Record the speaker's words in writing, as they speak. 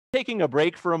taking a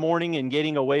break for a morning and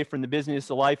getting away from the business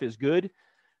of life is good.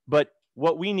 But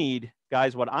what we need,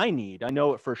 guys, what I need, I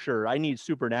know it for sure. I need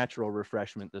supernatural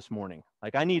refreshment this morning.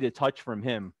 Like I need a touch from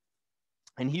him,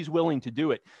 and he's willing to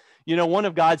do it. You know, one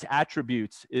of God's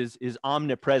attributes is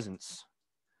omnipresence.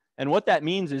 And what that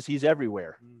means is he's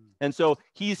everywhere. And so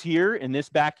he's here in this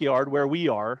backyard where we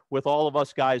are with all of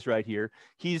us guys right here.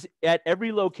 He's at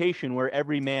every location where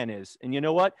every man is. And you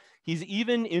know what? He's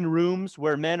even in rooms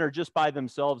where men are just by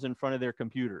themselves in front of their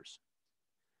computers.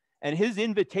 And his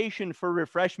invitation for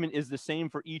refreshment is the same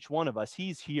for each one of us.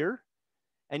 He's here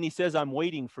and he says, I'm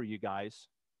waiting for you guys.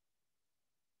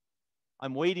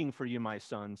 I'm waiting for you, my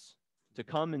sons, to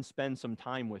come and spend some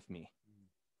time with me.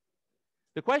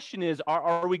 The question is,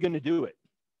 are we going to do it?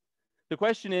 The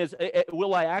question is,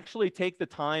 will I actually take the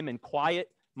time and quiet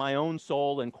my own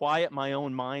soul and quiet my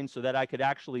own mind so that I could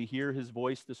actually hear his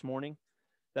voice this morning?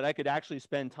 That I could actually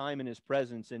spend time in his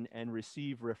presence and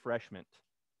receive refreshment?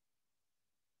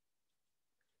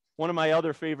 One of my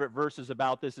other favorite verses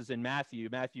about this is in Matthew.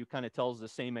 Matthew kind of tells the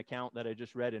same account that I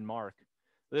just read in Mark.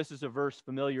 This is a verse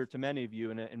familiar to many of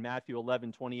you. In Matthew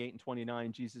 11, 28 and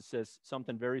 29, Jesus says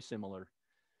something very similar.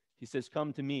 He says,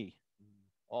 come to me,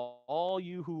 all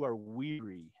you who are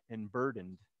weary and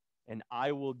burdened, and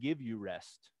I will give you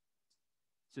rest.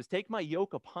 He says, take my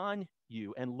yoke upon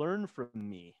you and learn from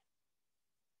me,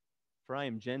 for I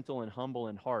am gentle and humble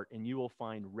in heart, and you will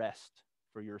find rest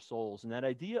for your souls. And that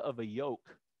idea of a yoke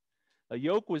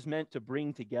was meant to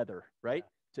bring together, right?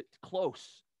 To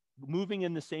close, moving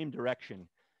in the same direction.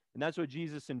 And that's what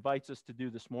Jesus invites us to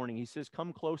do this morning. He says,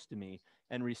 come close to me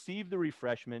and receive the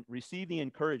refreshment, receive the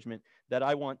encouragement that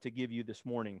I want to give you this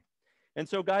morning. And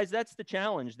so, guys, that's the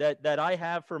challenge that I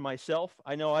have for myself.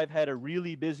 I know I've had a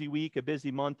really busy week, a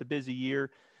busy month, a busy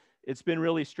year. It's been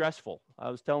really stressful. I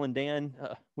was telling Dan,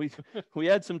 we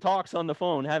had some talks on the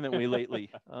phone, haven't we, lately?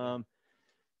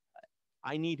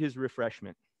 I need his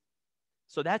refreshment.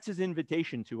 So that's his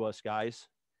invitation to us, guys.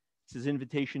 It's his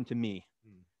invitation to me.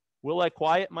 Will I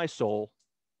quiet my soul?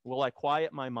 Will I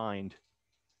quiet my mind?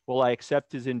 Will I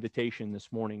accept his invitation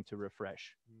this morning to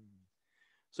refresh?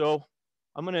 So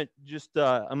I'm going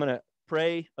to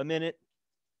pray a minute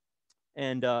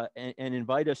and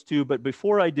invite us to, but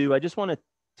before I do, I just want to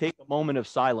take a moment of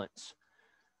silence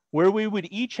where we would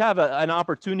each have an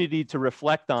opportunity to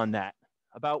reflect on that,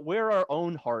 about where our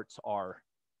own hearts are.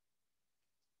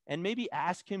 And maybe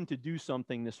ask him to do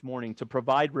something this morning to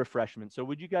provide refreshment. So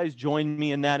would you guys join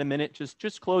me in that a minute?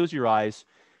 Just close your eyes,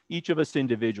 each of us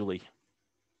individually.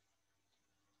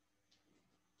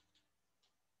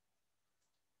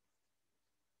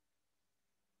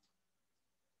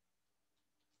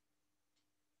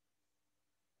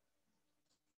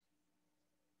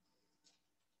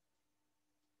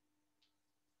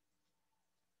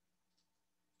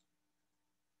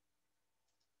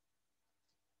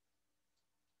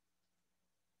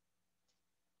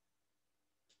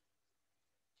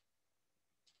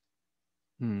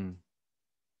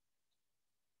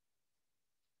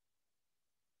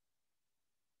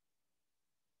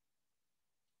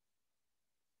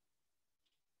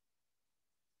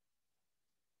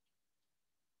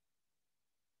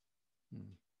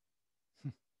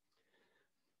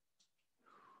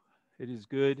 It is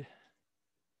good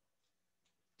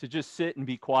to just sit and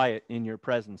be quiet in your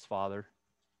presence, Father.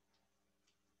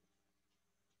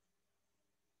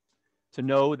 To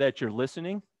know that you're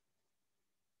listening.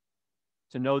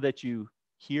 To know that you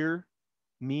hear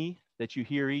me, that you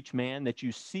hear each man, that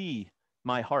you see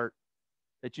my heart,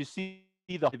 that you see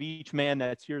the heart of each man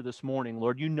that's here this morning.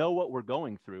 Lord, you know what we're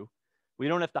going through. We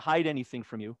don't have to hide anything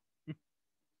from you.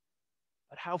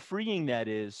 But how freeing that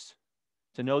is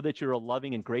to know that you're a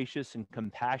loving and gracious and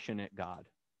compassionate God.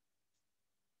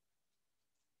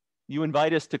 You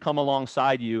invite us to come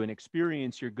alongside you and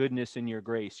experience your goodness and your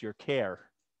grace, your care.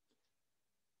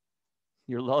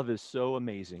 Your love is so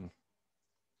amazing.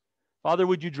 Father,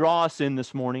 would you draw us in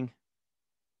this morning?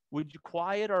 Would you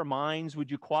quiet our minds?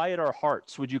 Would you quiet our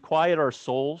hearts? Would you quiet our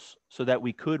souls so that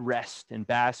we could rest and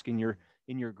bask in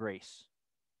your grace?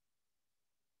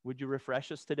 Would you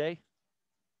refresh us today?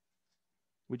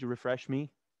 Would you refresh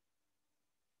me?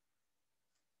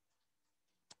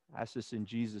 I ask this in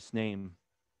Jesus' name.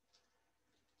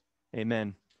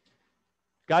 Amen.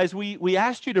 Guys, we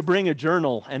asked you to bring a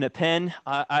journal and a pen.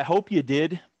 I hope you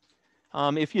did.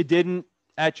 If you didn't,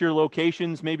 at your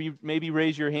locations, maybe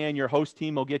raise your hand. Your host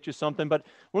team will get you something. But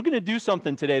we're going to do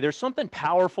something today. There's something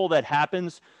powerful that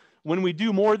happens when we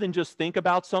do more than just think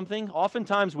about something.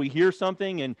 Oftentimes we hear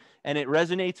something and it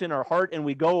resonates in our heart and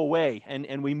we go away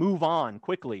and we move on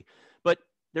quickly. But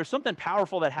there's something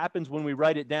powerful that happens when we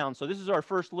write it down. So this is our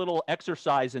first little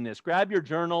exercise in this. Grab your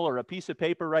journal or a piece of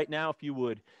paper right now, if you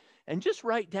would, and just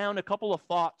write down a couple of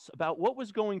thoughts about what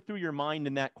was going through your mind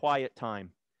in that quiet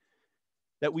time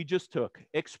that we just took.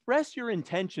 Express your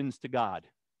intentions to God.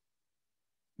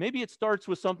 Maybe it starts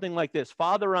with something like this: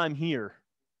 Father, I'm here.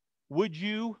 Would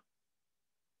you ...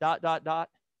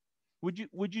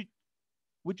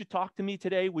 Would you talk to me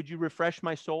today? Would you refresh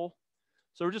my soul?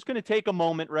 So we're just going to take a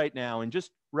moment right now and just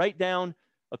write down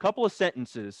a couple of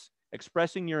sentences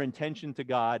expressing your intention to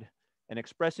God and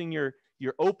expressing your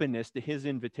openness to his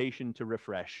invitation to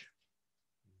refresh.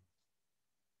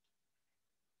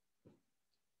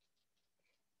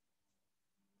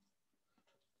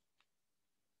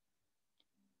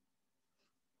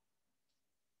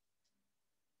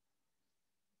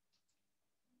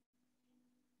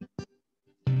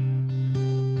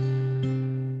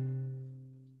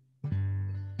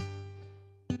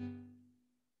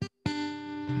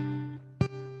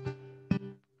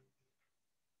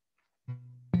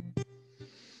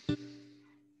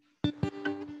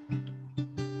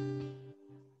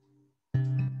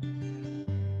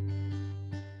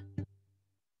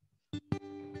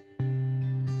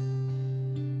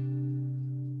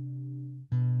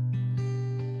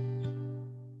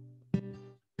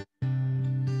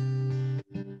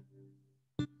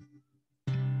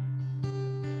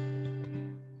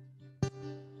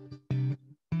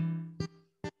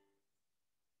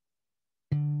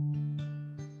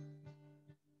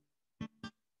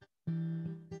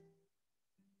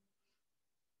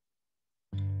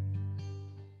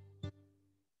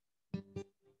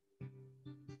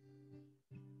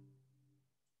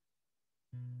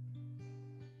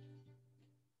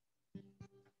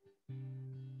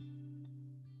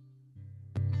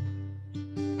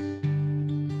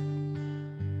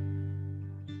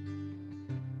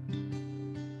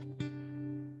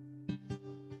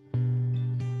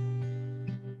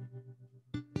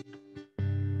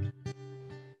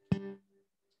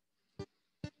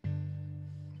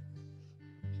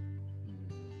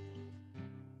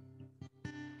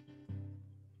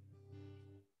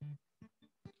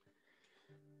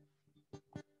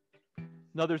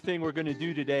 Another thing we're going to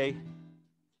do today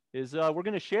is we're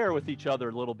going to share with each other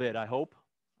a little bit, I hope.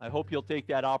 I hope you'll take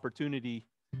that opportunity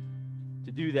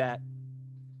to do that.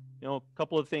 You know, a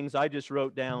couple of things I just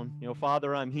wrote down. You know,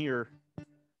 Father, I'm here.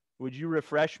 Would you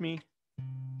refresh me?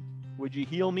 Would you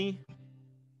heal me?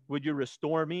 Would you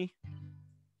restore me?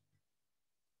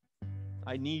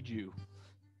 I need you.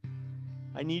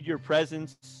 I need your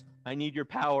presence. I need your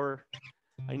power.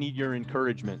 I need your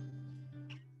encouragement.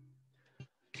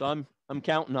 So I'm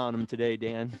counting on him today,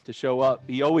 Dan, to show up.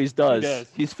 He always does. He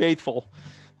does. He's faithful.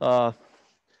 So,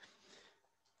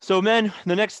 men,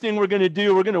 the next thing we're going to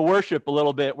do, we're going to worship a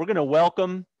little bit. We're going to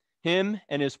welcome him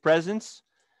and his presence.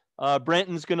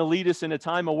 Brenton's going to lead us in a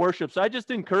time of worship. So I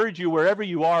just encourage you, wherever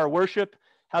you are, worship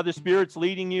how the Spirit's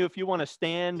leading you. If you want to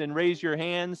stand and raise your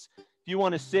hands, if you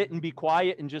want to sit and be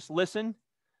quiet and just listen,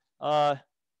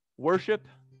 worship.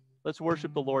 Let's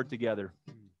worship the Lord together.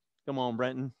 Come on,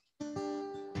 Brenton.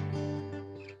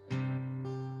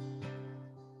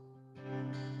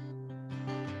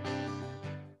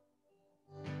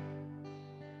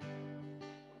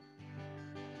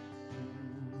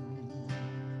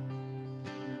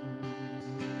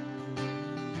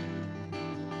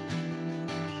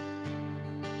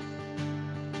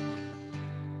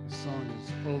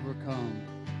 Overcome,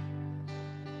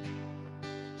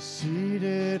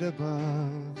 seated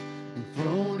above,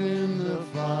 enthroned in the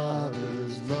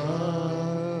Father's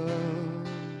love.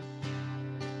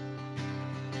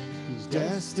 He's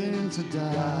destined to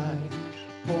die,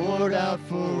 poured out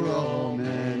for all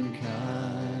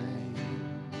mankind.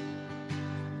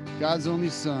 God's only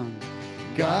Son,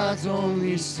 God's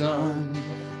only Son,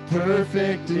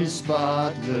 perfectly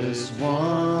spotless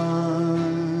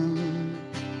one.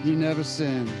 He never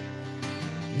sinned,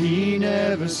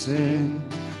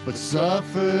 but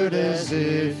suffered as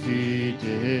if he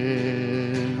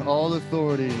did. All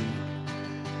authority,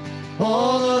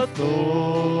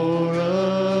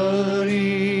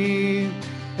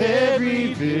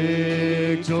 every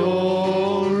victory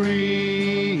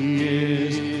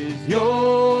is yours.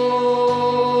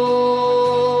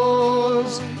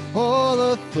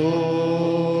 All authority,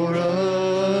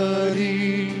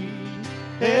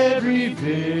 every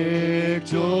victory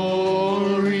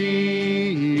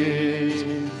is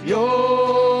yours.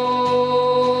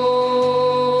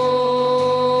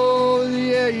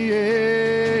 Yeah,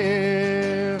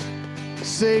 yeah.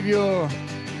 Savior,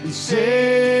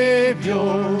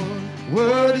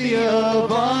 worthy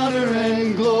of honor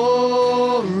and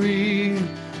glory,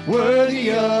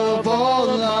 worthy of all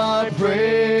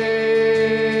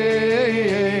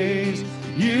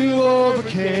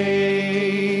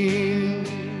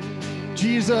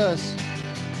Jesus,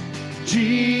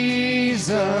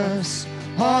 Jesus,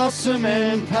 awesome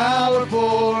and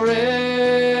powerful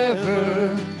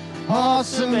forever.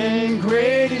 Awesome and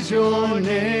great is your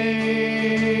name.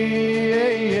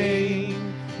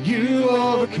 You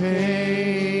overcame.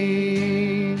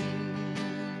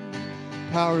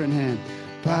 Power in hand,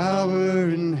 power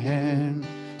in hand,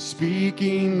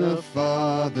 speaking the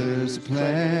Father's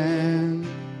plan.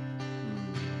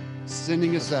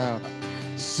 Sending us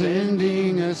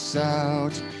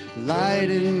out, light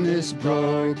in this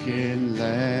broken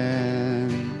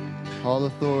land. All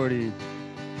authority,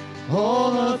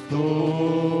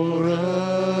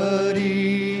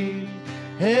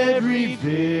 every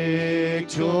victory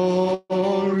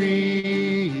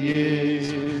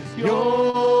is yours.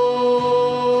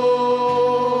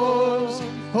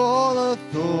 All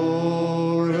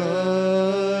authority,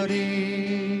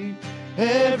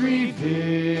 every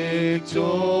victory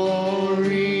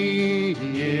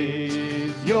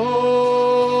is yours.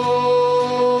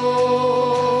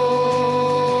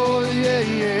 Yeah,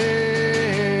 yeah.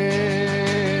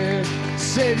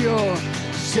 Savior,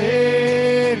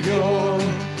 Savior,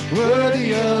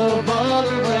 worthy of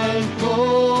honor and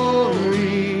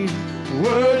glory,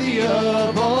 worthy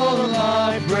of all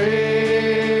my praise.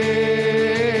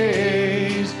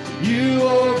 You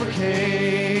overcame.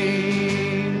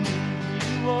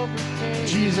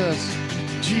 Jesus,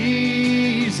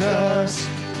 Jesus,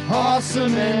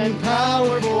 awesome and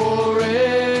powerful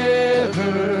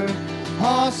forever.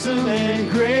 Awesome and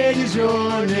great is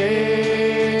your name.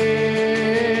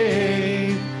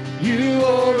 You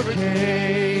overcame.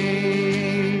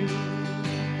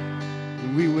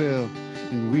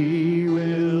 And we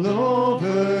will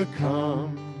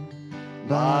overcome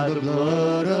by the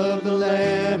blood of the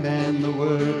Lamb and the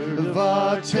word of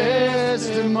our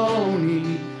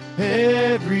testimony.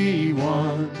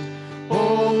 Everyone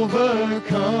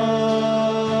overcome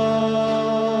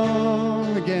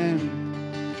again.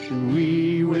 And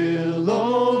we will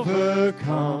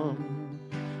overcome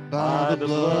by the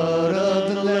blood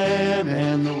of the Lamb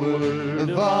and the word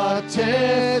of our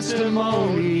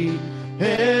testimony.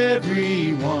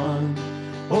 Everyone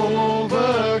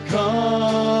overcome.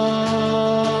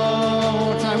 One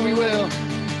more time, we will.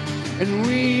 And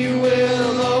we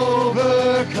will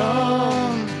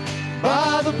overcome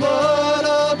by the blood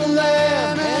of the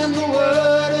Lamb and the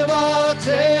word of our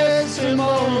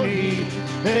testimony.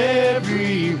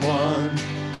 Everyone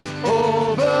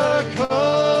overcome.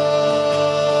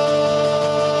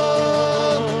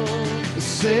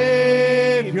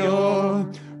 Savior,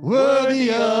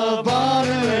 worthy of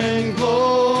honor and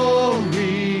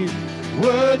glory,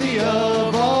 worthy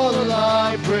of all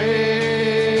thy praise.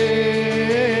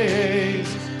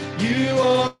 You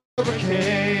overcame.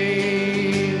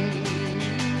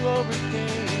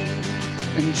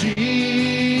 And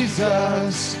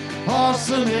Jesus,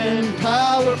 awesome and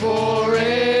powerful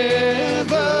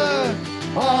forever.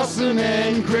 Awesome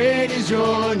and great is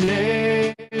your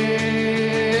name.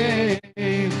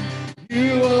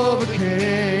 You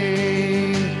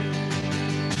overcame.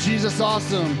 Jesus,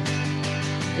 awesome.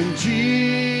 And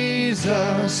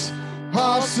Jesus,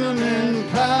 awesome and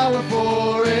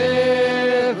powerful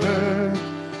forever.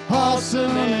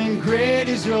 Awesome and great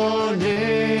is your name.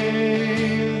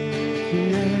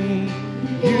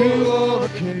 You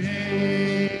overcame.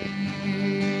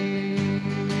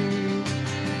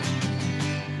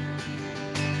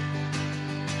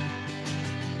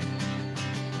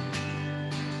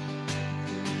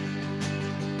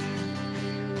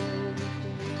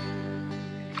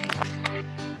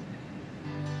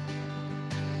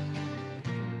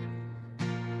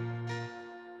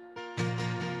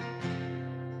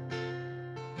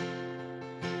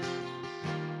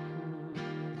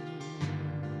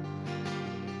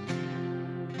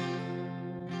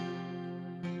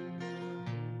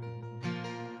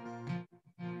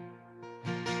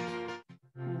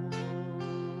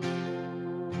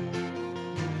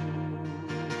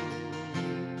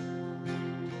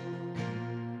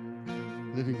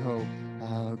 Living hope.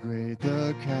 How great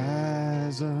the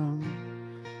chasm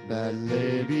that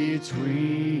lay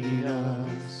between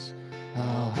us.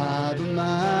 How high the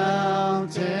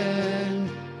mountain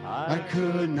I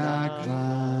could not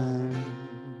climb.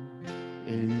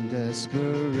 In desperation,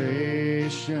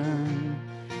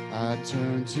 I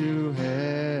turned to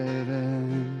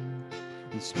heaven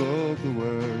and spoke the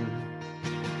word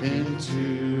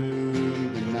into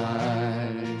the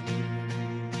night.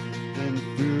 And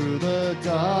through the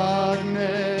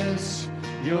darkness,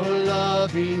 your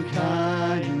loving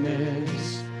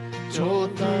kindness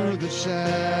told through the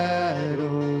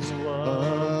shadows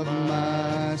of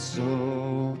my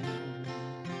soul.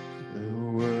 The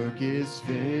work is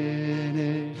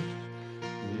finished,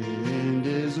 the end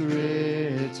is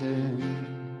written.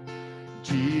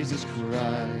 Jesus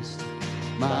Christ,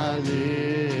 my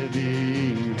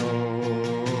living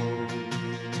hope.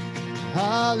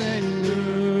 Hallelujah,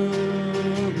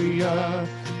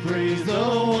 praise the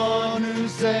one who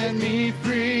set me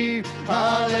free.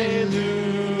 Hallelujah,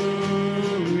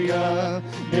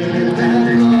 death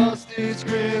has lost its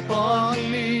grip on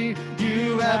me.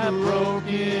 You have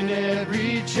broken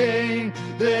every chain.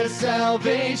 There's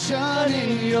salvation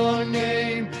in your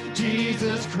name,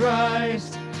 Jesus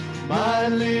Christ, my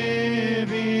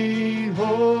living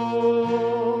hope.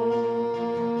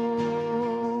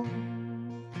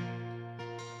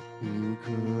 Who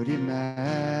could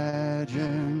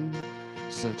imagine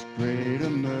such great a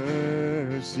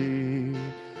mercy?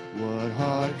 What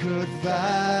heart could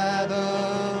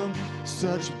fathom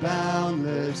such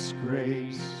boundless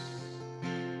grace?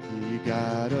 The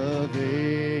God of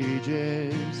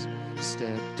ages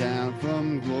stepped down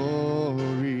from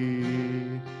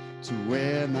glory to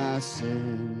wear my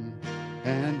sin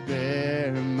and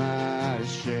bear my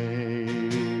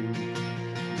shame.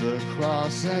 The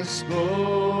cross has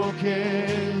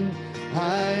spoken,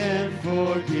 I am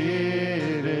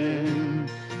forgiven.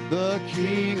 The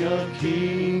King of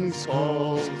Kings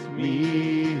calls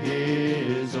me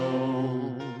his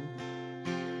own.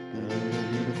 The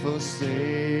beautiful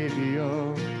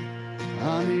Savior,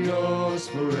 I'm yours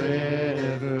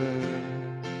forever.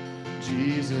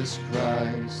 Jesus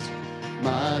Christ,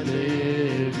 my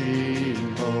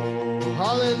living hope.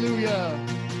 Hallelujah,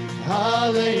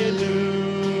 hallelujah,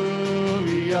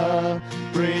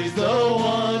 praise the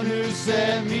one who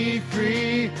set me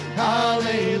free.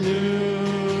 Hallelujah,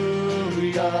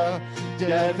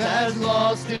 death has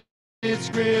lost its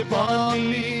grip on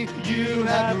me. You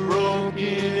have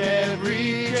broken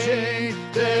every chain.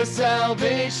 There's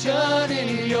salvation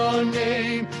in your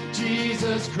name,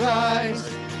 Jesus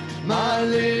Christ, my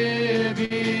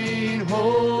living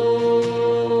hope.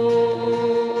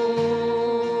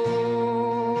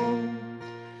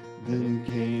 Then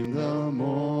came the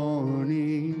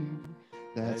morning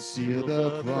that sealed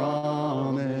the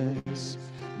promise.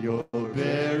 Your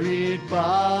buried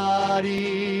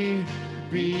body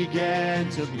began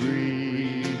to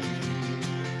breathe.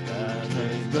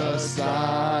 And the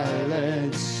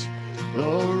silence, the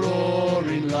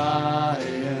roaring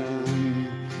lion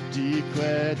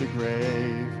declared the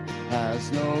grave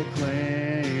has no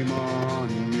claim on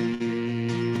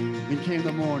me. Then came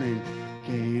the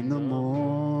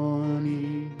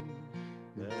morning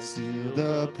that sealed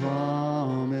the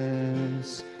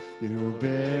promise. Your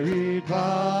buried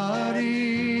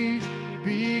body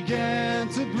began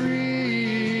to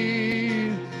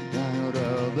breathe. Out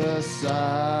of the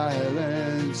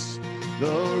silence, the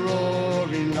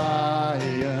roaring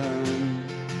lion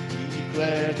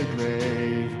declared the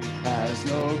grave has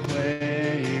no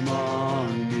claim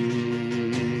on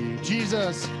me.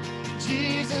 Jesus,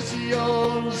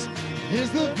 yours is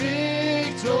the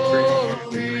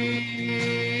victory.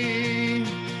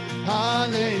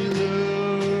 Hallelujah,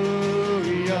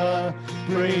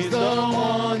 praise the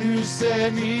one who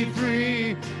set me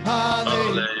free.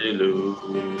 Hallelujah,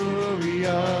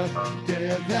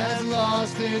 death has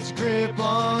lost its grip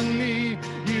on me.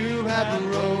 You have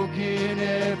broken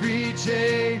every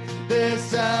chain. There's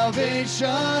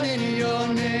salvation in your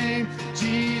name,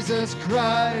 Jesus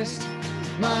Christ,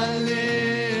 my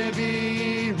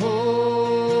living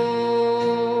hope.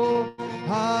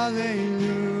 Hallelujah,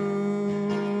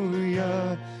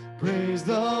 praise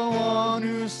the one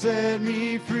who set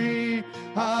me free.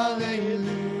 Hallelujah,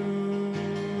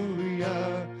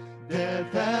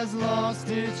 death has lost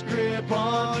its grip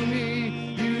on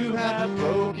me. You have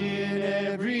broken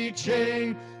every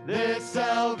chain. There's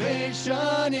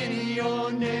salvation in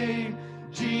your name,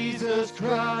 Jesus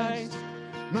Christ,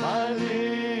 my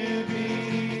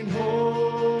living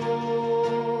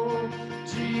hope.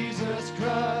 Jesus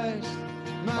Christ,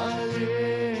 my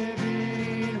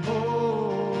living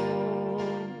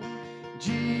hope.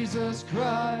 Jesus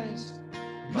Christ,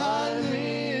 my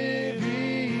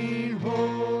living hope.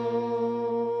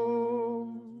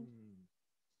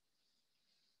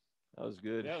 That was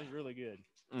good. That was really good.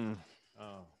 Mm.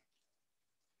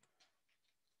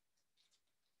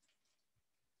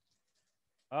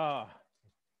 Oh.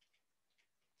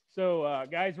 So,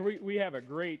 guys, we have a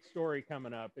great story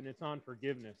coming up, and it's on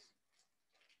forgiveness.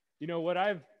 You know, what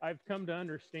I've come to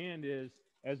understand is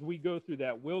as we go through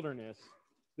that wilderness,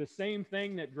 the same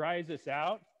thing that dries us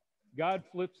out, God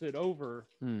flips it over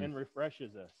and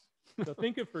refreshes us. So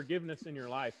think of forgiveness in your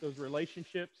life, those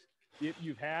relationships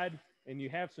you've had and you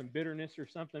have some bitterness or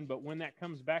something, but when that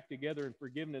comes back together and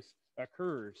forgiveness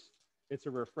occurs, it's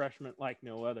a refreshment like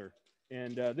no other.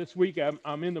 And this week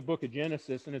I'm in the book of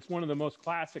Genesis, and it's one of the most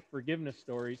classic forgiveness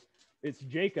stories. It's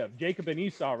Jacob and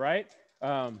Esau, right?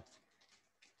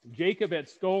 Jacob had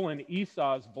stolen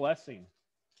Esau's blessing,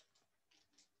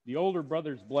 the older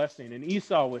brother's blessing, and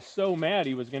Esau was so mad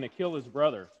he was going to kill his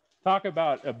brother. Talk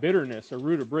about a bitterness, a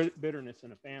root of bitterness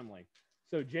in a family.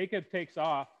 So Jacob takes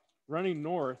off, running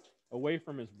north, away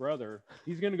from his brother.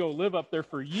 He's going to go live up there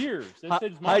for years.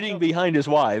 Hiding behind his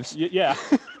wives. Yeah.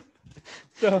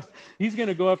 So he's going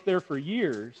to go up there for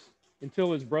years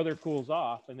until his brother cools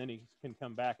off, and then he can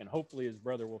come back, and hopefully his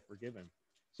brother will forgive him.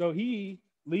 So he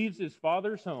leaves his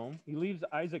father's home. He leaves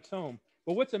Isaac's home.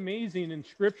 But what's amazing in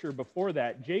Scripture before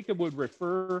that, Jacob would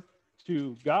refer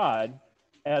to God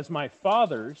as my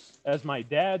father's, as my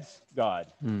dad's God,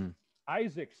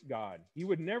 Isaac's God. He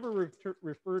would never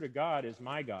refer to God as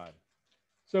my God.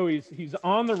 So he's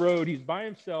on the road. He's by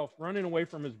himself, running away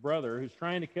from his brother who's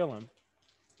trying to kill him.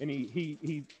 And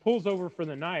he pulls over for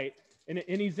the night, and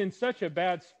he's in such a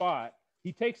bad spot,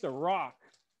 he takes a rock,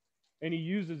 and he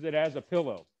uses it as a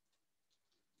pillow.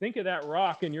 Think of that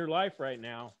rock in your life right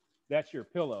now. That's your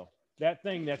pillow. That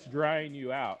thing that's drying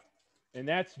you out. And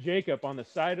that's Jacob on the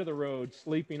side of the road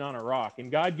sleeping on a rock.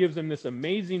 And God gives him this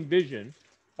amazing vision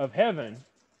of heaven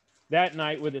that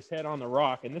night with his head on the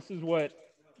rock. And this is what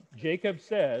Jacob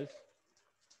says.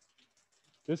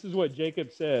 This is what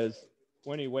Jacob says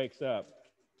when he wakes up.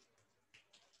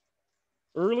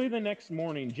 Early the next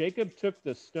morning, Jacob took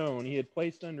the stone he had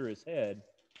placed under his head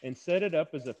and set it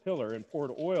up as a pillar and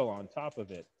poured oil on top of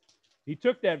it. He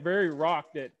took that very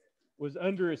rock that was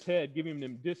under his head, giving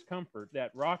him discomfort,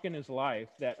 that rock in his life,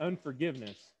 that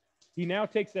unforgiveness. He now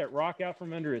takes that rock out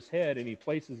from under his head and he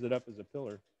places it up as a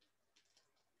pillar.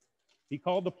 He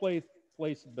called the place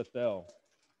Bethel,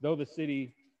 though the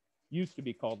city used to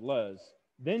be called Luz.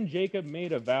 Then Jacob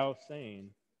made a vow saying,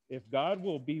 if God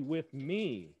will be with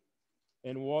me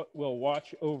and will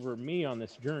watch over me on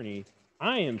this journey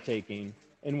I am taking,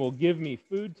 and will give me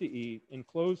food to eat and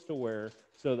clothes to wear,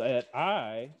 so that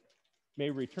I may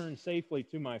return safely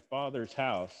to my father's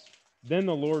house, then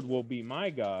the Lord will be my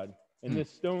God, and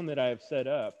this stone that I have set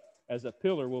up as a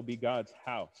pillar will be God's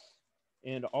house.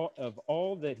 And of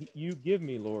all that you give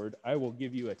me, Lord, I will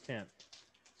give you a tenth.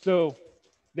 So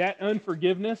that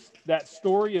unforgiveness, that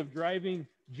story of driving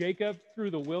Jacob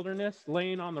through the wilderness,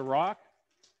 laying on the rock,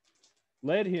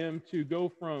 led him to go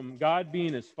from God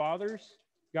being his father's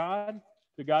God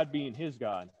to God being his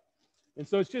God. And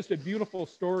so it's just a beautiful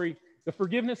story. The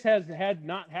forgiveness had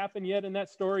not happened yet in that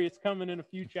story. It's coming in a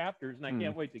few chapters, and I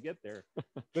can't wait to get there.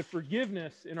 But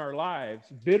forgiveness in our lives,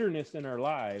 bitterness in our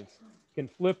lives, can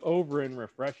flip over and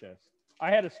refresh us.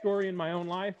 I had a story in my own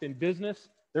life. In business,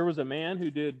 there was a man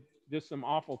who did just some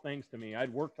awful things to me.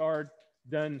 I'd worked hard,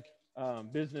 done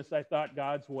business, I thought,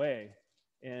 God's way.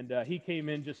 And he came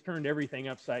in, just turned everything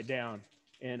upside down.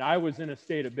 And I was in a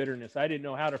state of bitterness. I didn't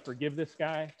know how to forgive this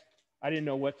guy. I didn't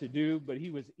know what to do, but he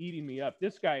was eating me up.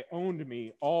 This guy owned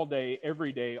me all day,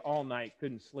 every day, all night,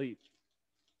 couldn't sleep.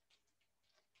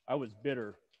 I was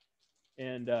bitter.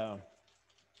 And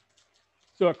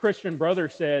so a Christian brother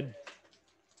said,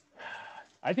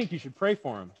 I think you should pray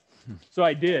for him. So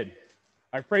I did.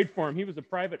 I prayed for him. He was a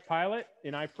private pilot,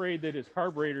 and I prayed that his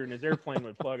carburetor in his airplane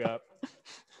would plug up.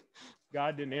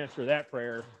 God didn't answer that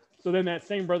prayer. So then that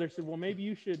same brother said, well, maybe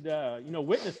you should,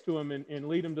 witness to him and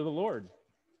lead him to the Lord.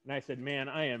 And I said, man,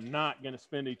 I am not going to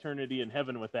spend eternity in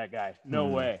heaven with that guy. No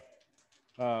way.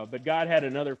 But God had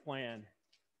another plan.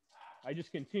 I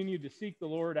just continued to seek the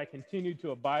Lord. I continued to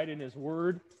abide in his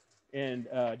word. And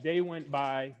day went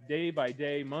by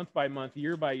day, month by month,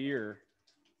 year by year.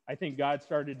 I think God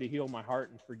started to heal my heart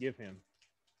and forgive him.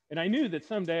 And I knew that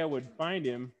someday I would find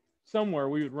him somewhere.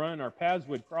 We would run, our paths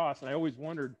would cross, and I always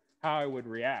wondered how I would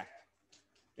react.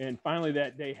 And finally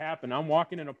that day happened. I'm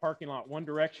walking in a parking lot one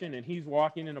direction, and he's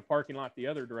walking in a parking lot the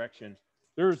other direction.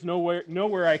 There was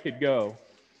nowhere I could go.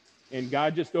 And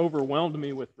God just overwhelmed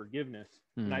me with forgiveness.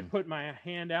 And I put my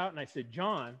hand out, and I said,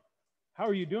 John, how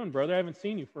are you doing, brother? I haven't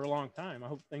seen you for a long time. I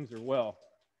hope things are well.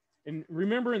 And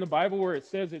remember in the Bible where it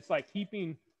says it's like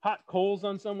heaping hot coals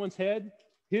on someone's head?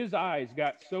 His eyes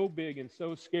got so big and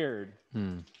so scared.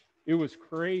 It was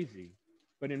crazy.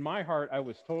 But in my heart, I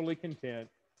was totally content,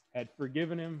 had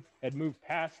forgiven him, had moved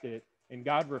past it, and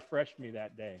God refreshed me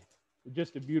that day.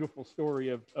 Just a beautiful story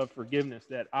of forgiveness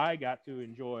that I got to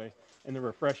enjoy and the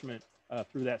refreshment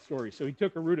through that story. So he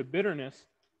took a root of bitterness,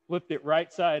 flipped it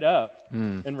right side up,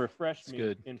 and refreshed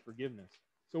me in forgiveness.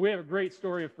 So we have a great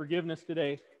story of forgiveness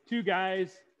today. Two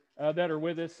guys that are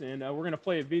with us, and we're going to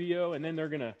play a video, and then they're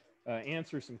going to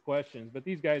answer some questions. But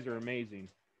these guys are amazing.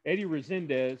 Eddie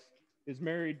Resendez is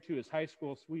married to his high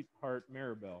school sweetheart,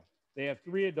 Maribel. They have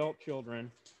 3 adult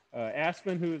children,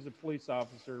 Aspen, who is a police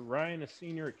officer, Ryan, a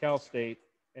senior at Cal State,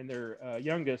 and their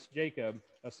youngest, Jacob,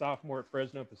 a sophomore at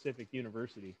Fresno Pacific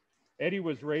University. Eddie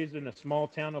was raised in a small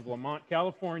town of Lamont,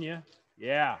 California.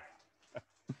 Yeah.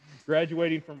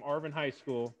 Graduating from Arvin High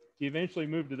School, he eventually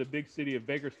moved to the big city of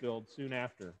Bakersfield soon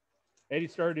after. Eddie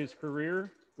started his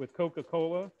career with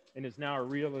Coca-Cola and is now a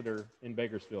realtor in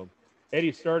Bakersfield.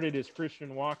 Eddie started his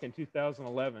Christian walk in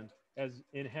 2011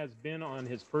 and has been on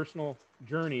his personal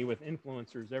journey with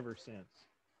influencers ever since.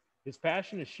 His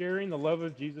passion is sharing the love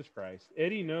of Jesus Christ.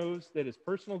 Eddie knows that his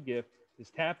personal gift is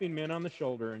tapping men on the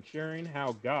shoulder and sharing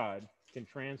how God can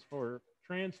transform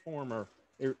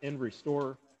and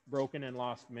restore broken and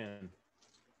lost men.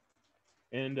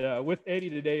 And with Eddie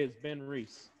today is Ben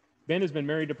Reese. Ben has been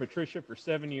married to Patricia for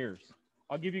 7 years.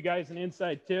 I'll give you guys an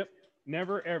inside tip.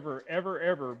 Never, ever, ever,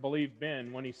 ever believe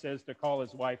Ben when he says to call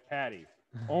his wife Patty.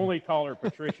 Only call her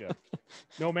Patricia,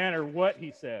 no matter what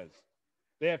he says.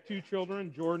 They have 2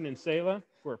 children, Jordan and Selah,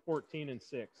 who are 14 and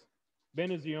 6.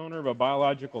 Ben is the owner of a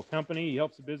biological company. He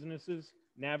helps businesses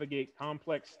navigate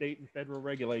complex state and federal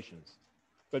regulations.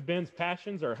 But Ben's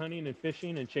passions are hunting and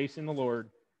fishing and chasing the Lord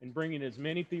and bringing as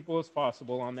many people as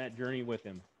possible on that journey with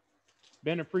him.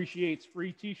 Ben appreciates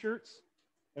free T-shirts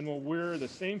and will wear the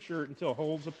same shirt until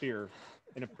holes appear.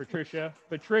 And if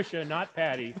Patricia, not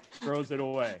Patty, throws it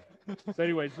away. So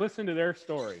anyways, listen to their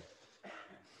story.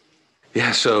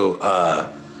 Yeah, so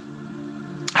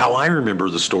how I remember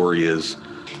the story is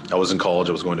I was in college.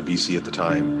 I was going to BC at the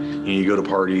time. You go to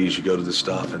parties, you go to this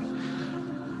stuff,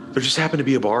 and there just happened to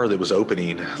be a bar that was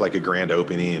opening, like a grand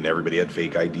opening, and everybody had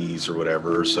fake IDs or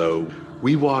whatever. So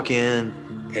we walk in,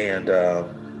 and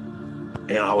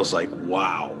I was like,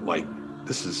 wow, like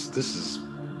this is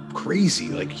crazy.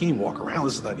 Like you can't even walk around.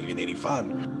 This is not even any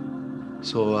fun.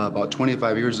 So about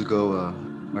 25 years ago,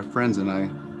 my friends and I,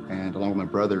 and along with my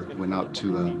brother, went out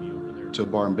to a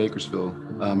bar in Bakersfield.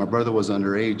 My brother was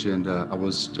underage, and I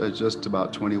was just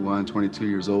about 21, 22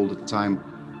 years old at the time.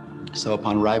 So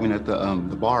upon arriving at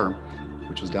the bar,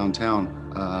 which was downtown,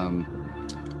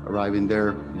 arriving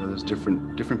there, there's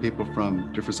different people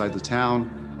from different sides of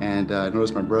town, and I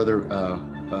noticed my brother.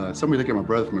 Somebody looking at my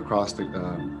brother from across the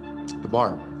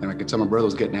bar, and I could tell my brother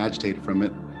was getting agitated from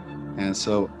it. And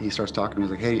so he starts talking to me.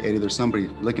 He's like, "Hey, Eddie, there's somebody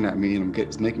looking at me, and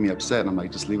it's making me upset." And I'm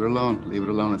like, "Just leave it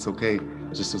alone. It's okay."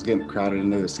 It just was getting crowded in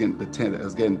there. It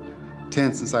was getting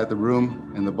tense inside the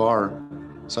room in the bar.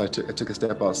 So I took a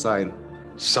step outside.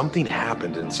 Something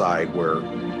happened inside where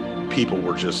people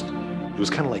were just, it was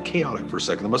kind of like chaotic for a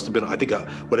second. There must have been, I think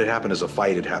what had happened is a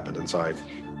fight had happened inside.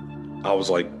 I was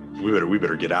like, we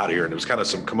better get out of here. And there was kind of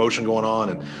some commotion going on,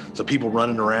 and some people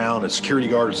running around, and security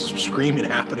guards screaming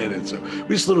happening. And so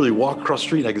we just literally walked across the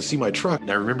street, and I could see my truck. And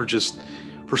I remember just,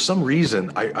 for some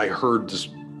reason, I heard just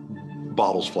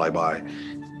bottles fly by,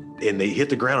 and they hit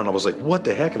the ground, and I was like, what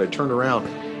the heck? And I turned around,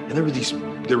 and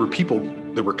there were people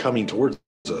that were coming towards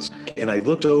us. And I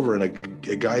looked over, and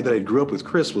a guy that I grew up with,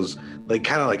 Chris, was like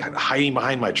kind of like hiding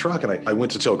behind my truck. And I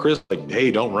went to tell Chris, like, hey,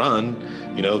 don't run,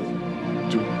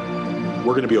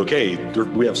 we're going to be okay.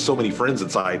 We have so many friends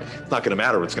inside. It's not going to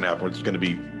matter what's going to happen. It's going to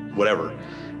be whatever.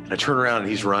 And I turn around, and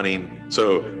he's running.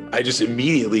 So I just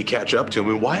immediately catch up to him.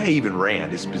 And why I even ran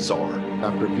is bizarre.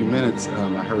 After a few minutes,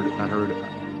 I heard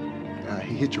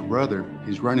he hit your brother.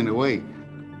 He's running away.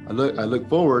 I look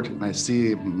forward, and I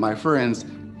see my friends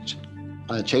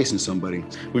chasing somebody.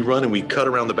 We run, and we cut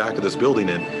around the back of this building,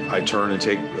 and I turn and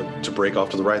take to break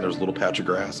off to the right, and there's a little patch of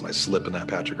grass, and I slip in that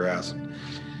patch of grass.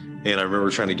 And I remember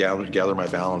trying to gather my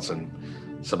balance, and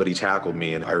somebody tackled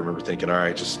me. And I remember thinking, all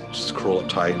right, just curl up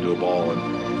tight into a ball,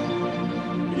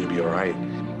 and you're gonna be all right.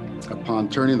 Upon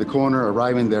turning the corner,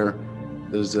 arriving there,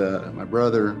 there's my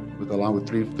brother along with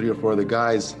three or four other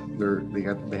guys. They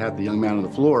had the young man on the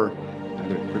floor,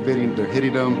 and they're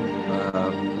hitting him.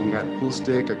 One got a pool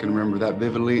stick. I can remember that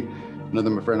vividly. Another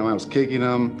my friend of mine was kicking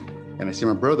him, and I see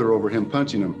my brother over him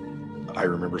punching him. I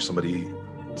remember somebody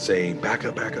saying, back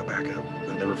up.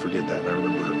 I'll never forget that. And I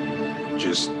remember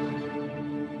just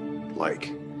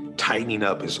like tightening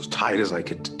up as tight as I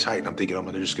could tighten. I'm thinking,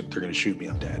 they're gonna shoot me,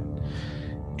 I'm dead.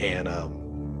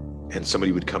 And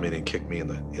somebody would come in and kick me in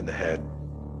the head.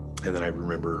 And then I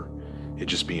remember it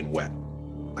just being wet.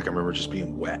 Like I remember just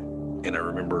being wet. And I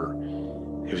remember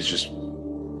it was just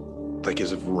like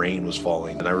as if rain was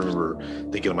falling. And I remember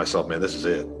thinking to myself, man, this is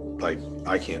it. Like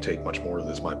I can't take much more of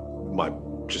this. My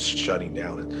just shutting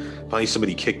down. And finally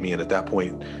somebody kicked me, and at that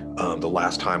point, the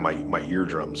last time my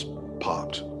eardrums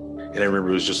popped. And I remember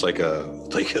it was just like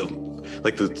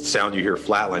the sound you hear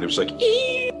flatline. It was like,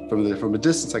 ee! from a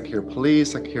distance, I could hear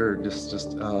police. I could hear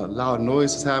just loud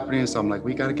noises happening. So I'm like,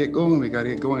 we got to get going. We got to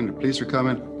get going. The police are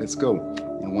coming. Let's go.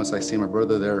 And once I see my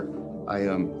brother there,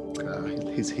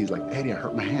 he's like, Eddie, I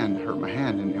hurt my hand.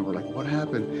 And we're like, what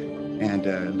happened?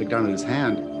 And looked down at his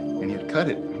hand, and he had cut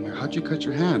it. I'm like, how'd you cut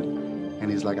your hand? And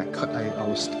he's like, I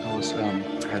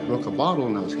had broke a bottle,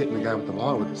 and I was hitting the guy with the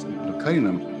bottle, cutting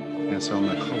him. And so I'm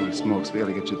like, holy smokes, we got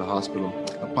to get you to the hospital.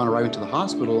 Upon arriving to the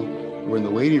hospital, we're in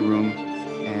the waiting room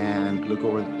and look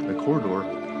over the corridor,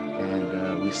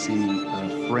 and we see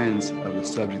friends of the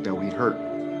subject that we hurt.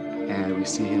 And we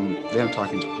see them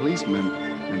talking to policemen,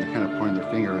 and they're kind of pointing their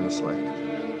finger at us like,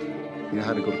 I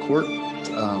had to go to court.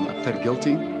 I pled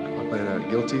guilty.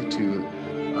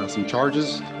 To some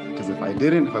charges, because if I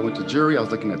went to jury, I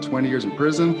was looking at 20 years in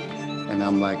prison. And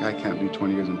I'm like, I can't do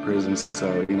 20 years in prison.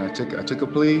 So, I took a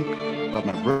plea. But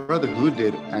my brother, who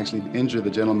did actually injure the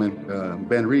gentleman,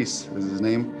 Ben Reese is his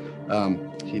name,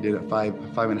 he did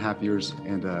 5.5 years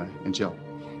in jail.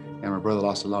 And my brother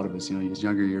lost a lot of his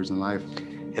younger years in life.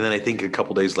 And then I think a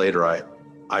couple days later, I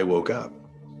woke up.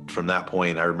 From that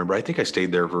point, I remember, I think I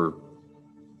stayed there for,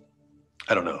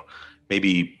 I don't know,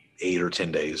 maybe 8 or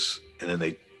 10 days. And then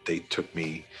they took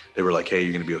me, they were like, hey,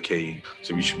 you're going to be okay.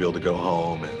 So you should be able to go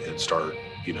home and start,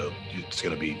 it's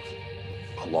going to be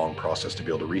a long process to be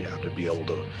able to rehab, to be able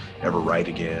to ever write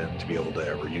again, to be able to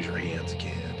ever use your hands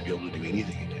again, to be able to do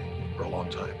anything again for a long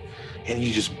time. And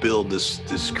you just build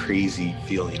this crazy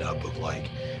feeling up of like,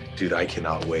 dude, I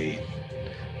cannot wait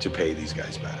to pay these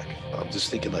guys back. I'm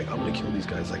just thinking like, I'm going to kill these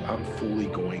guys. Like, I'm fully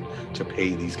going to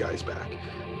pay these guys back.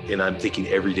 And I'm thinking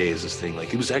every day is this thing.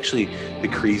 Like, it was actually the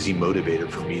crazy motivator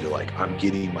for me to like, I'm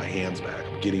getting my hands back.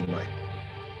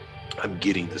 I'm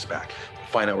getting this back.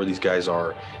 Find out where these guys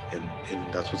are, and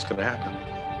that's what's going to happen.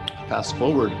 Fast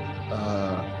forward,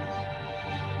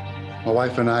 my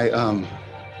wife and I,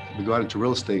 we got into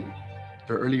real estate.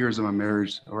 The early years of my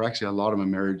marriage, or actually a lot of my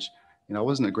marriage, I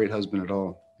wasn't a great husband at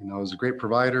all. I was a great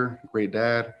provider, great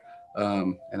dad,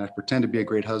 and I pretend to be a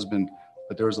great husband.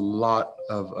 But there was a lot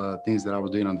of things that I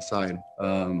was doing on the side.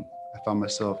 I found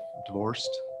myself divorced.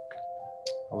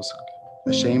 I was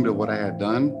ashamed of what I had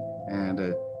done,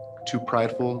 and too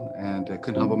prideful, and I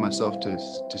couldn't humble myself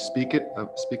to speak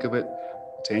of it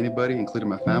to anybody, including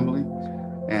my family.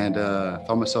 And I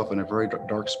found myself in a very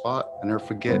dark spot. I never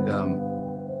forget,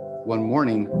 one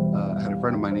morning, I had a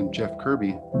friend of mine named Jeff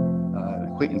Kirby, an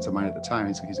acquaintance of mine at the time.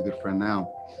 He's a good friend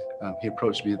now. He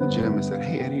approached me at the gym and said,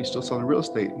 hey, Eddie, you're still selling real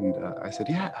estate? And I said,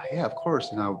 yeah, of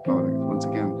course. And I would probably, once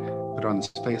again, put on this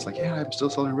face like, yeah, I'm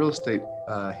still selling real estate.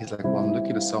 He's like, well, I'm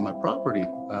looking to sell my property.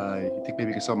 You think maybe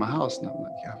you can sell my house? And I'm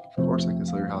like, yeah, of course I can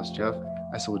sell your house, Jeff.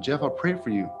 I said, well, Jeff, I'll pray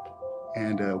for you.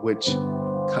 And which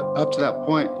up to that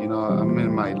point, I'm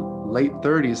in my late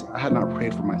 30s. I had not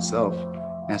prayed for myself.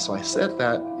 And so I said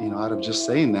that, out of just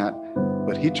saying that.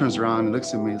 But he turns around and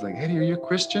looks at me. He's like, Eddie, are you a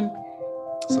Christian?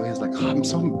 So he's like, oh,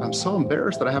 I'm so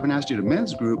embarrassed that I haven't asked you to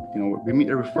men's group. We meet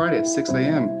every Friday at 6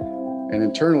 a.m. And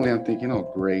internally I'm thinking,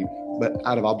 oh, great. But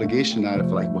out of obligation, I feel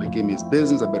like, well, he gave me his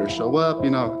business. I better show up,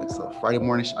 So Friday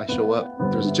morning, I show up.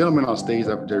 There's a gentleman on stage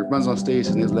that runs on stage.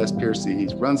 His name is Les Piercy. He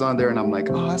runs on there, and I'm like,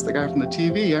 oh, that's the guy from the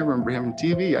TV. I remember him from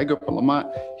TV. I grew up in Lamont.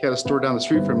 He had a store down the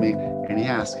street from me. And he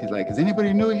asked, he's like, is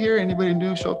anybody new here? Anybody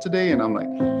new show up today? And I'm like,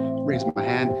 raise my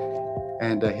hand.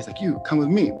 And he's like, you, come with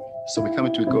me. So we go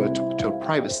to a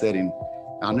private setting.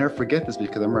 I'll never forget this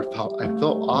because I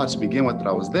felt odd to begin with that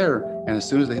I was there. And as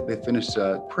soon as they finished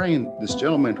praying, this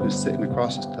gentleman who's sitting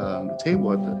across the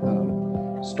table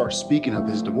starts speaking of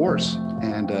his divorce.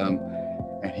 And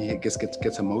he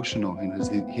gets emotional.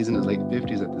 He's in his late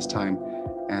 50s at this time.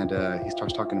 And he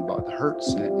starts talking about the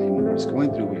hurts and what he's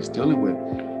going through, what he's dealing with.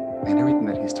 And everything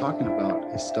that he's talking about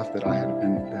is stuff that I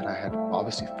had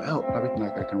obviously felt, everything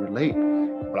I can relate,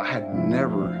 but I had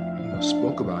never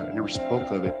spoke about it. I never spoke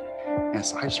of it. And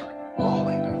so I started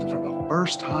bawling for the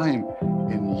first time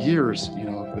in years,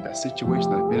 with that situation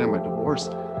that I've been in, my divorce.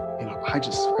 I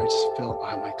just felt,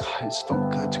 oh my God, it just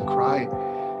felt good to cry.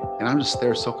 And I'm just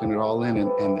there soaking it all in.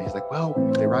 And he's like, well,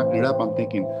 they're wrapping it up. I'm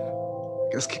thinking,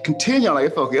 let's continue. I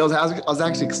was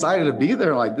actually excited to be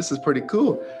there. Like, this is pretty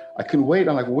cool. I couldn't wait.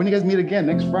 I'm like, well, when do you guys meet again?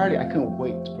 Next Friday? I couldn't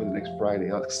wait for the next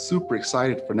Friday. I was super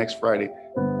excited for next Friday.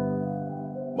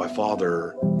 My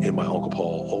father and my Uncle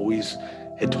Paul always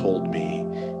had told me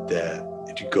that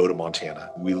to go to Montana.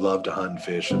 We love to hunt and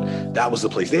fish, and that was the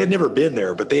place. They had never been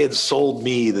there, but they had sold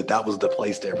me that was the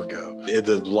place to ever go.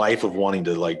 The life of wanting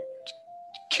to like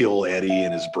kill Eddie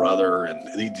and his brother,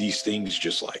 and these things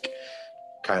just like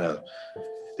kind of,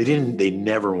 they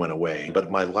never went away.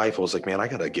 But my life, I was like, man, I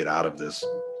got to get out of this.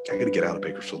 I got to get out of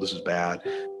Bakersfield. This is bad.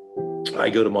 I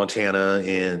go to Montana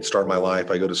and start my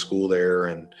life. I go to school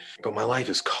there, but my life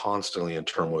is constantly in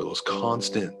turmoil. It's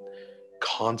constant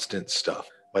stuff.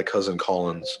 My cousin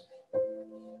Collins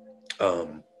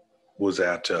was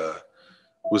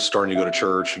starting to go to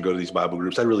church and go to these Bible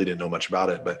groups. I really didn't know much about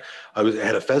it, but I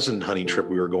had a pheasant hunting trip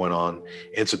we were going on,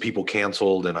 and some people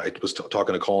canceled. And I was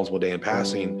talking to Collins one day in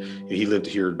passing. He lived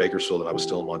here in Bakersfield, and I was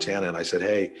still in Montana. And I said,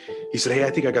 "Hey," he said, "Hey, I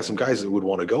think I got some guys that would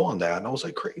want to go on that." And I was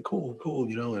like, "Great, cool,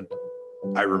 you know." And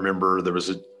I remember there was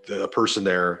a person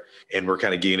there, and we're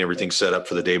kind of getting everything set up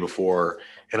for the day before.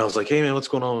 And I was like, "Hey, man, what's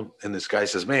going on?" And this guy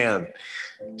says, "Man,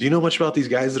 do you know much about these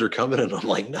guys that are coming?" And I'm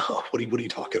like, "No, what are you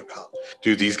talking about?"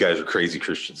 Dude, these guys are crazy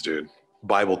Christians, dude.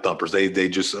 Bible thumpers. They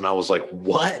just, and I was like,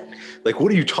 "What? Like,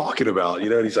 what are you talking about?" You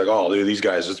know, and he's like, "Oh, dude, these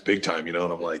guys, it's big time," you know?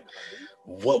 And I'm like,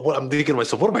 what I'm thinking to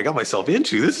myself, what have I got myself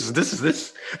into? This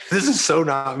is so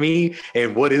not me.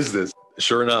 And what is this?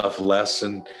 Sure enough, Les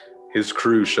and his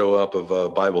crew show up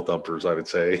of Bible thumpers, I would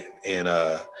say. And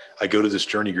I go to this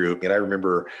journey group, and I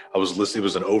remember I was listening. It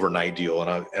was an overnight deal,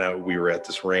 and we were at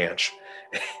this ranch,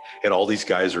 and all these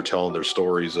guys are telling their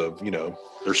stories of, you know,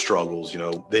 their struggles. You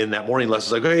know, then that morning, Les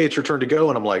is like, "Hey, it's your turn to go,"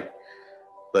 and I'm like,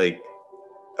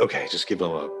 okay, just give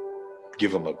them a, you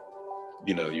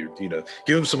know,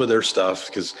 give them some of their stuff,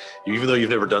 because even though you've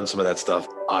never done some of that stuff,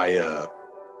 I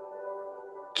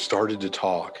started to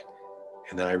talk,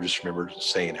 and then I just remember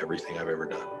saying everything I've ever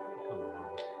done,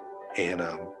 and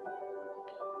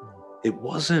it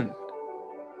wasn't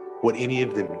what any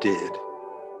of them did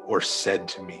or said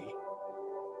to me,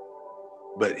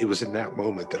 but it was in that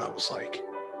moment that I was like,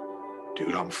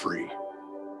 dude, I'm free.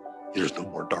 There's no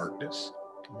more darkness.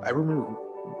 I remember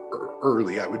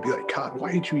early, I would be like, "God,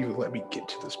 why did you even let me get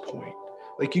to this point?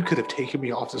 Like, you could have taken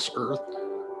me off this earth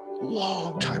a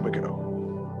long time ago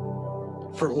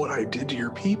for what I did to your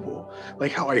people,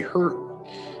 like how I hurt.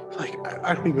 Like,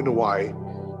 I don't even know why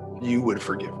you would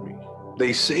forgive me.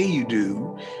 They say you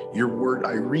do, your word,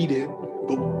 I read it,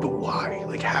 but why?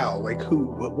 Like, how? Like, who?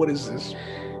 What is this?"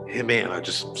 And man, I'm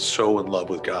just so in love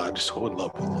with God, just so in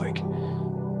love with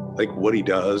like what he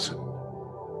does.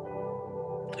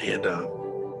 And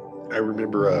I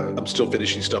remember I'm still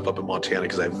finishing stuff up in Montana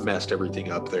because I messed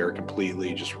everything up there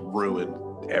completely, just ruined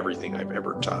everything I've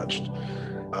ever touched.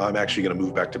 I'm actually going to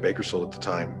move back to Bakersfield at the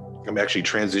time. I'm actually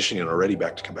transitioning already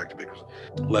to come back to Bakersfield.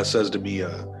 Les says to me,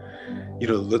 you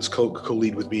know, let's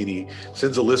co-lead with me. And he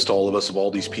sends a list to all of us of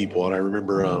all these people. And I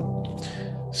remember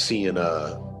seeing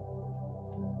a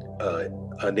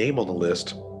name on the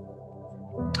list,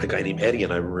 a guy named Eddie.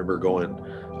 And I remember calling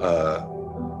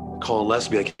Les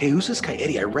and be like, "Hey, who's this guy,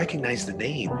 Eddie? I recognize the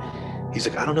name." He's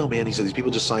like, "I don't know, man." He said, "These people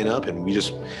just sign up, and we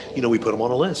just, you know, we put them on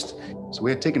a list." So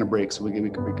we had taken a break, so we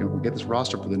get this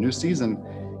roster for the new season.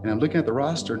 And I'm looking at the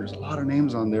roster, and there's a lot of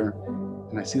names on there.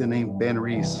 And I see the name Ben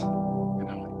Reese. And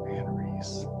I'm like, Ben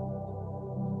Reese?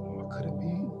 What could it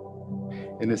be?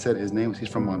 And it said his name, he's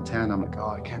from Montana. I'm like,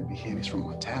 oh, it can't be him. He's from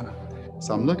Montana.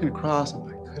 So I'm looking across. I'm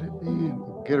like, could it be? And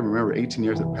I gotta remember 18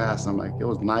 years had passed. I'm like, it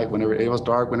was night whenever, it was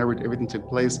dark whenever everything took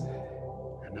place.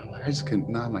 And I'm like, I just couldn't,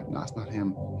 no, I'm like, no, it's not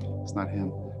him. It's not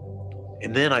him.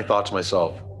 And then I thought to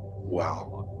myself,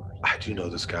 wow, I do know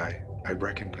this guy. I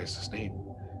recognize his name.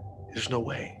 There's no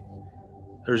way.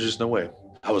 There's just no way.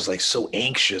 I was like so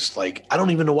anxious. Like, I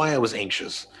don't even know why I was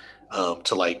anxious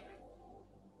to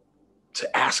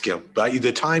ask him. But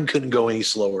the time couldn't go any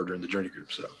slower during the journey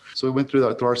group. So we went through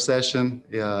our session,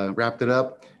 wrapped it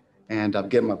up, and I'm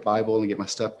getting my Bible and get my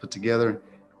stuff put together.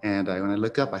 And when I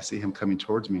look up, I see him coming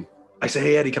towards me. I say,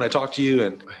 "Hey, Eddie, can I talk to you?"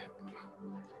 And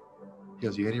he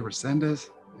goes, "You Eddie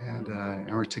Resendez?" And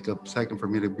it took a second for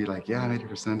me to be like, "Yeah, I'm Eddie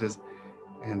Resendez."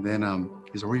 And then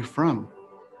he said, "Where are you from?"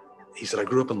 He said, "I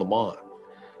grew up in Lamont."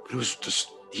 But it was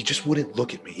just, he just wouldn't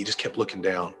look at me. He just kept looking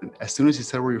down. And as soon as he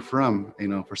said, "Where are you from?" You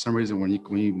know, for some reason, when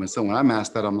I'm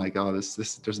asked that, I'm like, oh,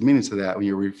 there's meaning to that.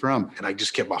 Where are you from? And I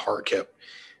just kept, my heart kept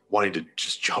wanting to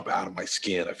just jump out of my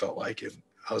skin. I felt like it.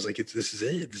 I was like, this is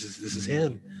it. This is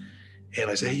him. And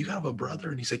I said, "Hey, you have a brother?"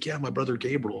 And he's like, "Yeah, my brother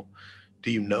Gabriel.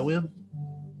 Do you know him?"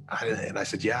 And I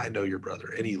said, "Yeah, I know your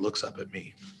brother." And he looks up at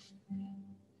me.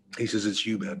 He says, "It's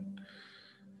you, Ben.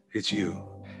 It's you."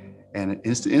 And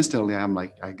instantly, I'm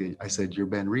like, I said, "You're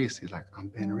Ben Reese." He's like, "I'm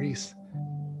Ben Reese."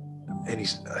 And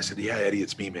I said, "Yeah, Eddie,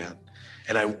 it's me, man."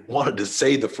 And I wanted to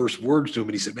say the first words to him.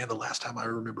 And he said, "Man, the last time I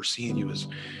remember seeing you is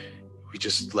we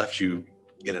just left you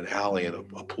in an alley in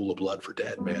a pool of blood for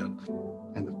dead, man."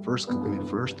 And the first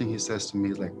thing he says to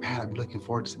me is like, "Man, I'm looking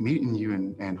forward to meeting you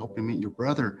and hoping to meet your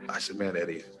brother." I said, "Man,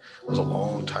 Eddie, it was a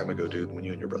long time ago, dude, when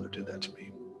you and your brother did that to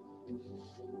me.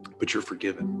 But you're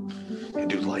forgiven. And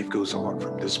dude, life goes on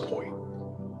from this point."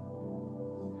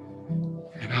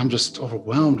 And I'm just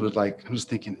overwhelmed with like, I'm just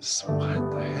thinking,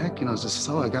 what the heck? You know, it's just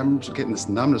so like, I'm just getting this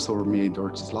numbness over me or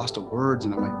just lost of words.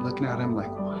 And I'm like looking at him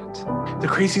like, what? The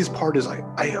craziest part is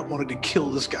I wanted to kill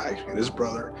this guy and his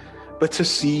brother, but to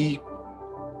see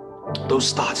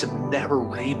those thoughts have never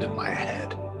reigned in my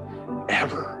head,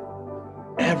 ever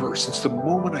since the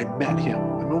moment I met him,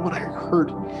 the moment I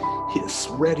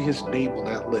read his name on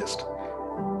that list.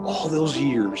 All those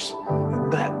years,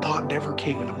 that thought never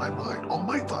came into my mind. All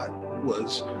my thought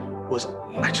was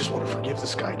I just want to forgive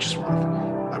this guy.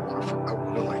 I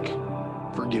want to like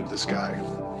forgive this guy.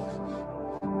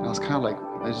 And I was kind of like,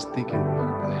 I was just thinking,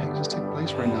 what the heck just took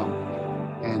place right now?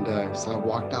 And so I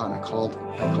walked out and I called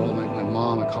my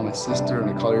mom, I called my sister, and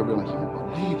I called everybody. Like, you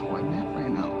won't believe who I met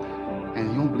right now.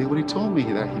 And you won't believe what he told me,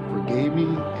 that he forgave me,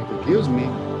 he forgives me,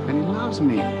 and he loves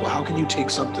me. Well, how can you take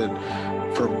something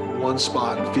from one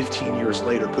spot and 15 years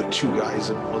later put two guys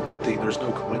in one thing? There's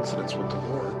no coincidence with the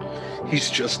Lord. He's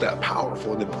just that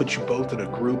powerful, and then put you both in a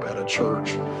group at a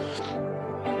church.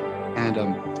 And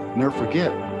never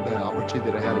forget the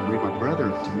opportunity that I had to bring my brother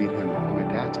to meet him, and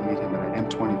my dad to meet him at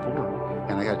M24.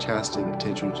 And I got a chance to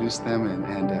introduce them and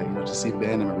you know, to see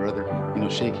Ben and my brother, you know,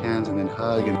 shake hands and then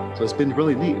hug. And so it's been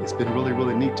really neat. It's been really,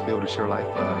 really neat to be able to share life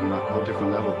on a whole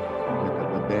different level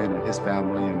with Ben and his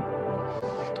family. And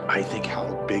I think how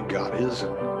big God is,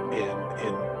 and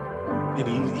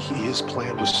his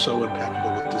plan was so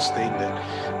impeccable with this thing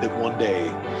that one day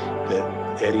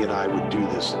that Eddie and I would do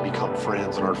this and become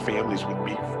friends, and our families would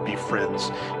be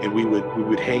friends, and we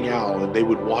would hang out, and they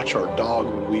would watch our dog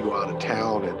when we go out of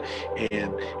town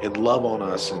and love on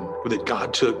us, and that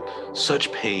God took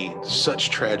such pain, such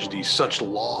tragedy, such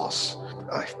loss.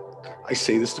 I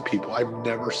say this to people, I've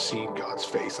never seen God's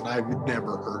face and I've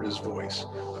never heard his voice.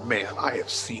 But man, I have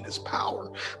seen his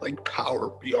power, like power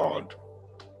beyond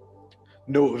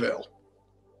no avail.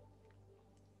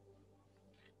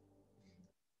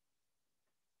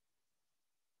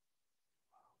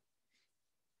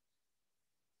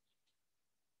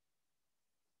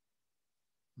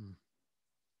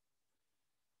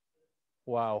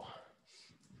 Wow.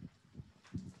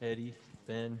 Eddie,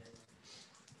 Ben,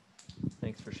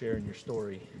 thanks for sharing your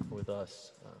story with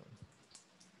us.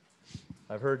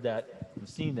 I've heard that and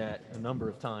seen that a number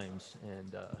of times,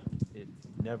 and it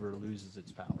never loses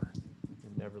its power.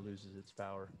 It never loses its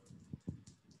power.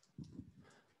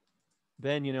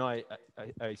 Ben, you know,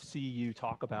 I see you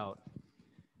talk about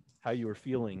how you were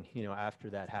feeling, you know, after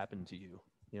that happened to you,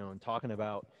 you know, and talking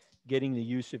about getting the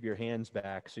use of your hands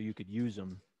back so you could use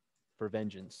them for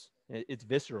vengeance. It's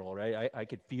visceral, right? I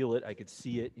could feel it. I could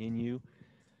see it in you.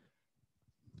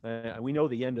 We know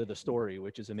the end of the story,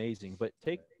 which is amazing. But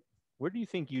where do you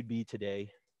think you'd be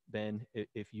today, Ben,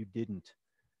 if you didn't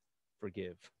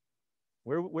forgive?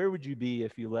 Where would you be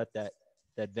if you let that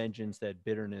vengeance, that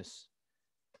bitterness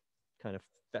kind of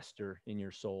fester in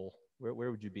your soul? Where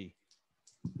would you be?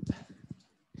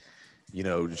 You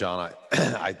know, John,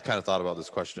 I kind of thought about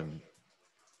this question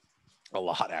a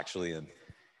lot, actually, and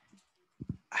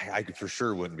I for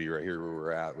sure wouldn't be right here where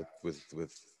we're at with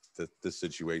this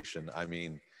situation. I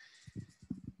mean,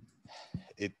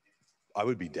 I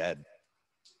would be dead.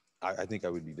 I think I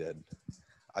would be dead.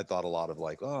 I thought a lot of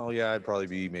like, oh yeah, I'd probably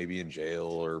be maybe in jail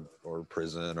or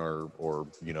prison or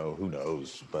you know, who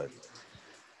knows. But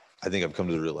I think I've come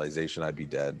to the realization I'd be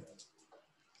dead.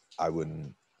 I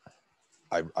wouldn't.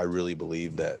 I really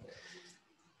believe that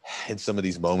in some of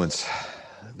these moments,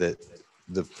 that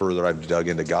the further I've dug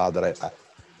into God, that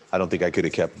I don't think I could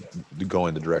have kept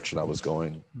going the direction I was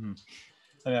going. Mm-hmm.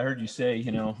 I mean, I heard you say,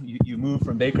 you know, you moved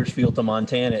from Bakersfield to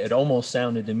Montana. It almost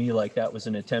sounded to me like that was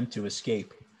an attempt to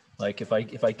escape. Like if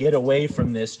I get away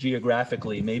from this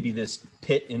geographically, maybe this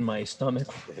pit in my stomach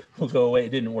will go away. It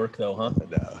didn't work though, huh?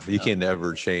 No, you can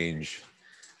never change.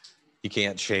 You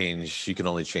can't change. You can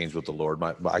only change with the Lord.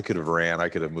 I could have ran. I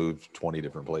could have moved 20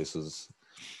 different places,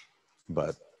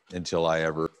 but until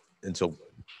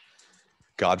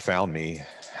God found me,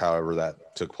 however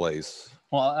that took place.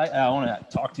 Well, I want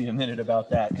to talk to you a minute about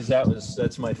that, because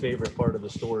that's my favorite part of the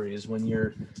story is when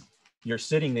you're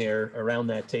sitting there around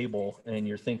that table and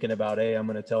you're thinking about, hey, I'm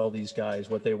going to tell these guys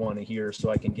what they want to hear so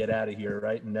I can get out of here,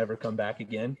 right, and never come back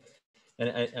again.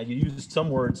 And I used some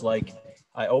words like,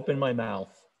 I opened my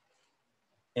mouth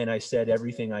and I said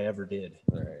everything I ever did.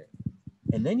 All right.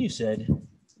 And then you said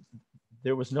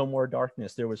there was no more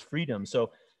darkness, there was freedom.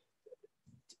 So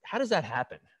how does that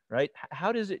happen, right?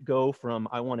 How does it go from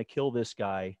I want to kill this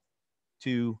guy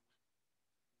to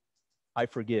I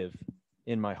forgive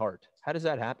in my heart? How does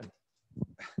that happen?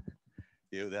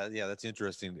 That's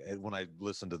interesting. When I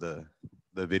listened to the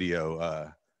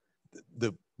video,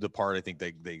 the the part I think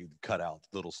they cut out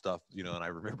little stuff, you know. And I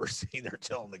remember sitting there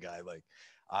telling the guy, like,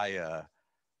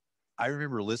 I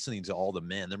remember listening to all the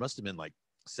men. There must have been like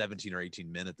 17 or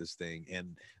 18 men at this thing,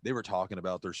 and they were talking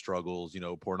about their struggles, you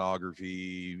know,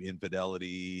 pornography,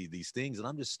 infidelity, these things. And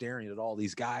I'm just staring at all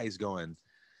these guys going,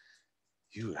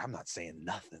 dude, I'm not saying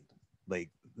nothing.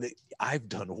 Like, I've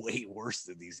done way worse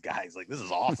than these guys. Like, this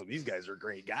is awesome. These guys are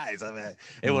great guys. I mean,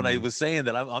 and when I was saying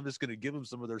that I'm just going to give them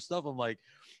some of their stuff, I'm like,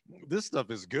 this stuff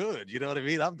is good. You know what I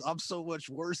mean? I'm so much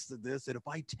worse than this. And if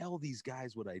I tell these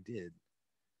guys what I did,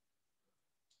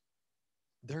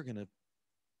 they're going to,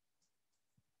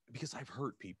 because I've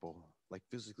hurt people, like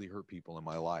physically hurt people in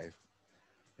my life.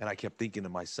 And I kept thinking to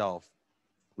myself,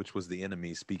 which was the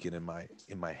enemy speaking in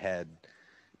my head,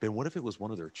 but what if it was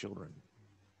one of their children?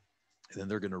 And then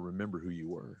they're going to remember who you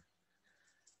were.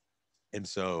 And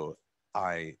so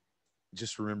I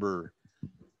just remember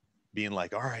being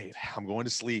like, all right, I'm going to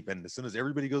sleep. And as soon as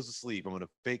everybody goes to sleep, I'm going to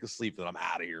fake asleep that I'm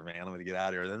out of here, man. I'm going to get out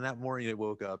of here. And then that morning I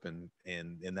woke up and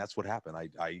that's what happened.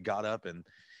 I got up and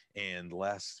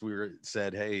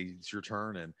said, hey, it's your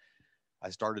turn. And I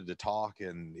started to talk,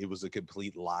 and it was a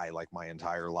complete lie, like my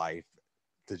entire life,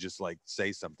 to just like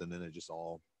say something. Then it just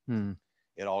all,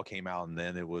 it all came out. And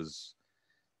then it was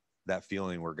that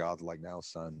feeling where God's like, now,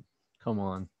 son, come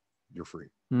on, you're free.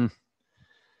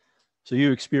 So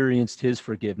you experienced his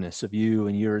forgiveness of you,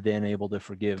 and you're then able to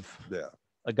forgive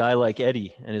a guy like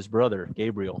Eddie and his brother,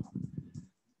 Gabriel.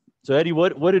 So Eddie,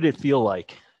 what did it feel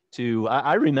like to,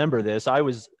 I remember this, I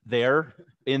was there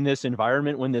in this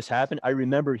environment when this happened. I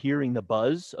remember hearing the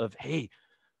buzz of, hey,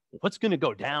 what's going to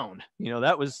go down? You know,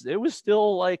 it was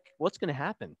still like, what's going to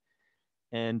happen?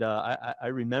 And I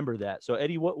remember that. So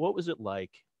Eddie, what was it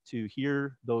like to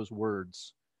hear those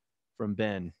words from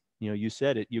Ben? You know, you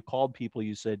said it, you called people,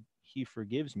 you said, he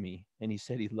forgives me, and he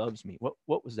said he loves me.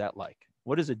 What was that like?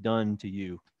 What has it done to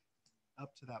you?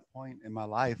 Up to that point in my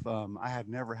life, I had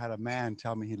never had a man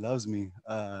tell me he loves me.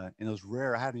 And it was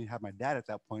rare. I hadn't even had my dad at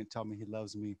that point tell me he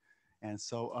loves me. And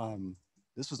so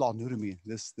this was all new to me.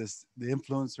 The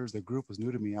influencers, the group was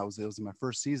new to me. It was in my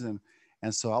first season.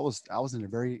 And so I was in a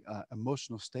very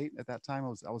emotional state at that time. I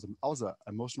was an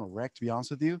emotional wreck, to be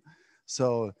honest with you.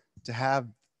 So to have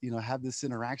this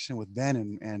interaction with Ben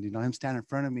and him stand in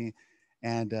front of me,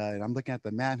 and I'm looking at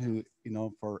the man who,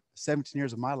 for 17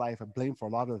 years of my life, I blamed for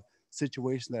a lot of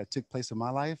situations that took place in my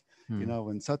life, and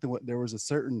there was a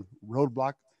certain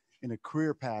roadblock in a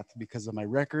career path because of my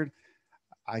record.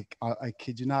 I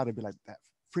kid you not, I'd be like, that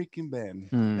freaking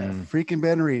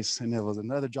Ben Reese, and there was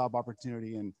another job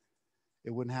opportunity and it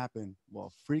wouldn't happen.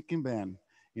 Well, freaking Ben,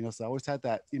 so I always had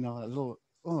that, a little,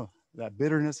 that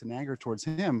bitterness and anger towards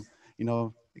him,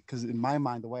 because in my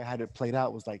mind, the way I had it played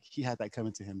out was like he had that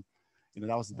coming to him.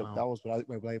 That was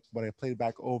what I played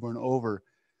back over and over.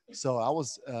 So I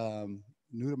was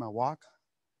new to my walk.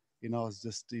 I was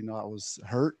just, I was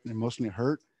hurt, emotionally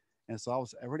hurt, and so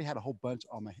I already had a whole bunch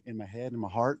in my head and my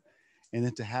heart, and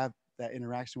then to have that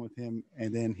interaction with him,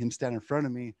 and then him stand in front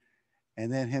of me,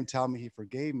 and then him tell me he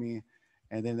forgave me,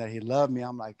 and then that he loved me.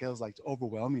 I'm like, it was like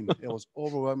overwhelming. It was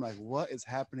overwhelming. Like, what is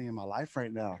happening in my life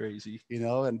right now? Crazy.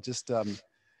 And just, I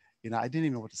didn't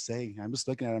even know what to say. I'm just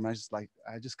looking at him. I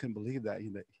just couldn't believe that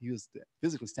he was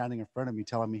physically standing in front of me,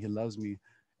 telling me he loves me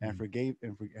and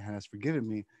has forgiven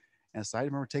me. And so I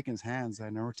remember taking his hands.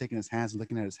 And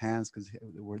looking at his hands because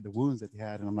were the wounds that he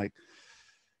had. And I'm like,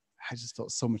 I just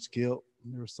felt so much guilt.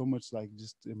 There was so much like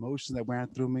just emotions that ran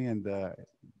through me,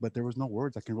 but there was no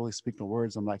words. I can really speak no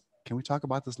words. I'm like, can we talk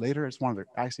about this later? I just wanted to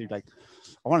I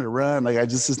wanted to run. Like,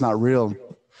 it's not real.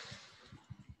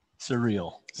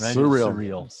 Surreal, right?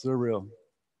 Surreal.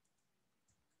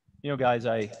 Guys,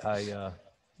 I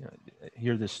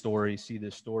hear this story, see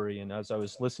this story, and as I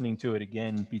was listening to it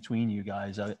again between you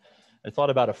guys, I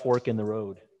thought about a fork in the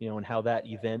road, and how that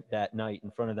event that night in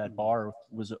front of that bar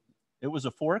was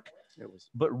a fork. It was.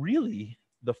 But really,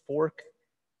 the fork,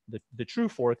 the true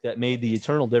fork that made the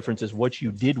eternal difference is what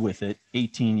you did with it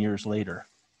 18 years later,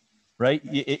 right?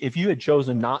 If you had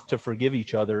chosen not to forgive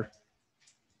each other,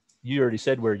 you already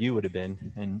said where you would have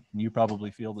been, and you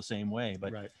probably feel the same way.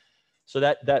 But right. So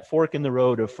that fork in the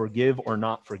road of forgive or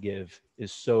not forgive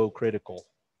is so critical.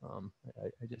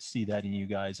 I just see that in you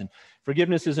guys. And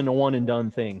forgiveness isn't a one and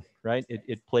done thing, right?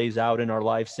 It plays out in our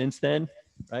life since then,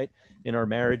 right? In our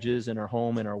marriages, in our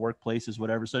home, in our workplaces,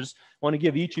 whatever. So I just want to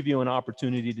give each of you an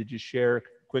opportunity to just share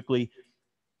quickly,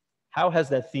 how has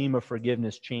that theme of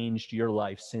forgiveness changed your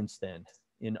life since then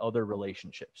in other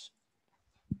relationships?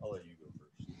 I'll let you go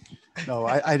first. No,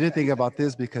 I did think about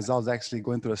this because I was actually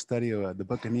going through a study of the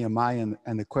book of Nehemiah,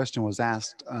 and the question was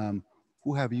asked,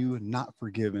 who have you not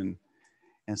forgiven?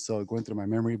 And so going through my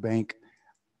memory bank,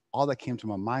 all that came to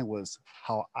my mind was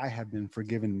how I have been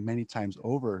forgiven many times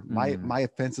over. My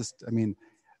offenses, I mean,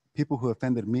 people who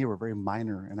offended me were very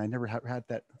minor, and I never had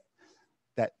that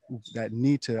that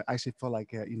need to actually feel like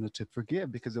to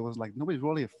forgive, because it was like nobody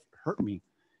really hurt me.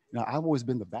 I've always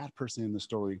been the bad person in the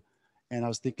story, and I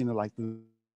was thinking of like the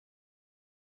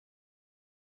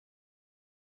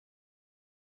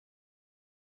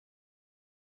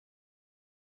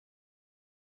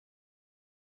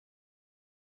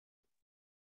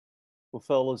Well,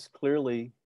 fellas,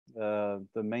 clearly the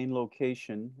main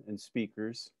location and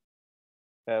speakers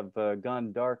have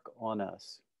gone dark on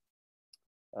us.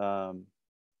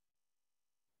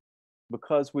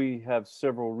 Because we have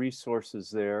several resources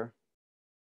there,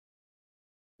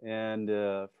 and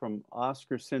from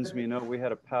Oscar sends me a note, we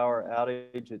had a power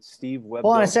outage at Steve Webb.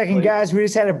 Hold on a second, guys. We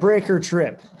just had a breaker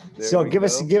trip. So give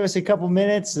us a couple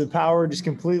minutes. The power just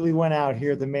completely went out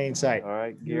here at the main site. All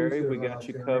right, Gary, we got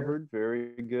you covered.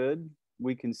 Very good.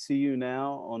 We can see you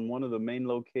now on one of the main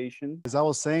locations. As I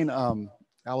was saying,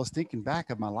 I was thinking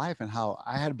back of my life and how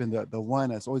I had been the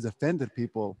one that's always offended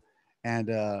people.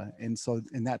 And so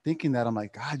in that thinking that, I'm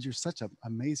like, God, you're such an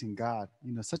amazing God,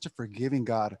 such a forgiving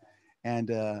God. And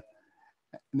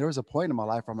there was a point in my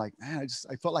life where I'm like, man,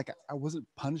 I felt like I wasn't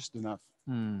punished enough.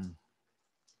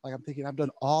 Like I'm thinking I've done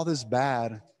all this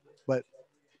bad, but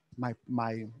my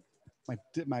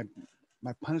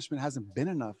punishment hasn't been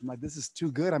enough. I'm like, this is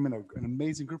too good. I'm in an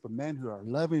amazing group of men who are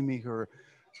loving me, who are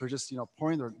just,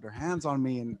 pouring their hands on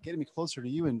me and getting me closer to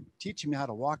you and teaching me how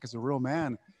to walk as a real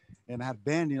man. And I had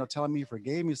Ben, telling me he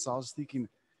forgave me. So I was thinking,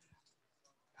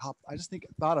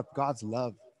 thought of God's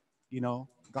love,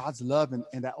 God's love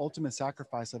and that ultimate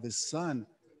sacrifice of his son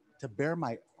to bear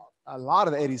a lot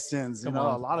of Eddie's sins, a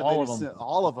lot of all Eddie's of them. sins,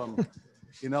 all of them,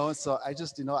 and so I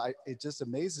just, it just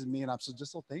amazes me. And I'm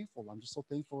just so thankful. I'm just so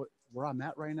thankful where I'm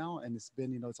at right now. And it's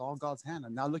been, it's all God's hand.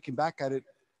 And now looking back at it,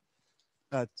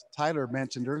 Tyler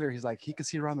mentioned earlier, he's like, he could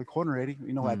see around the corner, Eddie.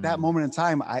 At that moment in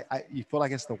time, you feel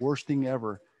like it's the worst thing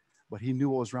ever, but he knew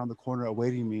what was around the corner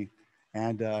awaiting me,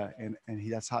 and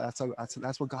that's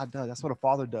what God does. That's what a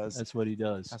father does. That's what he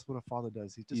does. That's what a father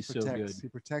does. He just He's protects. so good. He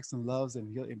protects and loves,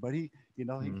 but he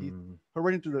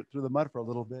running through the mud for a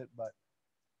little bit, but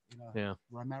yeah,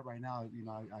 where I'm at right now,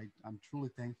 I'm truly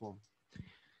thankful.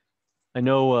 I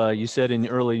know you said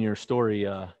early in your story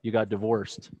you got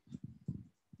divorced.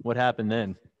 What happened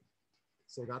then?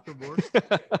 So I got divorced.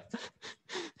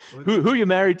 Who are you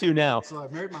married to now? So I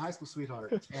married my high school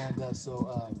sweetheart, and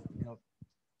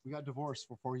we got divorced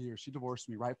for 4 years. She divorced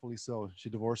me, rightfully so. She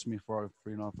divorced me for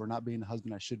not being the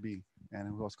husband I should be and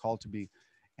who I was called to be.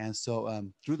 And so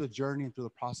through the journey and through the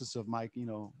process of my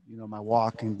my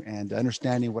walk and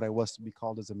understanding what I was to be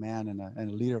called as a man and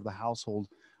a leader of the household,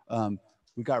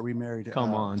 we got remarried.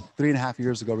 Come on. 3.5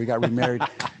 years ago, we got remarried.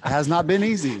 It has not been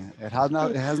easy. It has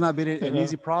not been an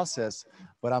easy process,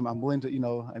 but I'm willing to,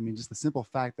 just the simple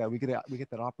fact that we get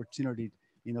that opportunity,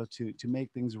 to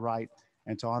make things right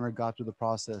and to honor God through the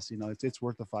process. It's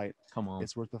worth the fight. Come on.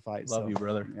 It's worth the fight. Love you,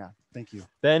 brother. Yeah. Thank you.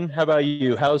 Ben, how about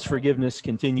you? How's forgiveness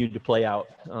continued to play out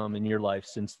in your life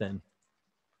since then?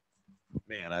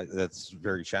 Man, that's a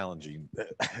very challenging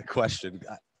question.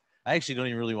 I actually don't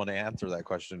even really want to answer that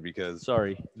question because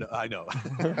sorry. No, I know.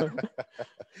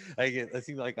 It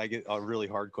seems like I get really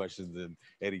hard questions and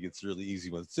Eddie gets really easy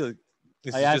ones. So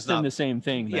I asked him the same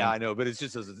thing. Yeah, I know, but it's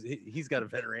just he's got a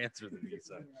better answer than me.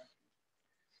 So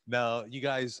no, you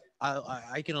guys,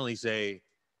 I can only say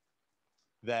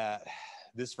that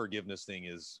this forgiveness thing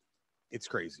it's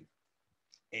crazy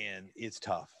and it's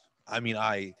tough.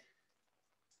 I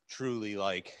truly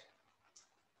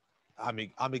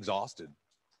I'm exhausted.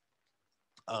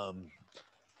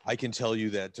 I can tell you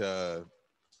that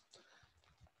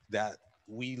that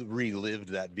we relived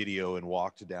that video and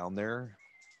walked down there,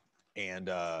 and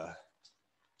I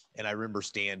remember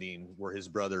standing where his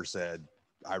brother said,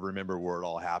 "I remember where it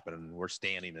all happened." And we're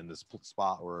standing in this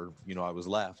spot where I was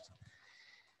left,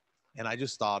 and I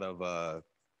just thought of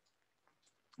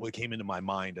what came into my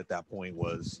mind at that point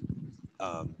was,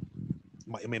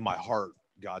 my heart.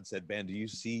 God said, "Ben, do you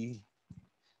see?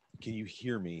 Can you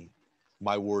hear me?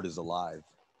 My word is alive."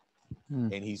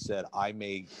 And he said, "I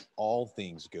make all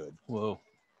things good." Whoa.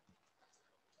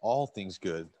 All things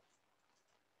good.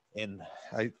 And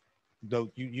though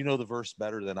you know the verse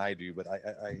better than I do, but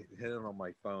I hit it on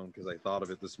my phone because I thought of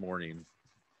it this morning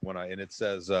and it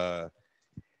says,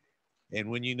 and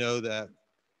when you know that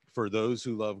for those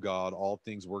who love God, all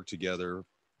things work together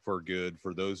for good,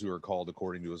 for those who are called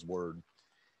according to his word.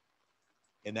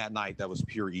 And that night, that was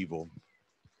pure evil.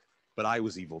 But I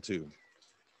was evil too.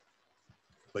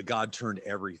 But God turned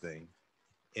everything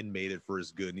and made it for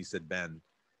his good. And he said, "Ben,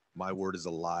 My word is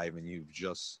alive, and you've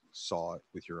just saw it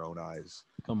with your own eyes.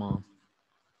 Come on.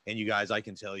 And you guys, I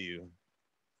can tell you,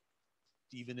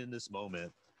 even in this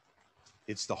moment,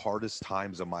 it's the hardest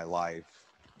times of my life.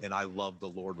 And I love the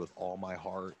Lord with all my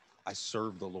heart. I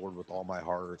serve the Lord with all my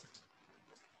heart.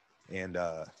 And,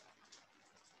 I've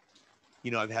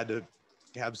had to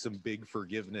have some big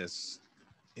forgiveness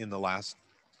in the last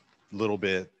little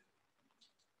bit,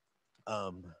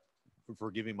 for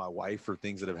forgiving my wife for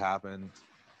things that have happened.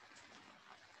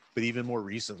 But even more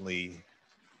recently,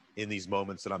 in these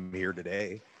moments that I'm here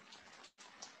today,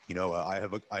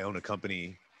 I own a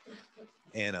company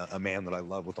and a man that I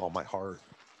love with all my heart,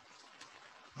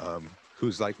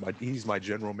 who's like he's my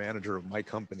general manager of my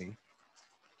company,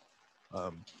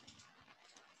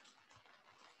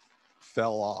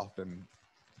 fell off and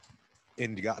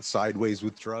got sideways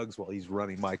with drugs while he's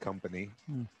running my company.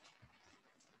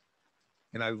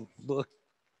 And I look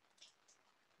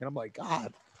and I'm like,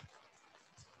 God,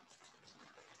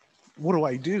 what do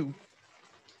I do?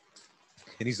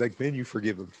 And he's like, Ben, you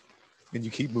forgive him and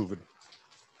you keep moving.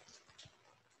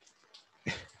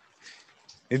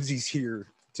 And he's here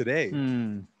today,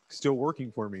 still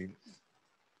working for me.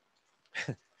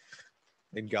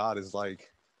 And God is like,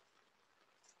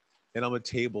 and I'm a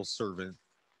table servant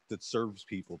that serves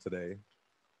people today.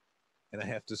 And I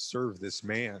have to serve this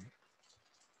man.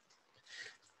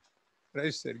 And I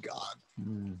said, God,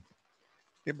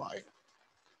 am I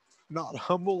not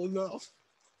humble enough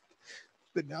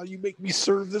that now you make me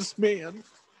serve this man?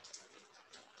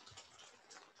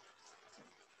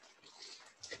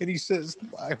 And he says,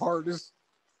 my heart is,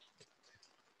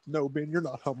 no, Ben, you're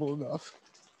not humble enough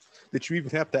that you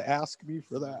even have to ask me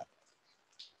for that.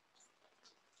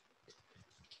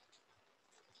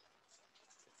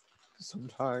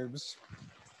 Sometimes,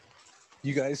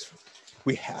 you guys,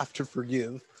 we have to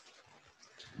forgive.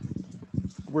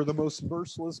 We're the most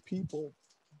merciless people,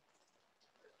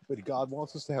 but God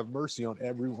wants us to have mercy on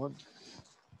everyone.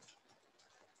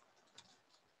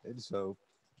 And so,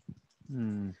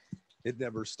 it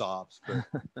never stops, but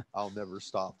I'll never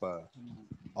stop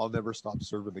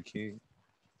serving the King.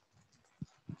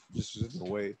 Just in the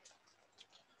way.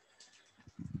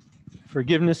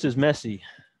 Forgiveness is messy,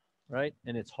 right?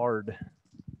 And it's hard.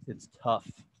 It's tough.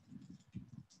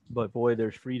 But boy,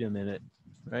 there's freedom in it,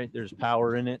 right? There's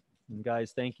power in it. And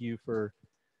guys, thank you for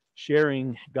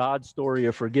sharing God's story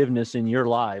of forgiveness in your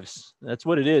lives. That's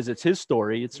what it is. It's his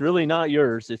story. It's really not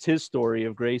yours. It's his story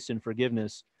of grace and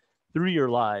forgiveness through your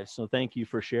lives. So thank you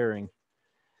for sharing.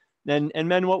 And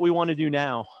men, what we want to do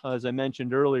now, as I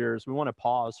mentioned earlier, is we want to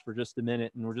pause for just a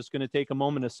minute, and we're just going to take a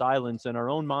moment of silence in our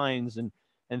own minds and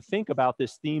think about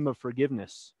this theme of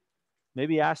forgiveness.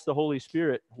 Maybe ask the Holy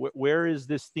Spirit, where is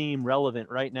this theme relevant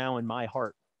right now in my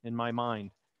heart, in my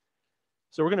mind?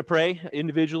 So we're going to pray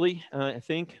individually, I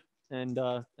think, and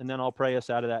then I'll pray us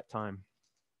out of that time.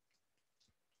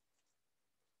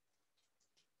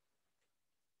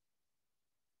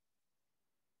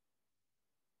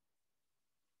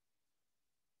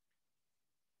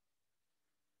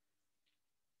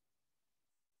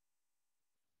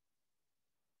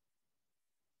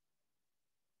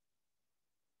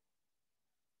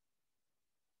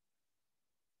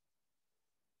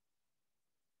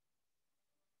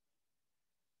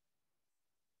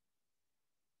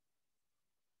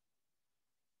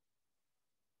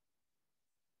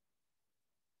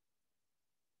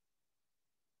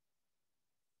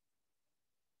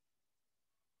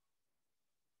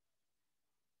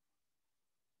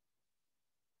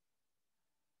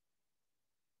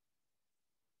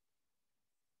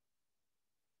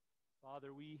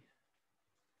 Father,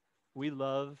 we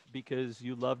love because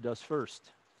you loved us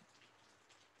first.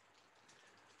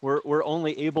 We're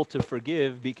only able to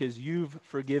forgive because you've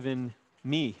forgiven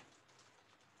me.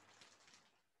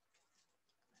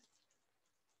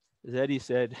 As Eddie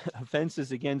said,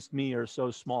 offenses against me are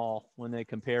so small when they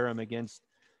compare them against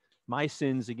my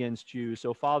sins against you.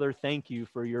 So, Father, thank you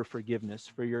for your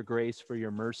forgiveness, for your grace, for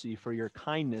your mercy, for your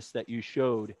kindness that you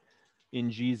showed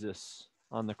in Jesus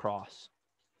on the cross.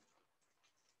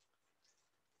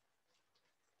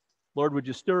 Lord, would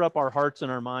you stir up our hearts and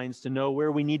our minds to know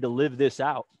where we need to live this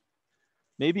out?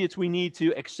 Maybe it's we need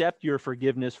to accept your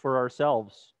forgiveness for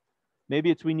ourselves.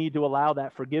 Maybe it's we need to allow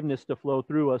that forgiveness to flow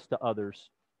through us to others.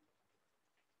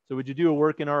 So would you do a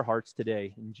work in our hearts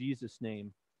today? In Jesus'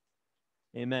 name,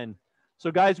 amen. So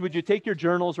guys, would you take your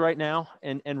journals right now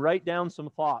and write down some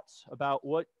thoughts about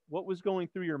what was going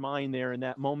through your mind there in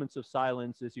that moments of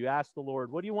silence as you ask the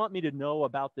Lord, what do you want me to know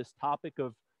about this topic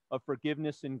of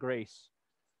forgiveness and grace?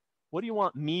 What do you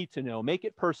want me to know? Make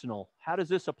it personal. How does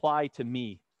this apply to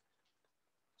me?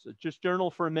 So just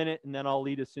journal for a minute, and then I'll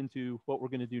lead us into what we're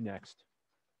going to do next.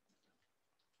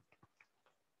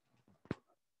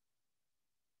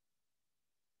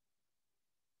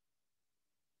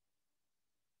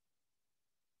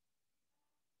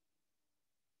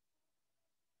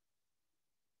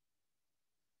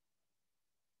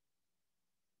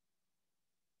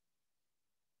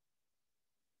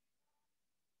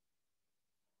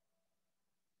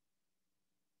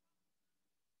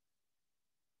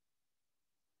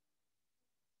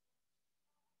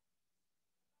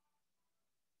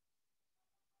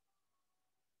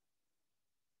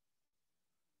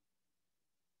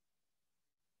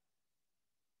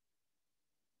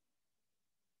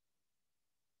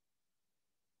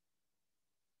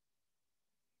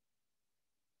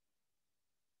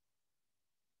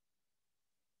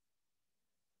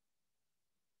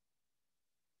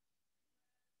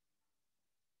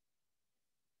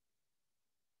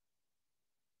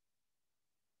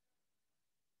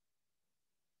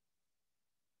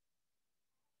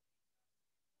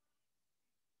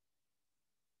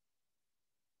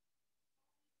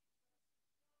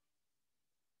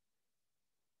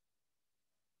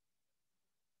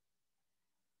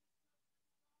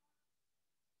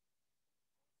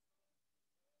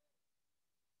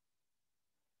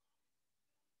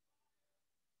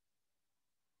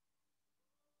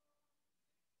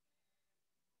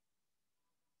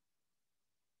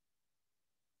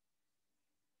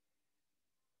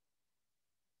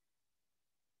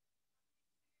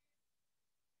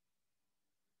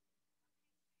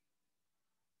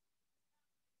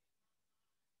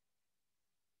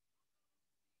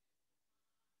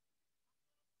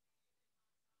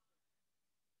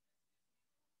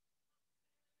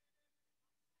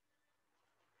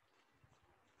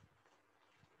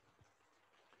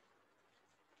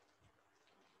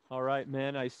 All right,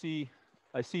 man. I see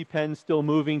pens still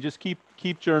moving. Just keep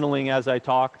journaling as I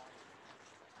talk.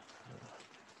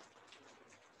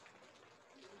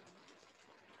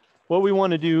 What we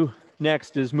want to do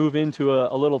next is move into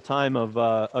a little time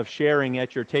of sharing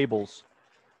at your tables.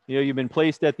 You know, you've been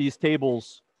placed at these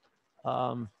tables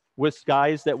with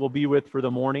guys that we'll be with for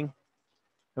the morning.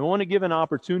 And we want to give an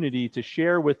opportunity to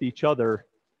share with each other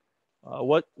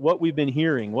what we've been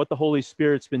hearing, what the Holy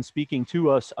Spirit's been speaking to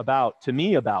us about, to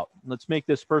me about. Let's make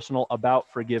this personal, about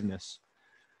forgiveness.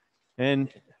 And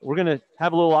we're going to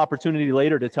have a little opportunity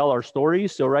later to tell our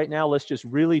stories. So right now, let's just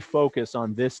really focus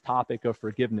on this topic of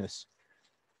forgiveness.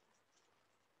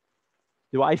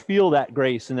 Do I feel that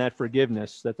grace and that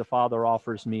forgiveness that the Father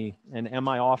offers me? And am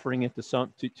I offering it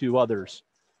to others?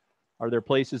 Are there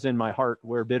places in my heart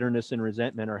where bitterness and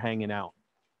resentment are hanging out?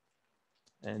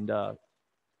 And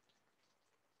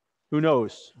who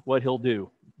knows what he'll do?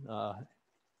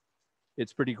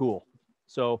 It's pretty cool.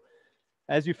 So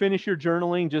as you finish your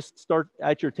journaling, just start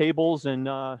at your tables and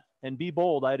be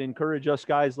bold. I'd encourage us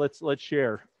guys, let's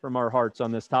share from our hearts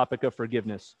on this topic of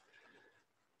forgiveness.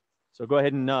 So go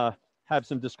ahead and have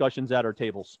some discussions at our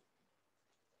tables.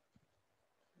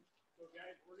 So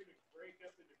guys, we're going to break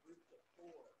up into groups of 4.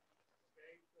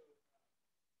 Okay? So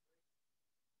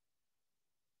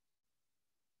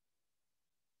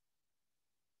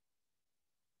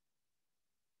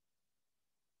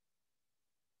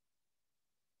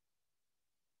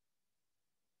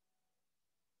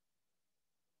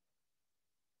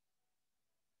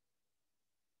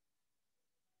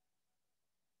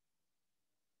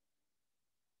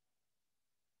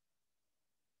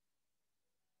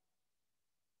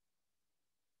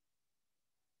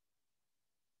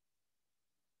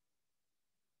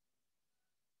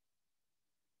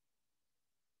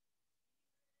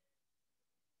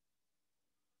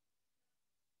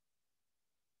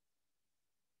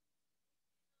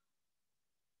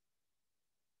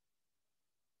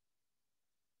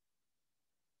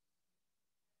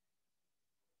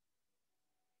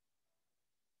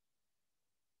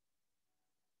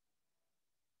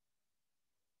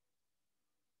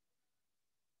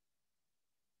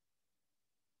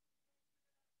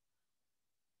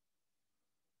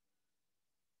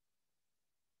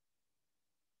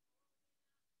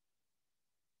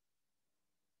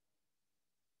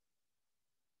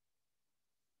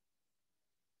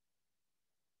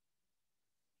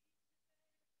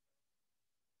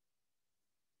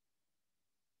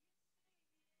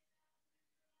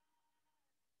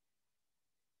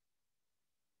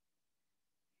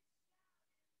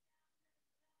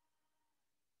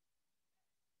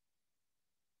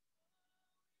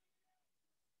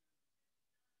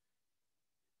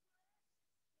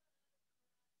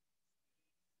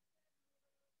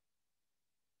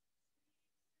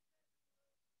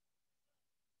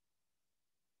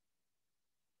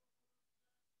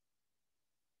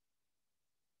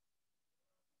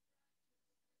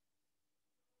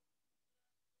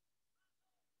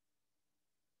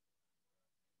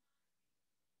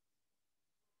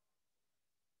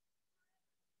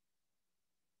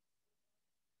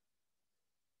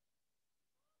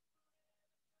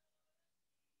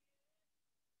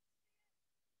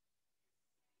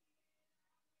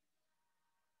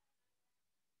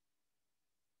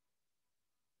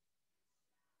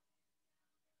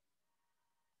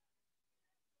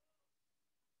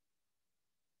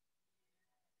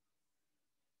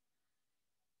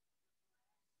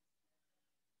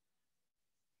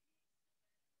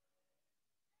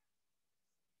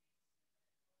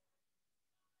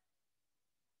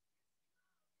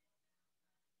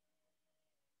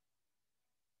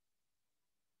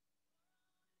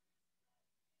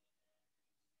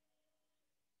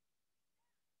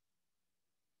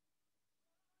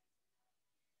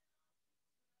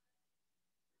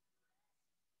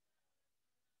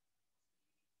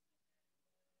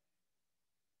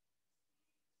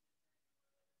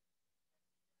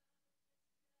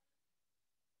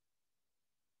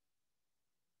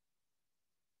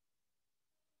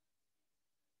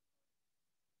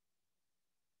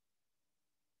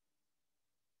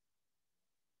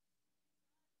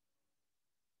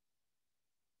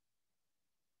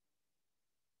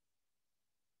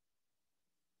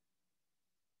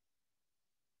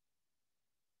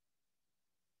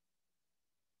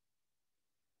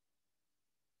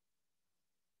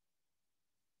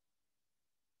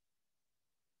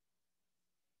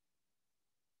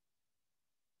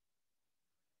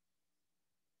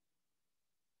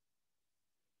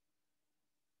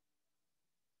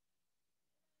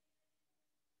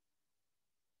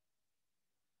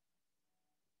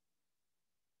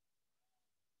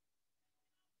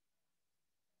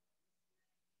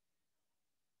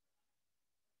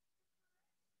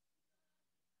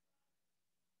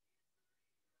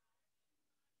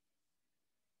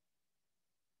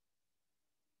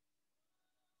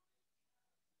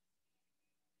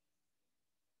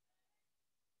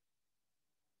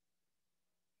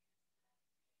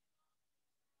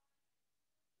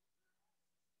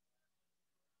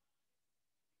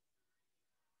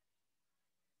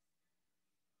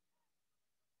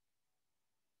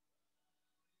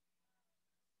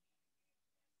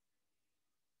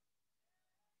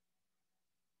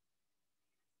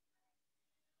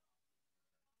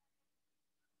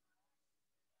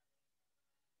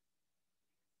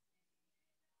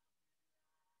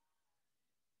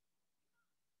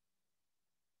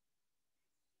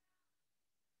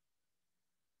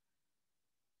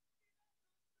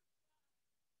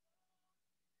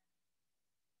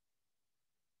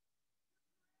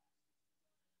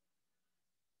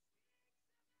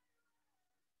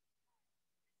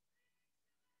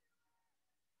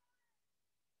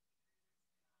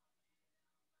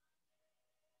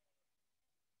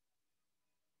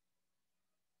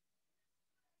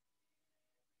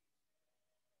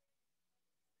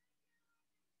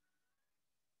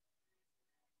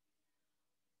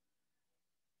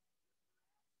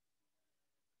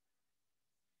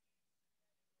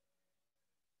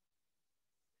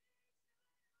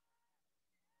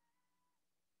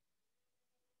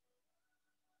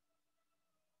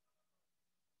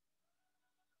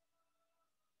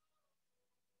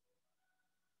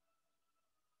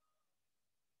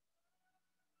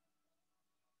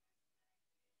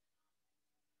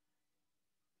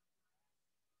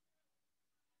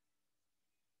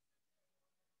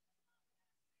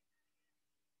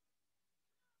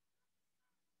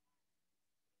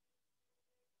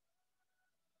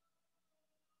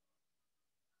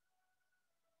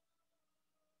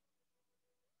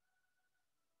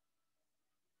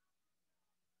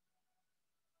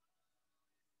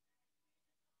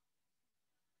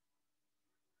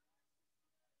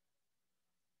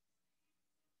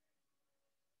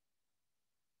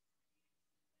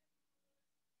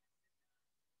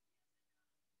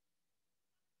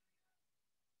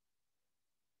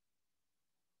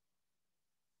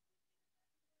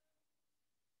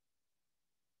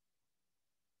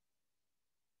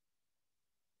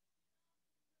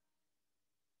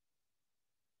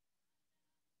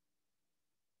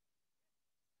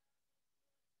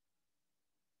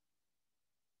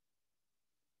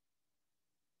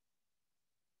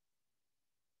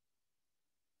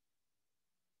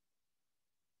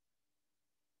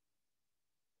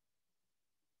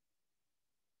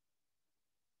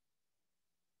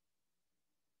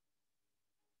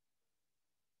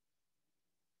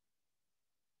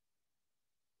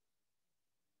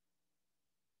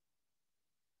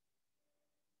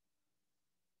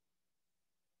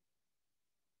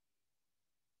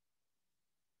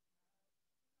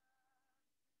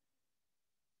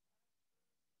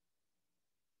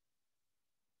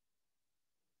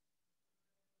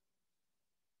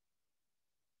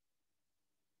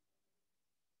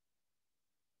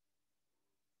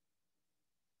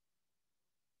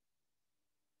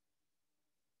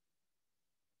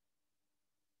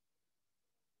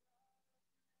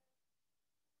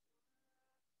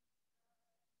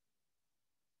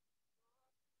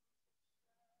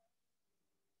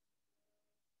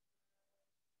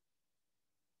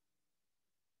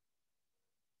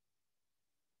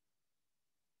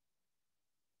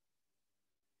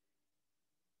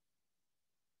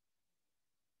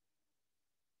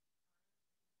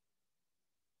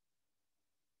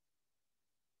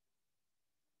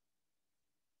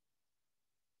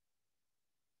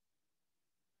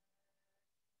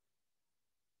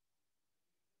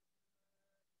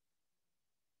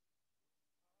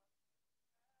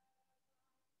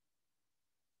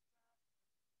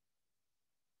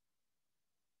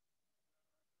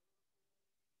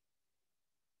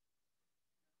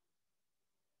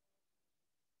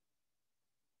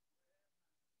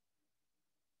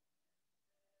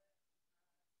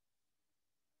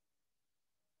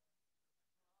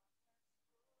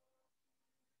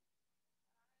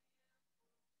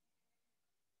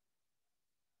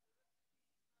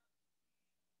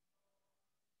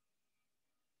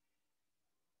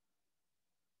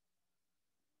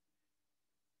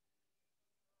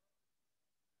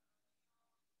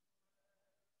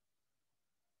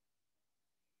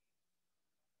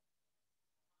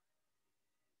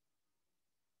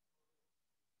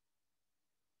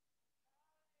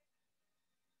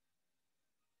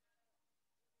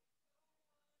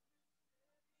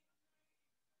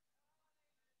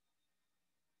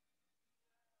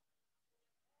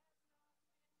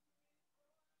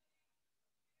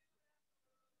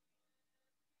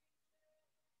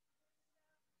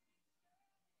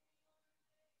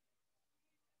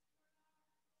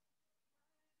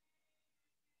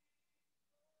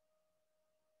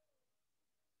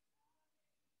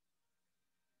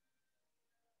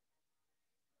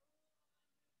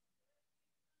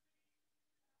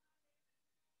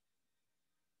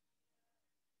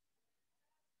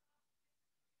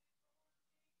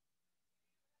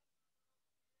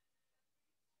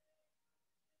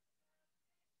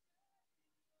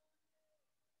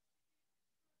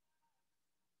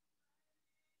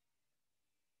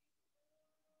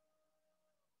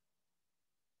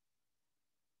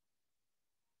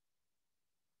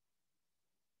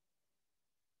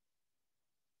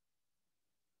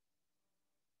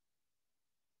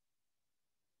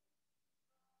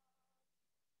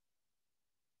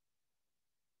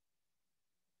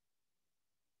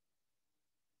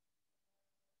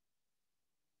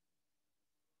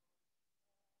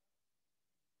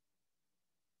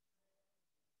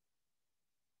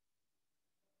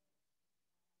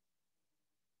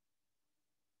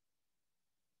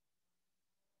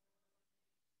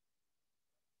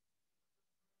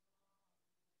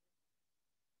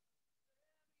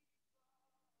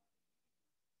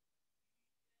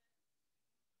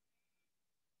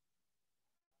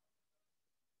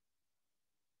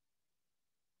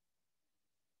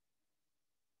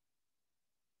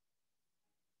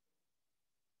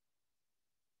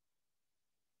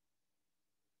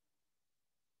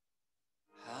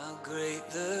great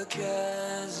the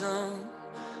chasm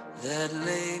that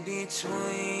lay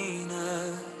between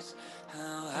us,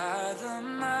 how high the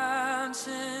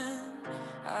mountain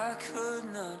I could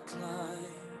not climb.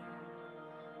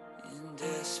 In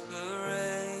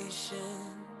desperation,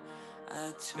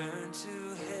 I turned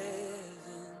to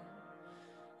heaven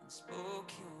and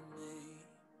spoke your name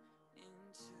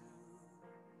into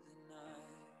the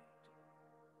night.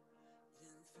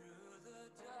 Then through the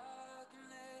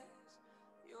darkness,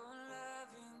 your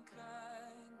loving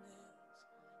kindness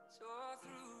tore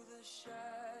through the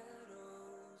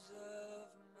shadows of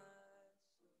my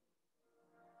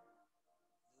soul.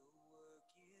 The work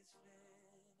is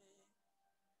finished,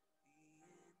 the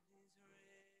end is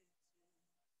written.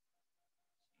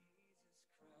 Jesus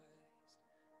Christ,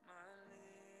 my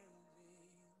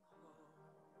living hope.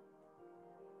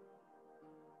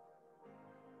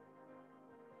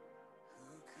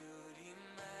 Who could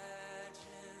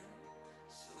imagine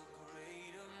so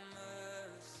great a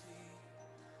mercy?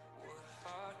 What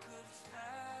heart could fathom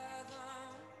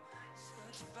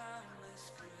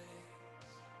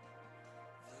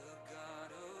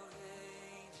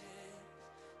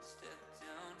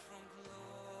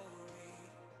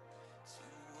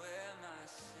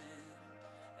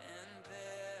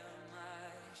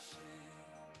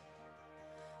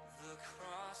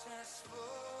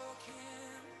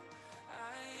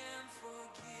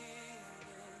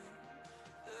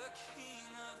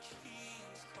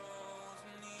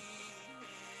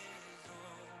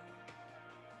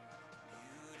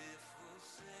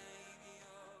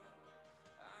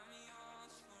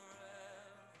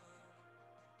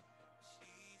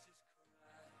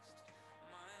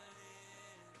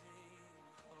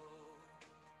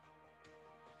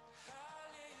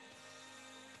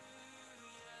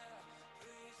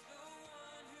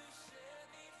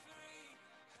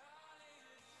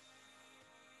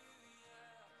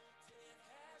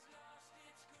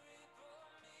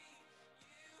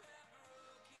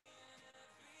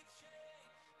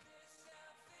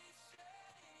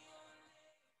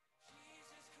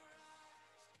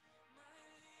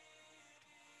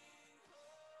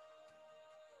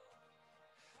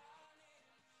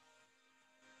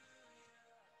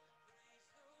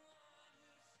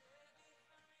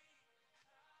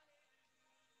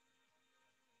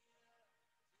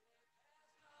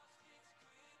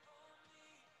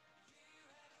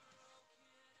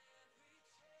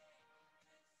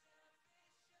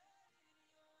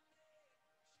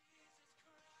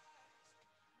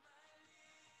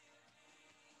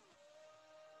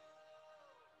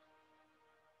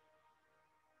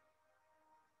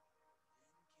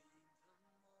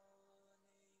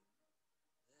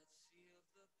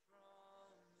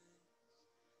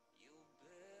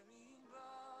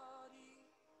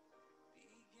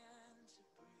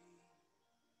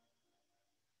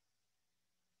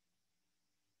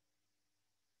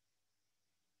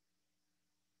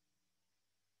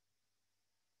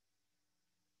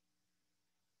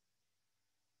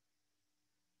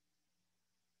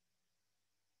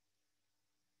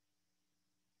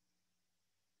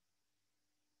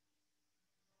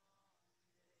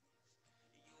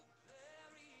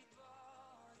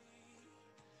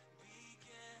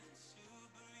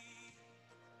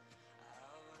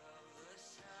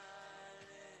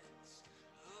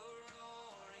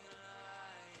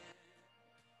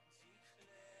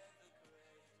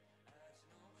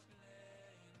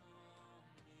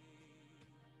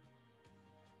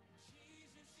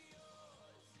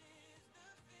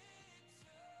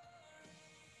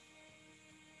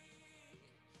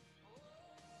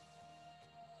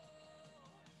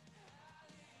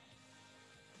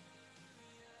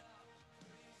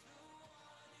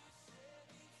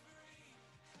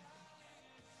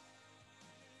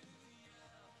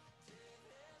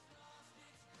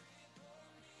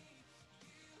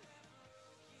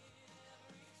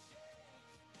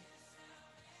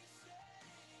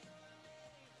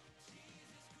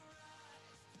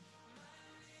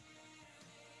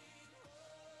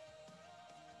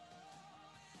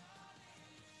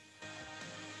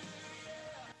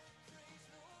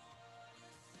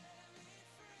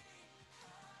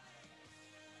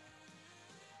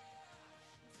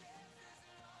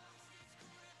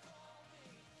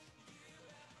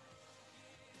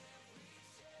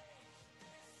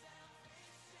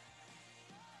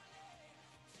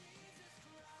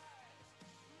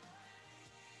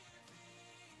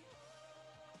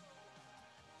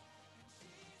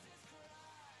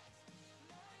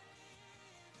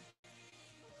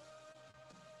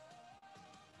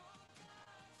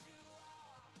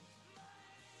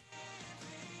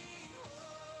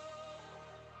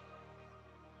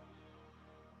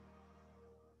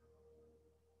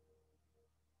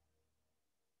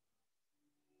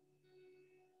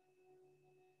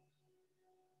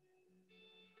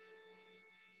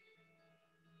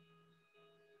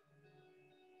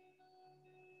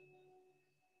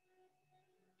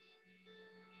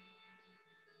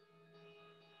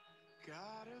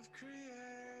God of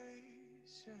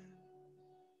creation,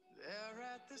 there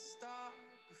at the start,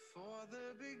 before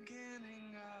the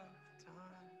beginning of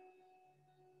time.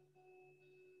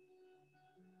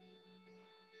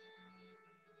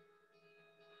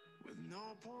 With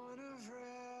no point of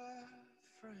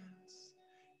reference,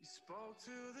 you spoke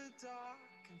to the dark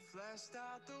and fleshed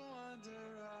out the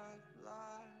wonder of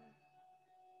life.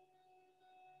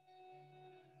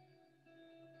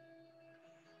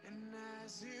 And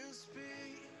as you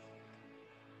speak,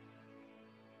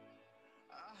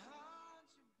 a hundred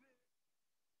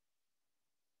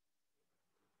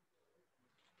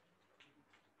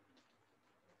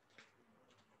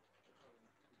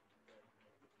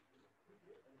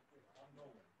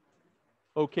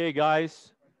Okay,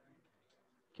 guys,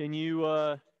 can you,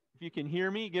 if you can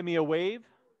hear me, give me a wave.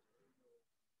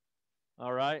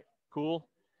 All right, cool.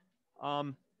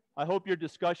 I hope your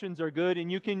discussions are good,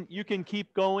 and you can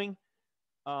keep going.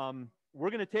 We're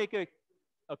going to take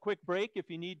a quick break if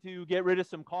you need to get rid of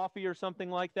some coffee or something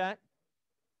like that,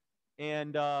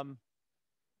 and then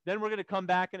we're going to come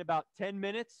back in about 10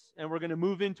 minutes, and we're going to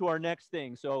move into our next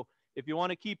thing. So if you want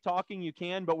to keep talking, you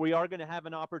can, but we are going to have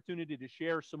an opportunity to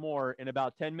share some more in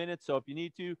about 10 minutes. So if you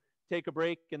need to, take a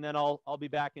break, and then I'll be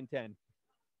back in 10.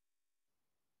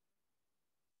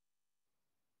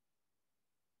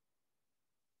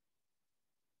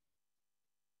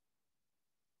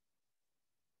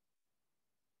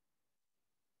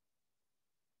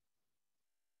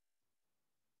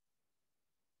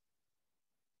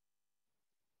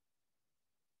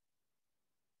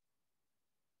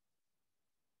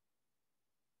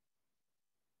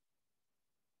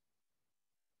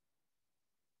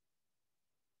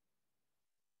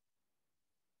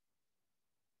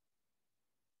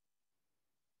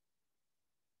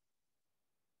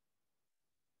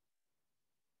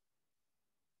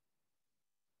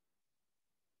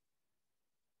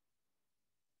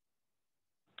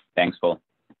 Thanks, Paul.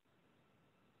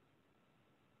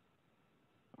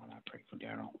 Oh, I pray for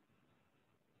Daryl.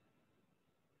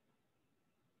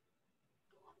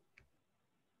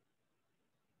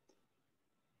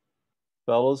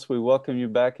 Fellows, we welcome you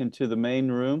back into the main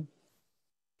room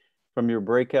from your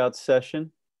breakout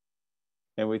session,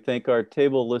 and we thank our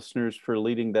table listeners for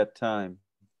leading that time.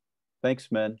 Thanks,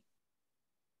 men.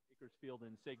 Bakersfield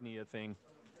insignia thing.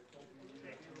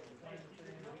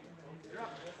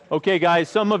 Okay, guys,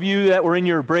 some of you that were in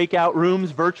your breakout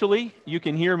rooms virtually, you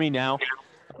can hear me now.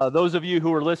 Those of you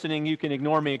who are listening, you can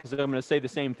ignore me because I'm going to say the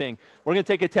same thing. We're going to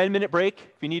take a 10-minute break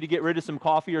if you need to get rid of some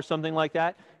coffee or something like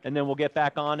that, and then we'll get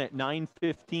back on at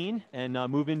 9:15 and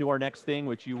move into our next thing,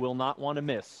 which you will not want to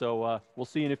miss. So we'll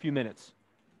see you in a few minutes.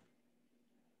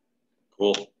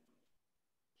 Cool.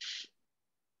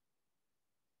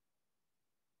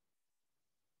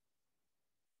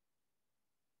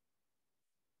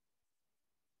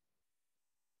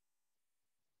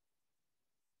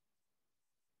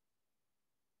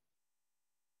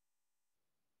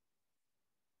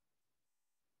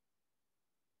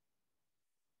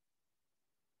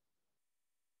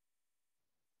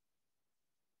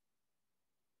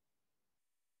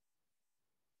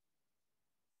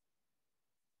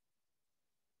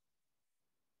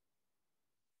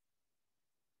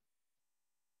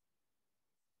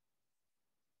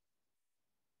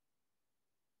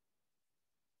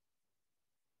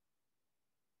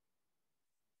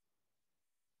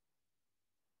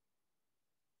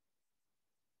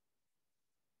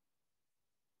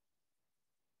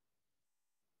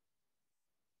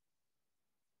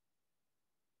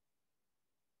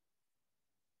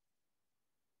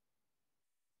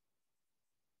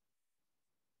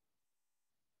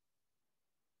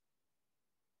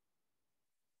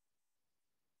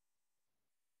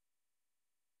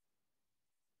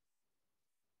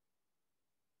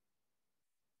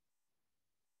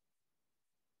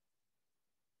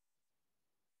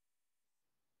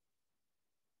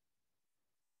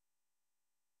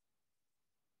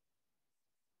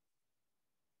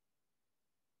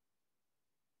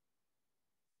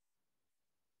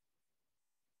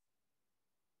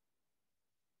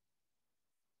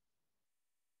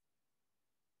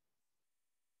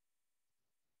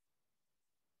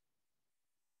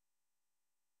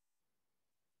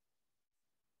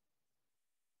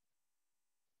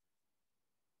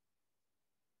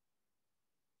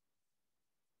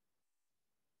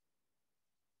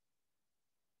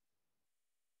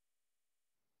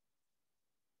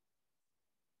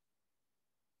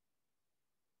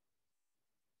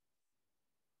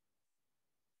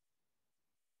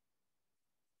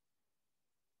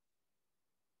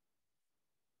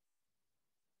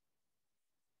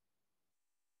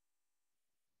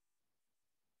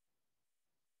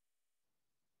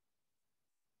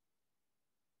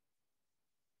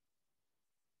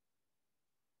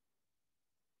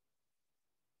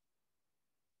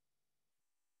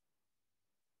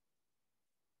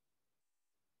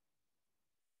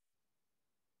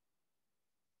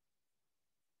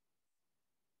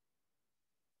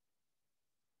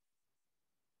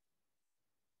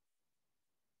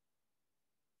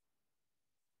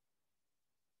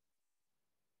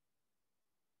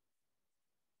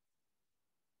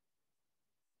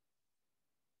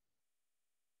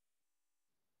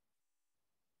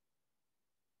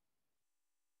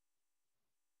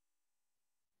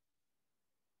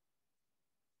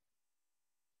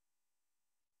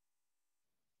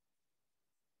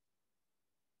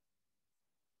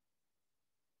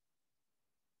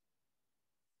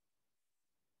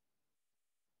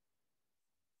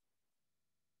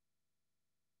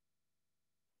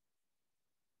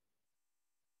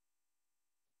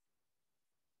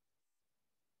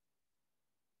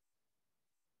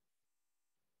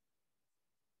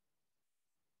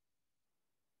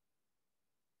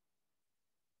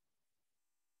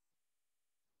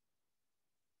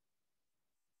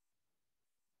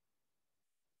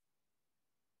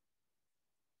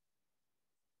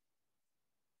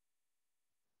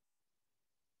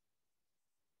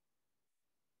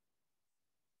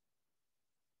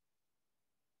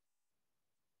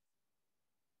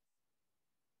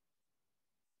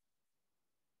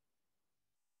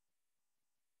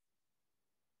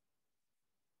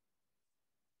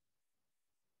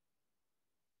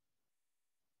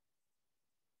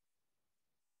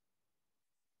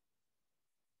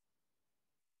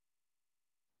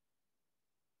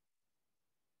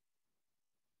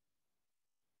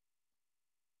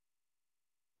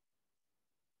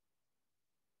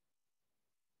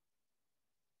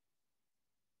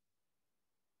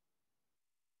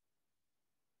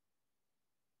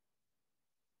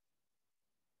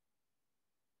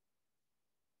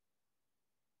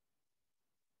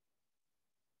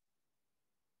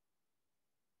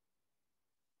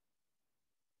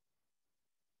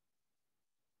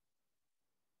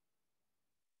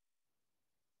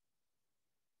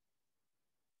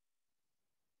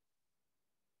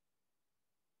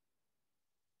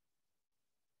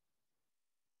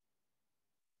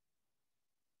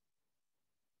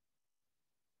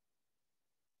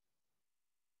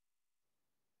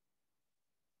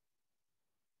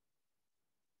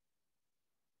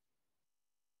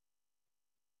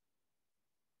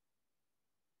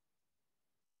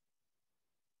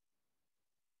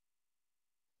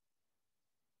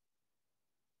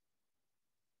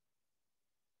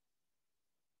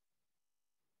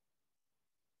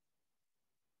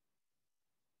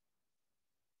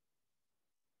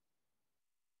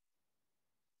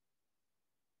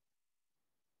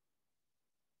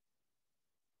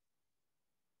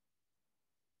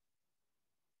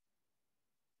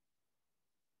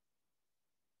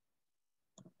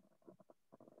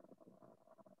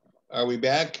 Are we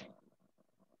back?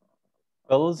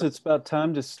 Fellas, it's about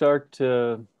time to start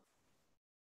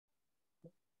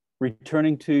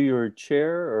returning to your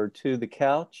chair or to the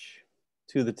couch,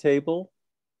 to the table.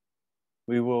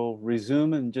 We will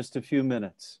resume in just a few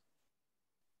minutes.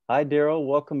 Hi, Daryl.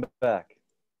 Welcome back.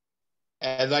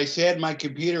 As I said, my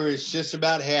computer has just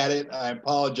about had it. I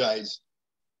apologize.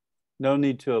 No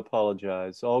need to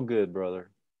apologize. All good,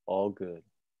 brother. All good.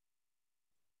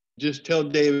 Just tell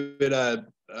David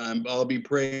I'll be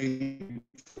praying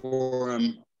for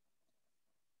him.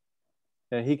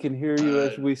 And he can hear you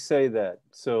as we say that.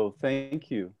 So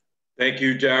thank you. Thank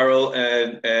you, Daryl,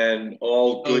 and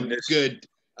all goodness. Oh, good.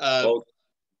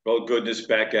 All goodness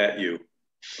back at you.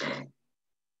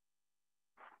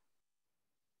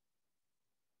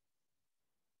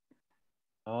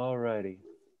 All righty.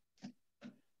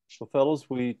 Well, fellows,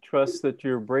 we trust that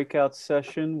your breakout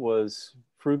session was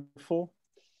fruitful.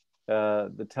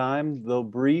 The time, though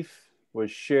brief,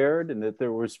 was shared and that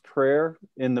there was prayer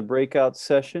in the breakout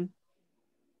session.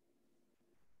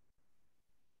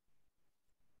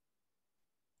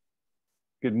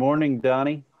 Good morning,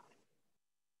 Donnie.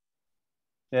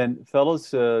 And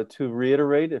fellows, to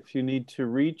reiterate, if you need to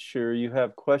reach or you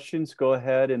have questions, go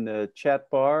ahead in the chat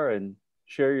bar and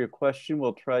share your question.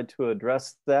 We'll try to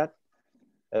address that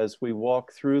as we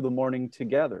walk through the morning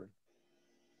together.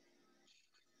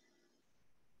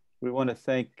 We want to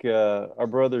thank our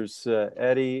brothers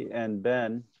Eddie and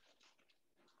Ben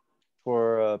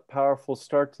for a powerful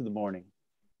start to the morning.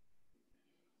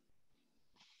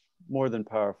 More than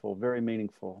powerful, very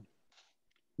meaningful.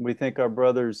 We thank our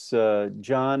brothers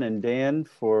John and Dan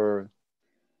for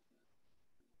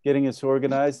getting us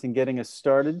organized and getting us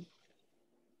started.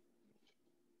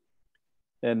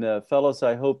 And fellows,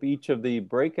 I hope each of the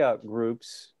breakout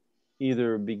groups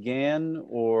either began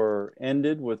or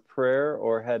ended with prayer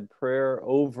or had prayer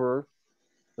over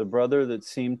the brother that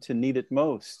seemed to need it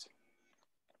most.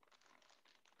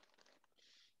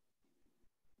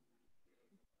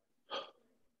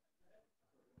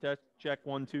 Test, check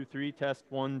 1, 2, 3. Test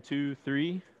 1, 2,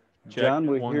 3. Check John,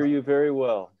 we hear you very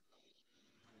well.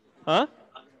 Huh?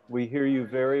 We hear you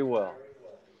very well.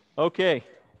 Okay.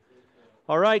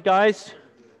 All right, guys.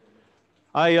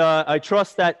 I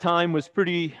trust that time was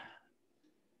pretty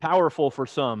powerful for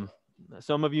some.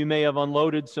 Some of you may have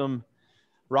unloaded some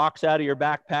rocks out of your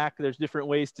backpack. There's different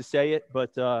ways to say it,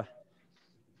 but you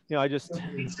know,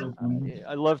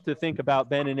 I love to think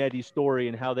about Ben and Eddie's story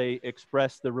and how they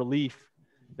expressed the relief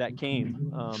that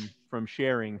came from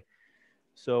sharing.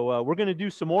 So we're going to do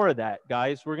some more of that,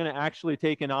 guys. We're going to actually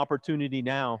take an opportunity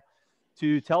now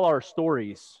to tell our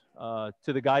stories to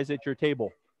the guys at your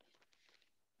table.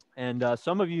 And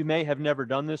some of you may have never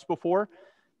done this before,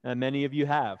 and many of you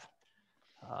have.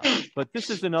 But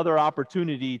this is another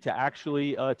opportunity to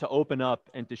actually to open up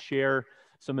and to share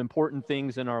some important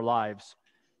things in our lives.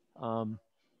 Ben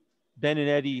and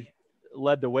Eddie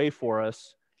led the way for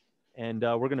us, and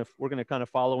we're gonna kind of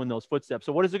follow in those footsteps.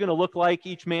 So what is it going to look like?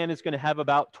 Each man is going to have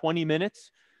about 20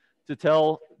 minutes to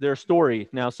tell their story.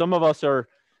 Now, some of us are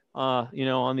you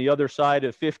know, on the other side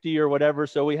of 50 or whatever.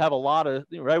 So we have a lot of,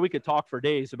 right? We could talk for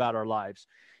days about our lives.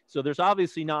 So there's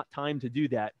obviously not time to do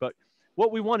that. But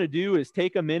what we want to do is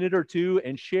take a minute or two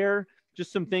and share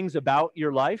just some things about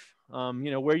your life,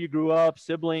 you know, where you grew up,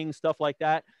 siblings, stuff like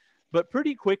that. But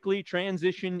pretty quickly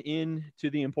transition into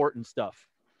the important stuff.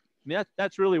 I mean,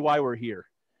 that's really why we're here.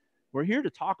 We're here to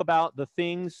talk about the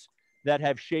things that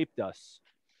have shaped us,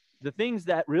 the things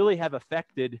that really have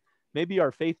affected maybe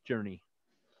our faith journey.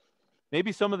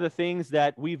 Maybe some of the things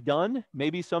that we've done,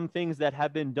 maybe some things that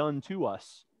have been done to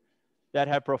us that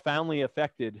have profoundly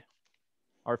affected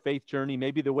our faith journey,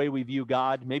 maybe the way we view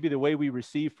God, maybe the way we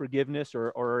receive forgiveness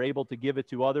or are able to give it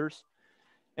to others.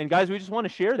 And guys, we just want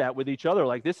to share that with each other.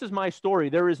 Like, this is my story.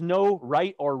 There is no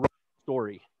right or wrong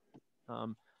story.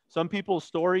 Some people's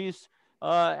stories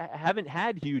haven't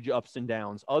had huge ups and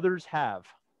downs. Others have.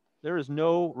 There is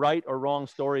no right or wrong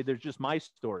story. There's just my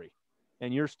story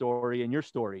and your story and your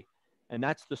story. And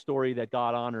that's the story that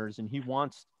God honors. And he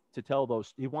wants to tell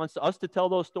those. He wants us to tell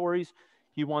those stories.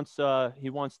 He wants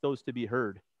those to be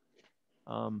heard.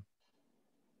 So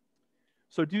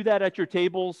do that at your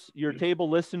tables. Your table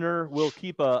listener will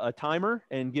keep a timer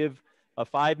and give a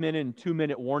 5-minute and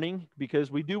 2-minute warning,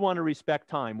 because we do want to respect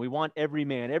time. We want every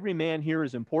man here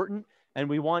is important, and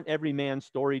we want every man's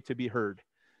story to be heard.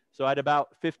 So at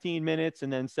about 15 minutes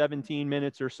and then 17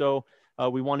 minutes or so,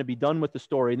 we want to be done with the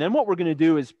story. And then what we're going to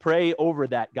do is pray over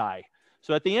that guy.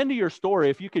 So at the end of your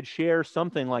story, if you could share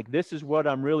something like, this is what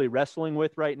I'm really wrestling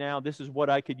with right now, this is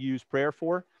what I could use prayer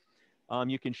for,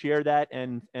 you can share that,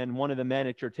 and one of the men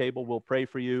at your table will pray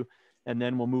for you, and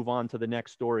then we'll move on to the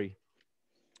next story.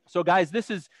 So guys, this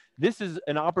is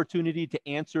an opportunity to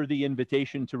answer the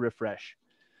invitation to refresh.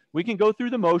 We can go through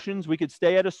the motions. We could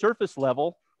stay at a surface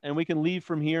level and we can leave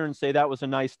from here and say that was a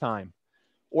nice time.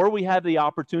 Or we have the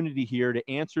opportunity here to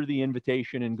answer the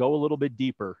invitation and go a little bit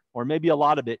deeper, or maybe a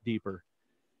lot of bit deeper,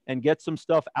 and get some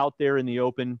stuff out there in the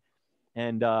open.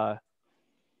 And man,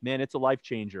 it's a life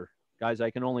changer. Guys,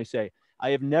 I can only say, I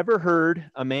have never heard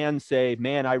a man say,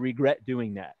 man, I regret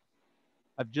doing that.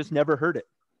 I've just never heard it.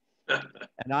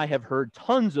 And I have heard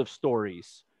tons of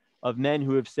stories of men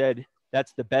who have said,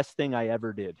 that's the best thing I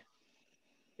ever did.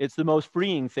 It's the most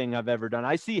freeing thing I've ever done.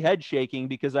 I see head shaking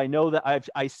because I know that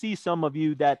I see some of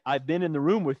you that I've been in the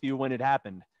room with you when it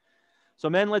happened. So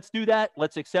men, let's do that.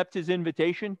 Let's accept his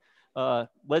invitation.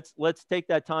 Let's take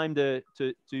that time to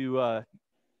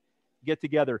get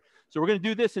together. So we're going to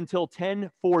do this until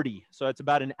 10:40. So it's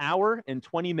about an hour and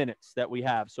 20 minutes that we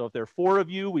have. So if there are 4 of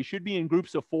you, we should be in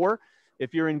groups of 4.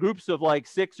 If you're in groups of like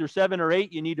 6 or 7 or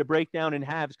 8, you need to break down in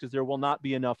halves because there will not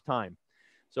be enough time.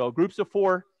 So groups of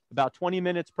 4, about 20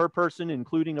 minutes per person,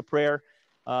 including a prayer.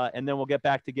 And then we'll get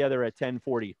back together at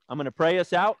 10:40. I'm going to pray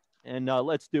us out and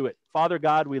let's do it. Father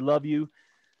God, we love you.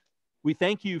 We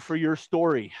thank you for your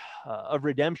story of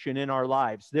redemption in our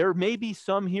lives. There may be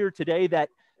some here today that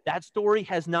story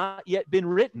has not yet been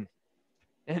written.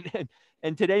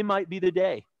 And today might be the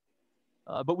day.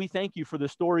 But we thank you for the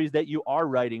stories that you are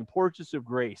writing, portraits of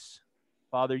grace.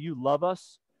 Father, you love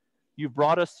us. You've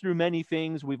brought us through many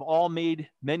things. We've all made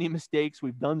many mistakes.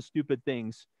 We've done stupid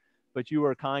things, but you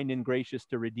are kind and gracious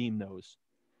to redeem those.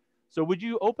 So would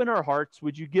you open our hearts?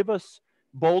 Would you give us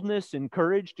boldness and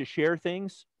courage to share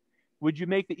things? Would you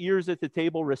make the ears at the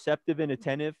table receptive and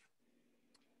attentive?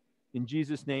 In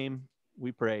Jesus' name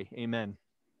we pray. Amen.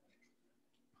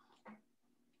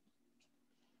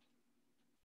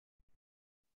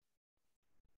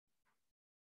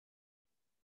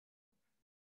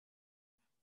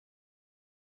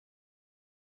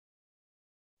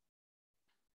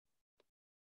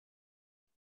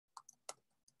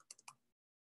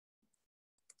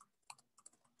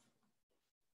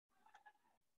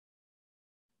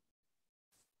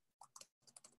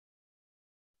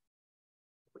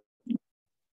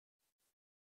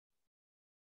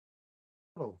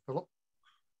 Hello, Philip.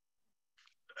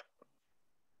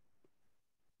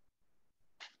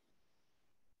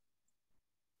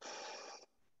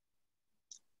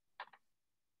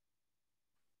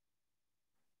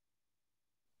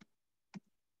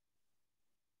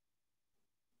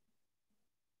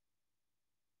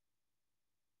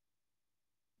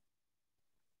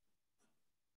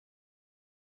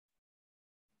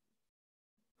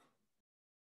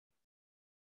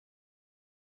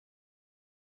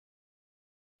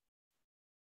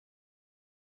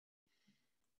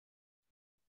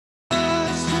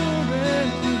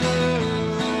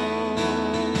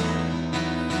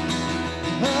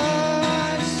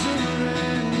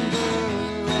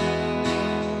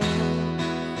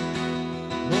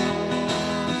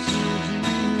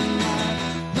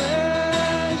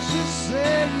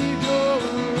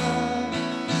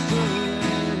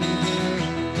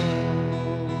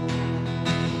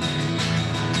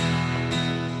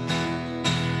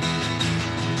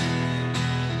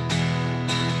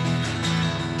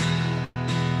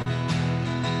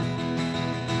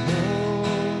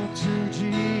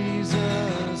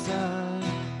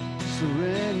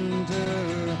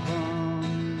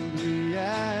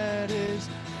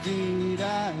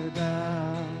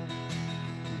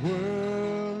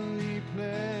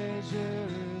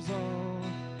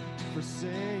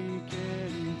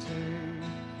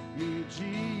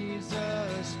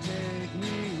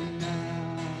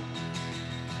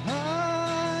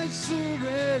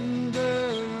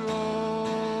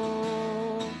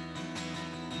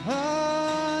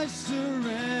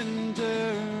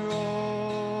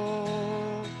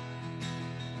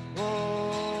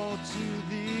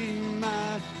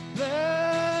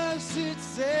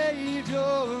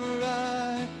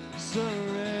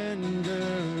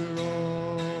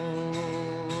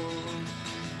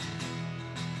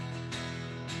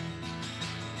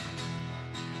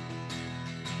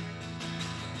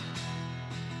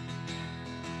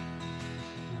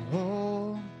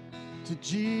 To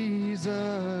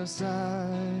Jesus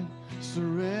I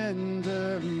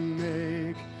surrender,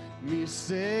 make me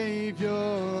Savior,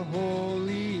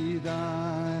 wholly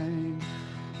thine.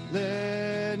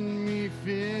 Let me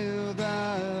feel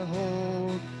thy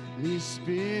Holy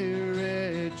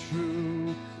Spirit,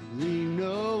 truly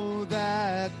know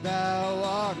that thou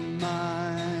art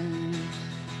mine.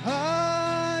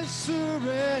 I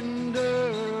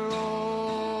surrender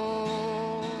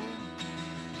all.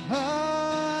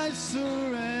 I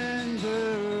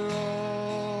surrender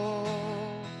all.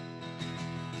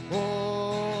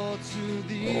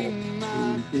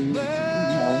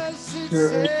 Blessed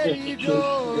Savior,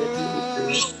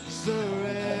 I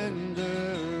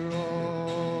surrender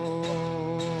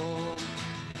all.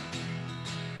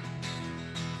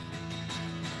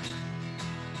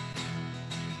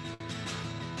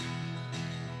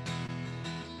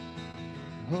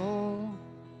 Oh,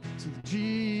 to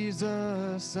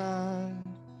Jesus I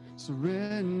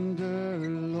surrender,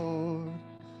 Lord.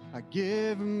 I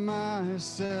give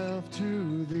myself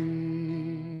to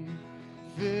thee.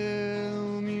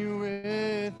 Fill me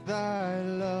with thy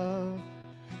love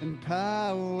and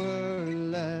power.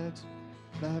 Let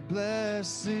thy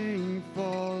blessing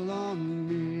fall on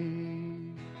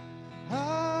me.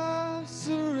 I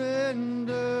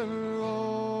surrender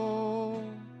all.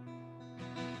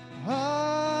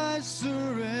 I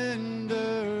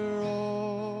surrender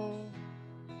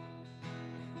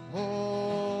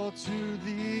all to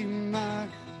thee, my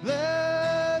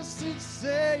blessed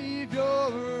Savior.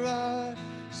 I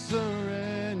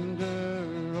surrender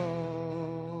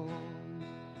all.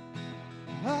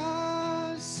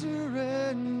 I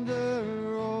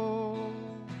surrender all.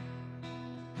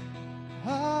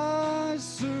 I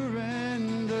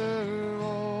surrender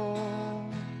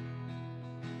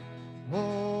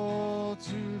all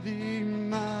to thee,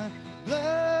 my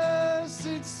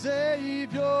blessed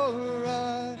Savior.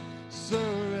 I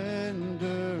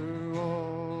surrender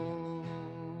all.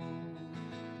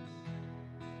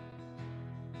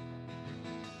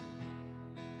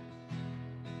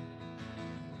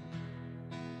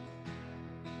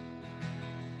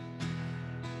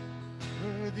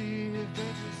 Worthy of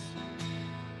every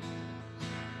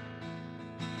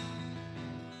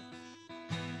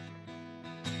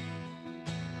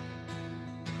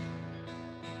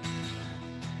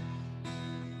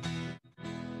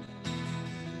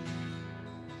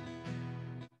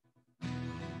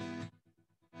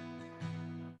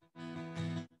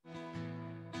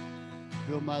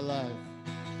fill my life.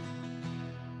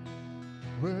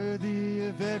 Worthy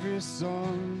of every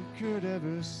song could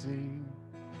ever sing.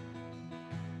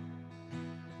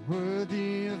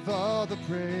 Worthy of all the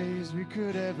praise we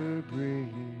could ever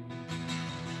bring.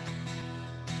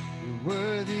 You're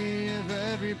worthy of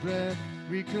every breath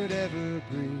we could ever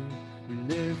breathe. We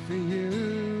live for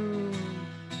you.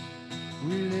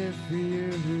 We live for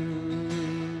you.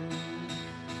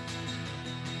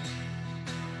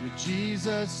 With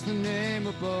Jesus, the name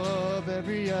above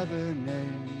every other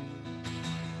name.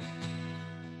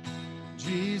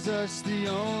 Jesus, the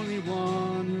only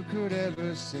one who could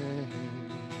ever save.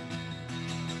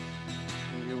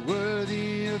 You're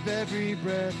worthy of every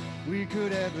breath we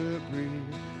could ever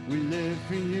breathe. We live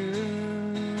for you.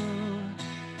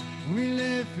 We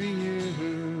live for you.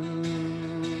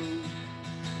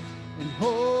 And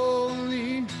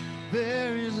holy,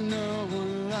 there is no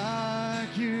one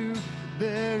like you.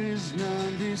 There is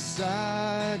none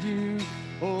beside you.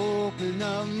 Open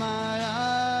up my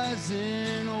eyes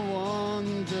in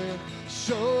wonder.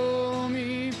 Show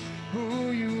me who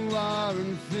you are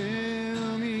and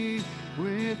fill me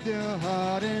with your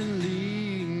heart and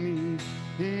lead me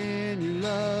in your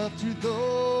love to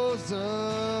those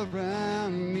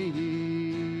around me.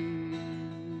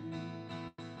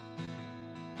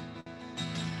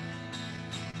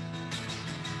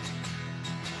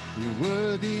 You're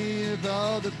worthy of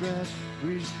all the breath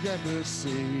we've ever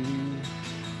seen.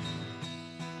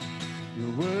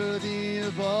 You're worthy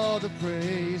of all the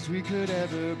praise we could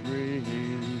ever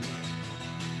bring.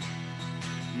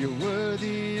 You're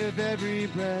worthy of every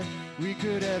breath we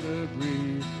could ever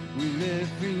breathe. We live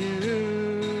for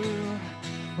you.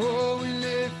 Oh, we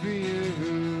live for you.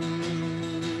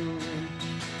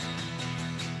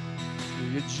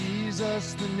 You're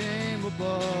Jesus, the name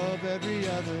above every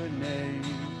other name.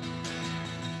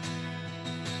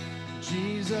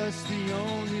 Jesus, the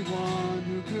only one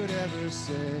who could ever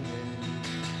save.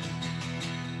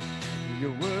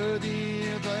 You're worthy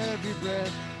of every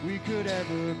breath we could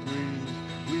ever breathe.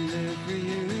 We live for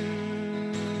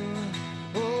you.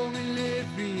 Oh, we live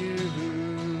for you.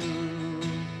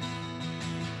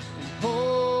 And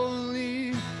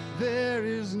holy, there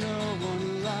is no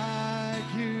one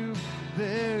like you.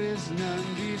 There is none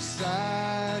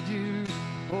beside you.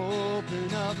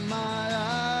 Open up my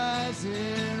eyes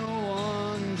in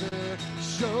wonder.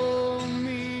 Show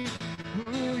me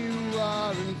who you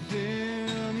are and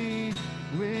fill me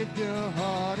with your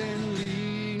heart and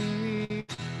lead me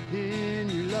in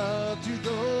your love to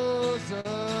those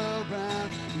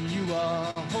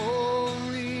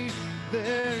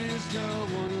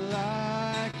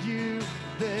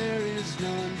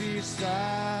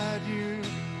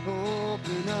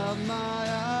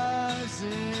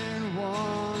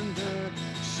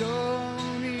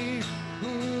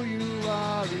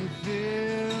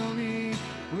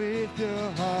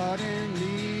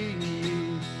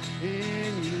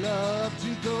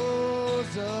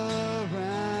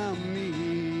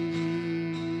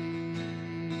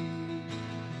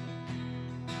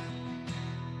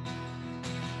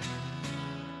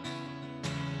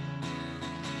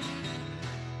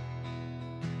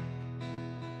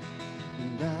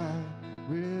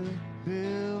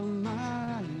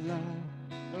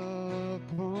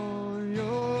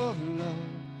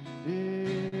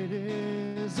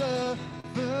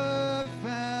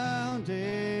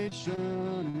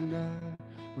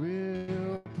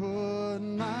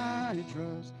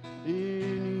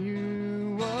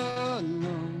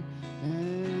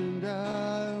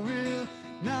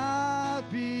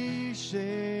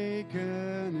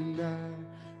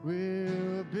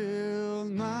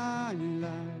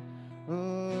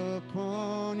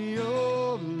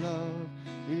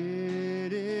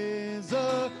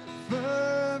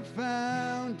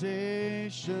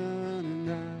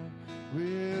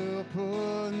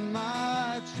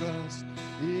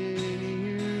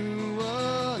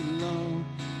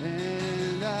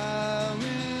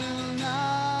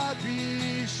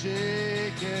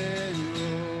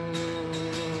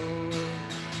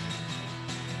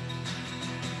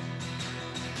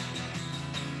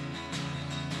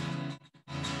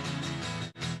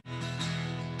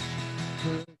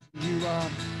 'cause you are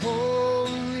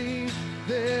holy.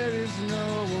 There is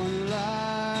no one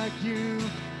like you.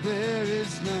 There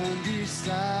is none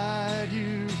beside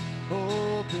you.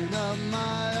 Open up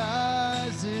my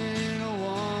eyes in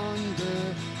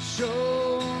wonder.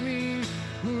 Show me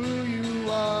who you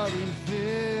are and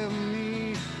fill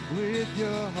me with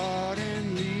your heart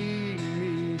and lead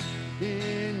me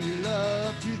in your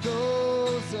love to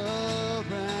those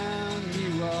around.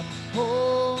 You are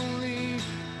holy.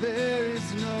 There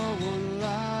is no one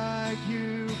like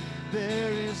you.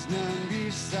 There is none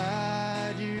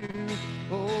beside you.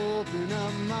 Open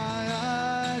up my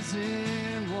eyes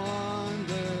in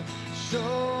wonder.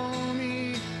 Show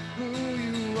me who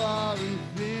you are and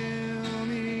fill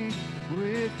me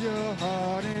with your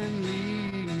heart and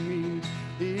lead me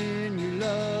in your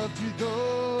love to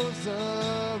those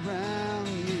around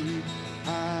me.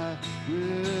 I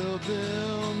will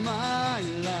build my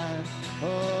life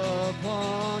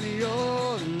upon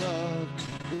your love.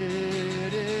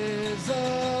 It is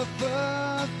a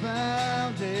firm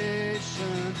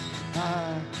foundation.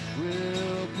 I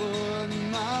will put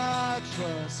my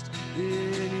trust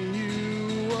in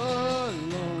you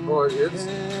alone.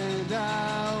 And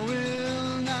I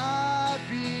will not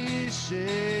be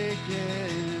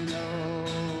shaken.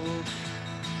 Oh.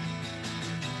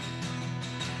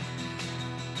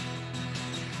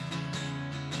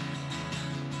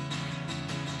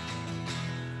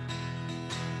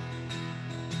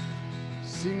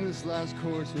 Sing this last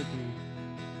chorus with me.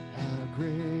 How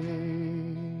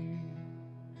great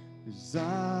is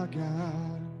our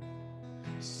God.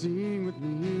 Sing with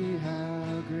me,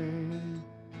 how great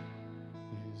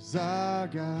is our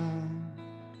God.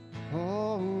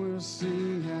 Oh, we'll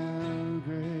sing how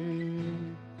great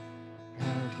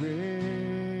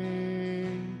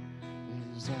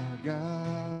is our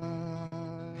God.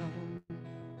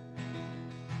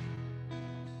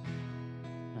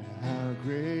 How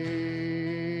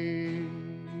great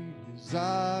is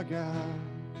our God.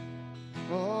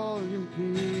 Oh, you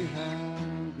be how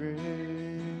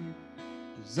great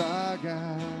is our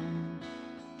God.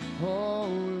 Oh,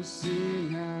 we'll sing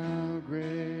how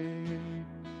great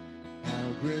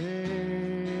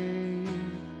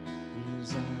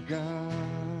is our God.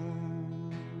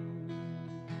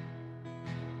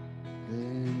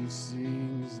 Then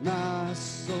sings my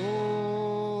soul,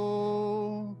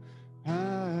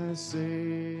 my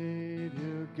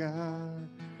Savior God,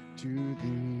 to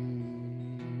thee.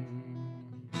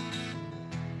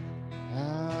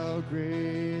 How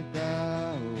great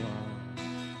thou art.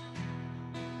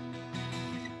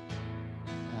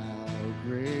 How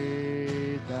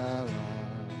great thou art.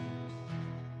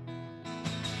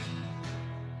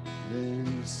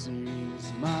 Then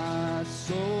sings my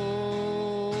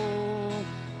soul,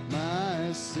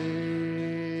 my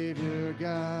Savior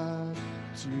God,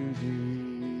 to thee.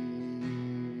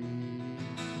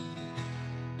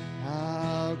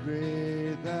 How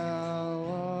great thou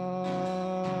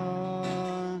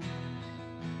art.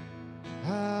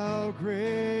 How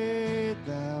great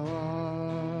thou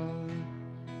art.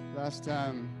 Last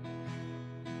time.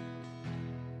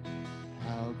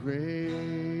 How great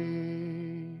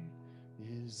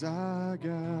is our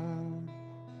God.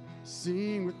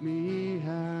 Sing with me,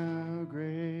 how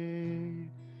great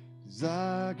is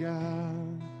our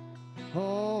God.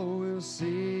 Oh, we'll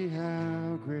see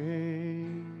how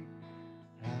great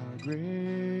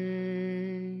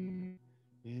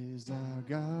is our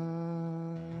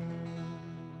God.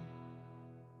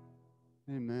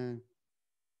 Amen.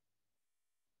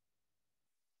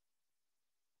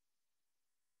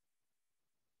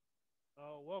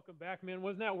 Oh, welcome back, man.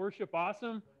 Wasn't that worship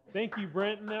awesome? Thank you,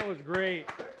 Brenton. That was great.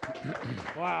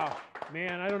 Wow.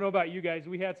 Man, I don't know about you guys.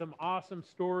 We had some awesome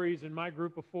stories in my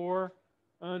group of 4.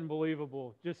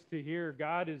 Unbelievable. Just to hear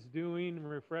God is doing and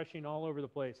refreshing all over the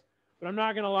place. But I'm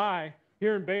not going to lie.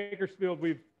 Here in Bakersfield,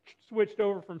 we've switched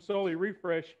over from Souly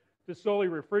Refresh to Souly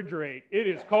Refrigerate. It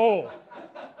is cold.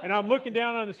 And I'm looking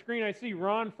down on the screen. I see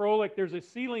Ron Froelich. There's a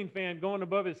ceiling fan going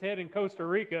above his head in Costa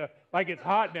Rica like it's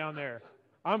hot down there.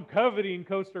 I'm coveting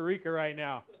Costa Rica right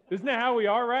now. Isn't that how we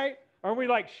are, right? Aren't we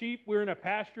like sheep? We're in a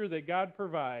pasture that God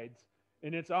provides,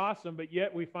 and it's awesome, but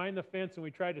yet we find the fence and we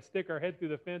try to stick our head through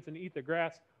the fence and eat the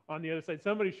grass on the other side.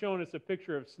 Somebody's showing us a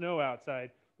picture of snow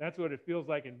outside. That's what it feels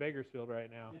like in Bakersfield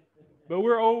right now. But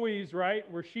we're always, right?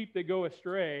 We're sheep that go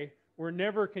astray. We're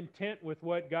never content with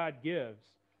what God gives.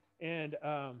 And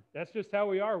that's just how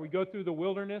we are. We go through the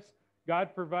wilderness.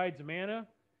 God provides manna.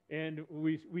 And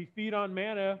we feed on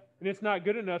manna, and it's not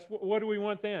good enough. What do we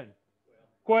want then?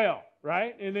 Quail,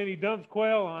 right? And then he dumps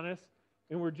quail on us,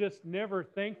 and we're just never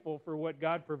thankful for what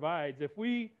God provides. If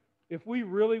we if we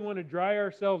really want to dry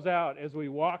ourselves out as we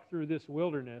walk through this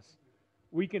wilderness,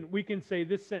 we can say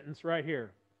this sentence right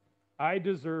here. I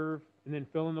deserve, and then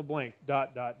fill in the blank, ...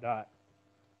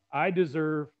 I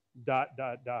deserve ...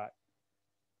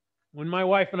 When my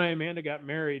wife and I, Amanda, got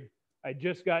married, I'd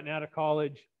just gotten out of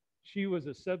college. She was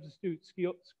a substitute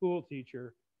school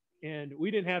teacher, and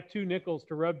we didn't have 2 nickels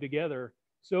to rub together.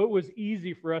 So it was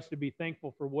easy for us to be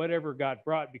thankful for whatever God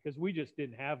brought because we just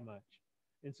didn't have much.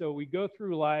 And so we go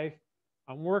through life.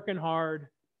 I'm working hard,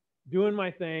 doing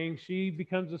my thing. She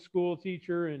becomes a school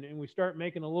teacher, and we start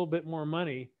making a little bit more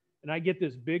money. And I get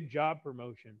this big job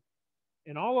promotion.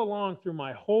 And all along through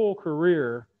my whole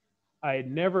career, I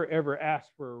had never, ever asked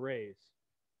for a raise.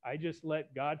 I just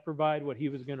let God provide what he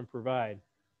was going to provide.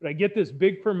 But I get this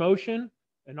big promotion,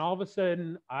 and all of a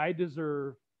sudden, I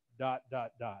deserve ...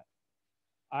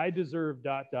 I deserve ...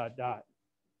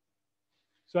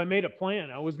 So I made a plan.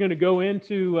 I was going to go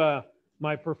into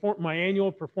my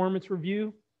annual performance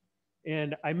review,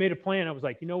 and I made a plan. I was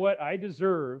like, you know what? I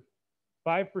deserve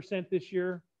 5% this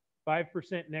year,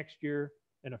 5% next year,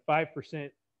 and a 5%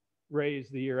 raise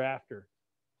the year after.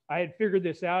 I had figured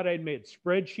this out. I had made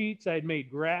spreadsheets. I had made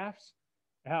graphs.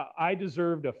 How I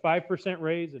deserved a 5%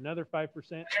 raise, another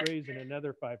 5% raise, and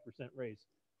another 5% raise.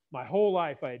 My whole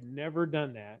life, I had never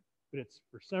done that. But it's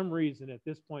for some reason at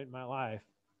this point in my life,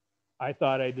 I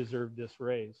thought I deserved this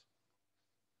raise.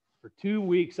 For 2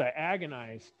 weeks, I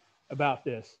agonized about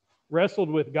this, wrestled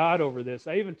with God over this.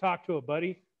 I even talked to a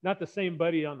buddy, not the same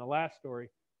buddy on the last story.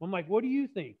 I'm like, what do you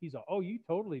think? He's like, oh, you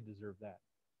totally deserve that.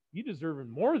 You deserve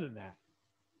more than that.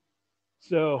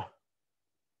 So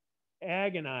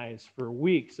agonized for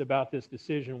weeks about this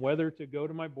decision, whether to go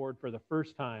to my board for the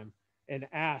first time and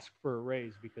ask for a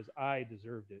raise because I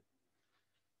deserved it.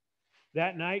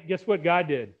 That night, guess what God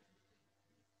did?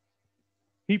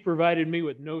 He provided me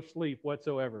with no sleep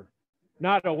whatsoever.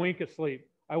 Not a wink of sleep.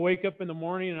 I wake up in the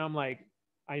morning and I'm like,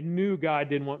 I knew God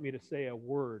didn't want me to say a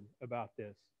word about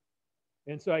this.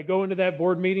 And so I go into that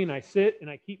board meeting, I sit and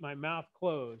I keep my mouth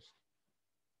closed.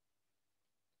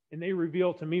 And they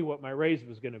reveal to me what my raise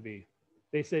was going to be.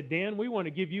 They said, Dan, we want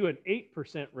to give you an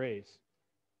 8% raise.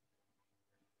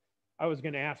 I was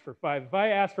going to ask for 5. If I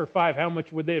asked for 5, how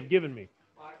much would they have given me?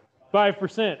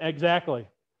 5%, exactly.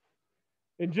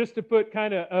 And just to put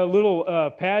kind of a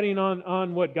little padding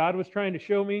on what God was trying to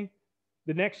show me,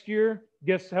 the next year,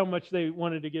 guess how much they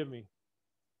wanted to give me?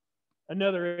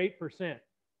 Another 8%.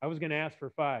 I was going to ask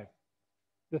for 5.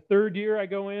 The third year I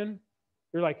go in,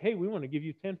 they're like, hey, we want to give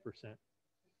you 10%.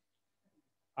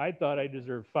 I thought I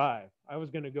deserved 5. I was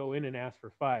going to go in and ask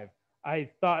for 5. I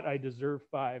thought I deserved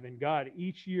 5, and God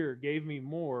each year gave me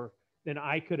more than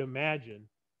I could imagine.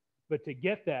 But to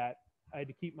get that, I had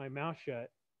to keep my mouth shut,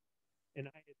 and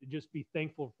I had to just be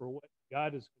thankful for what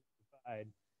God is going to provide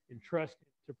and trust him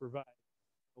to provide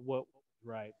what was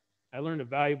right. I learned a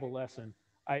valuable lesson.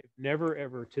 I've never,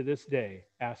 ever to this day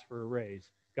asked for a raise.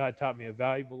 God taught me a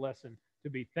valuable lesson to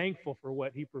be thankful for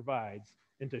what he provides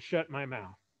and to shut my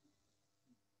mouth.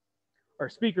 Our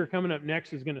speaker coming up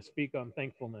next is going to speak on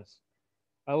thankfulness.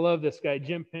 I love this guy.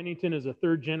 Jim Pennington is a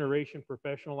third-generation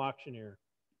professional auctioneer.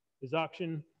 His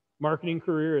auction marketing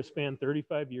career has spanned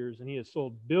 35 years, and he has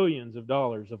sold billions of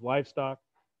dollars of livestock,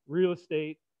 real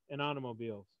estate, and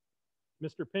automobiles.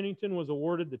 Mr. Pennington was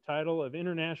awarded the title of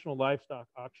International Livestock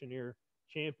Auctioneer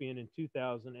Champion in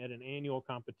 2000 at an annual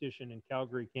competition in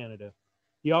Calgary, Canada.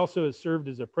 He also has served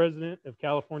as a president of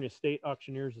California State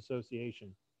Auctioneers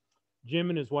Association.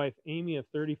 Jim and his wife, Amy, of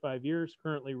 35 years,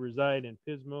 currently reside in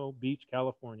Pismo Beach,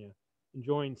 California,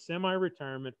 enjoying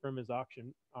semi-retirement from his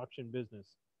auction business.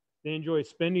 They enjoy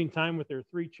spending time with their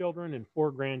 3 children and 4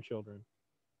 grandchildren.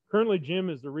 Currently, Jim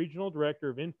is the Regional Director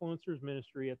of Influencers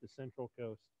Ministry at the Central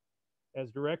Coast. As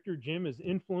director, Jim is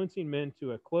influencing men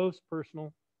to a close,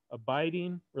 personal,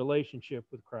 abiding relationship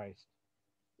with Christ.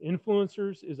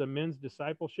 Influencers is a men's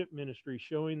discipleship ministry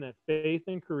showing that faith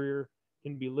and career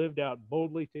can be lived out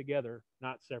boldly together,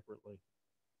 not separately.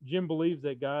 Jim believes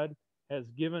that God has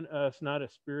given us not a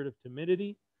spirit of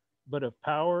timidity, but of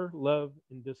power, love,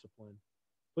 and discipline.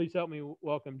 Please help me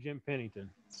welcome Jim Pennington.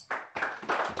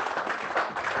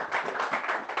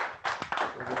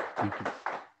 Thank you.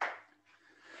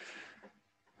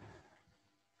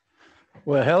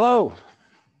 Well, hello.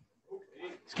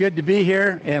 It's good to be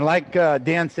here. And like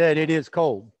Dan said, it is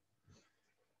cold.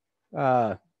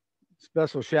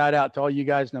 Special shout out to all you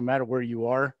guys, no matter where you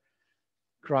are,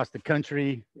 across the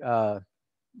country or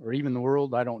even the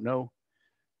world, I don't know.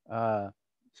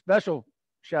 Special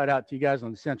shout out to you guys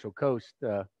on the Central Coast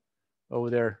over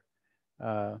there.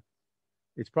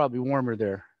 It's probably warmer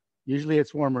there. Usually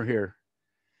it's warmer here.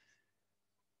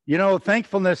 You know,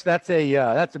 thankfulness, that's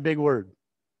a big word.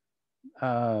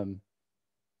 And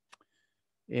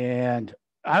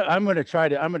I'm going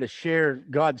to share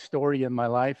God's story in my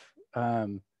life.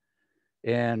 And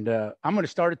I'm going to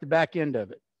start at the back end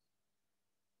of it,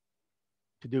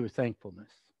 to do with thankfulness.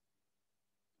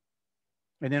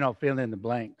 And then I'll fill in the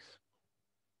blanks.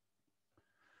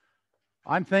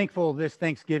 I'm thankful this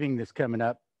Thanksgiving that's coming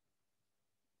up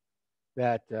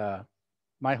that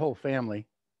my whole family,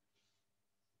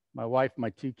 my wife, my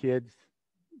 2 kids,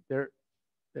 they're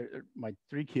my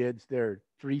 3 kids, they're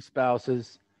 3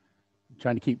 spouses, I'm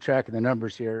trying to keep track of the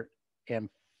numbers here, and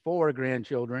 4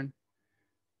 grandchildren,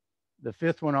 the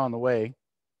 5th one on the way,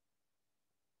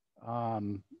 are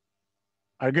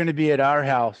going to be at our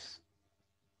house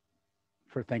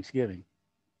for Thanksgiving,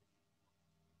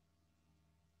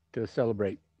 to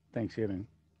celebrate Thanksgiving.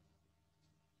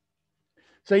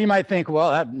 So you might think,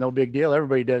 well, that's no big deal.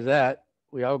 Everybody does that.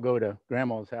 We all go to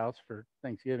grandma's house for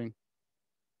Thanksgiving.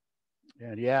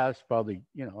 And yeah, it's probably,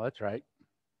 that's right.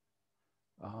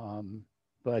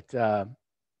 But I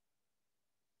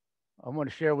want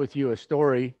to share with you a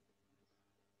story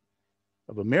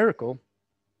of a miracle,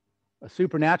 a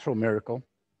supernatural miracle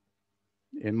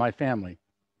in my family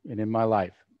and in my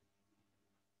life,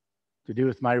 to do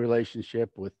with my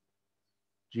relationship with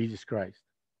Jesus Christ.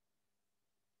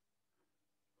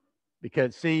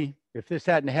 Because see, if this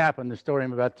hadn't happened, the story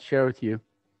I'm about to share with you,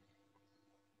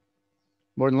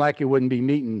 more than likely wouldn't be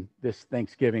meeting this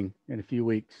Thanksgiving in a few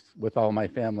weeks with all my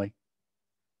family.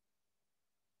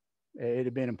 It'd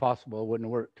have been impossible. It wouldn't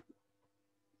have worked.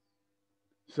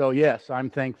 So yes, I'm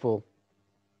thankful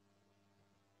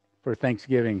for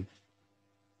Thanksgiving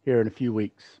here in a few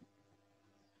weeks.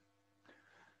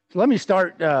 So let me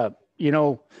start, I'm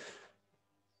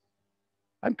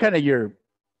kind of your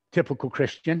typical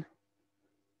Christian.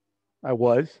 I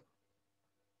was.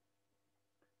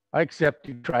 I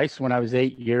accepted Christ when I was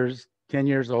 10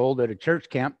 years old at a church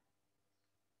camp.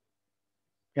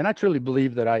 And I truly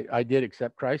believe that I did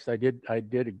accept Christ. I did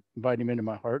invite him into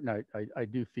my heart, and I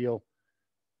do feel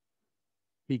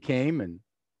he came, and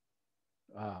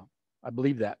I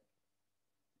believe that.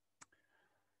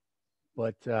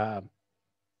 But as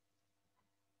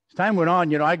time went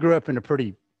on, I grew up in a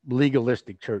pretty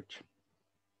legalistic church.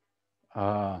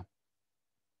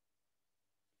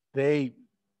 They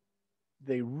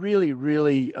really,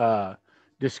 really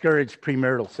discouraged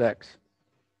premarital sex.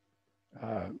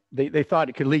 They thought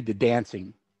it could lead to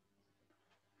dancing.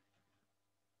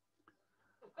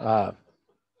 No,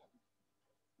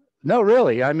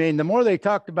 really. I mean, the more they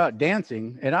talked about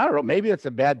dancing, and I don't know, maybe it's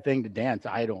a bad thing to dance.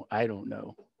 I don't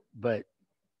know. But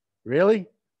really?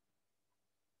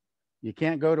 You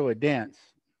can't go to a dance.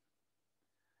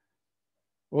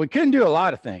 Well, we couldn't do a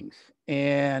lot of things.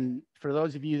 And for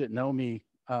those of you that know me,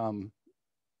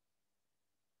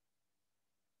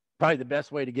 probably the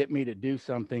best way to get me to do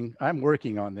something, I'm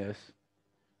working on this,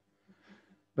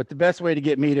 but the best way to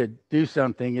get me to do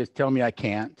something is tell me I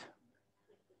can't.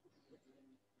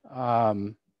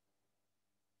 And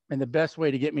the best way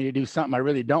to get me to do something I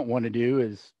really don't want to do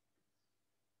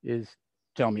is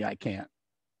tell me I can't.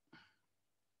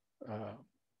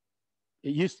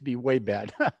 It used to be way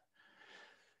bad.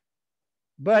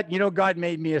 But, God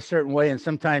made me a certain way, and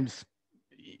sometimes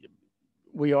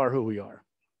we are who we are.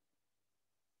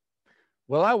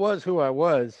 Well, I was who I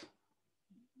was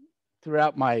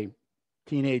throughout my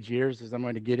teenage years, as I'm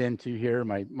going to get into here,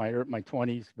 my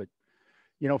 20s. But,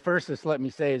 first, just let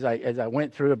me say, as I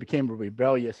went through, I became a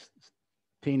rebellious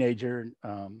teenager.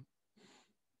 I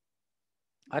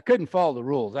couldn't follow the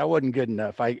rules. I wasn't good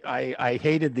enough. I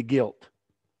hated the guilt.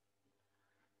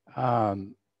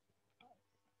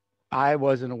 I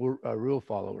wasn't a rule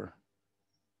follower.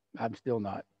 I'm still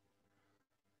not.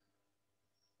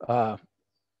 I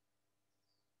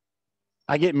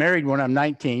get married when I'm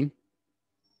 19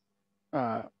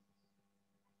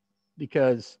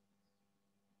 because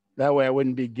that way I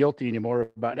wouldn't be guilty anymore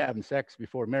about having sex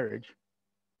before marriage.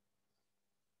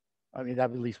 I mean, that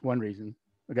was at least one reason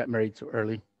I got married so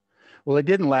early. Well, it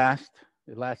didn't last.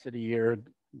 It lasted a year,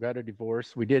 got a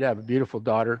divorce. We did have a beautiful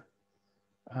daughter.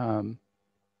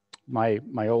 My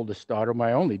oldest daughter,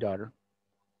 my only daughter.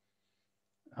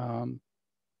 So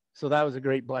that was a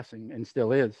great blessing and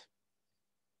still is.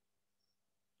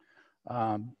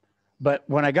 But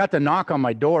when I got the knock on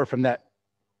my door from that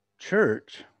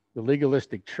church, the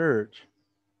legalistic church,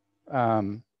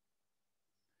 that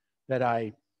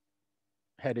I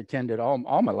had attended all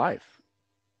my life,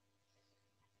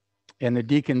 and the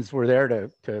deacons were there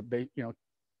to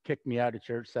kick me out of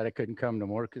church, said I couldn't come no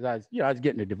more because I was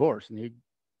getting a divorce, and you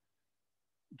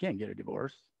can't get a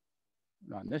divorce,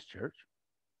 not in this church.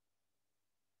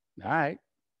 All right.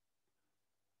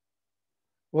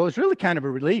 Well, it's really kind of a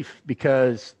relief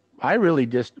because I really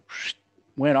just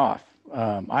went off.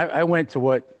 I went to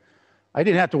what I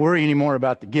didn't have to worry anymore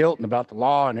about the guilt and about the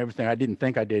law and everything. I didn't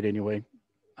think I did anyway.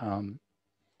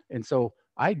 And so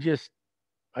I just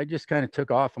kind of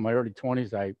took off in my early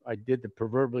 20s. I did the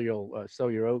proverbial sow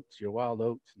your oats, your wild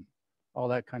oats, and all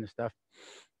that kind of stuff.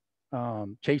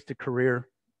 Chased a career.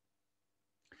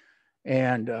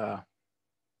 And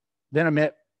then I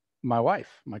met my wife,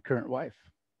 my current wife,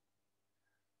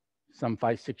 some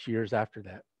 5-6 years after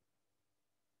that.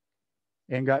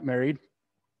 And got married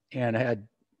and had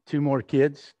 2 more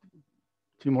kids,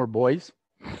 2 more boys.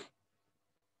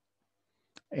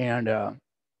 And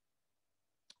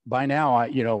by now,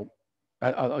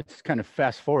 I'll just kind of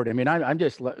fast forward. I mean, I'm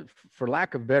just, for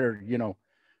lack of better,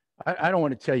 I don't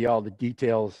want to tell you all the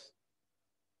details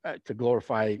to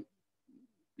glorify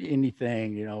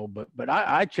anything, but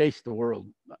I chased the world,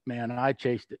 man. I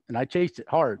chased it, and I chased it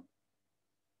hard.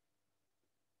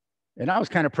 And I was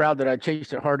kind of proud that I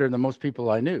chased it harder than most people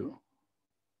I knew,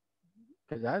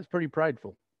 because I was pretty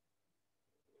prideful.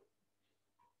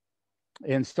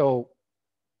 And so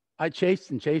I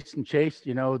chased and chased and chased,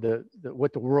 the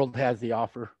what the world has to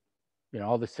offer,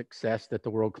 all the success that the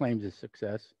world claims is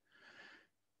success.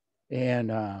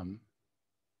 And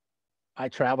I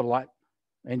traveled a lot,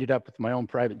 ended up with my own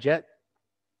private jet.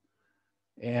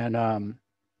 And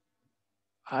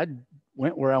I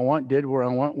went where I want, did where I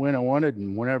want, when I wanted,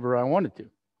 and whenever I wanted to.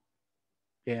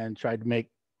 And tried to make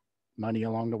money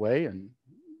along the way and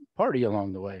party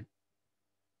along the way.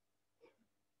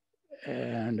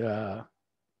 And that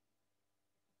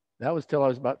was till I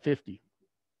was about 50.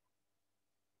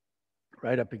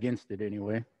 Right up against it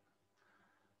anyway.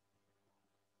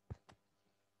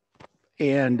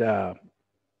 And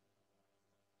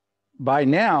by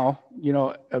now,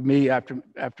 of me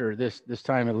after this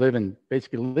time of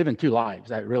basically living 2 lives.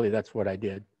 That's what I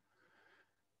did.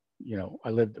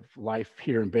 I lived a life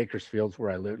here in Bakersfield,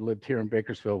 where I lived here in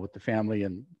Bakersfield with the family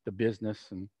and the business,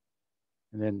 and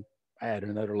then I had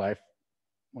another life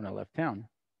when I left town.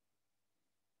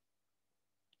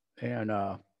 And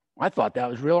I thought that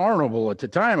was real honorable at the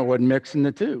time. I wasn't mixing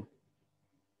the two.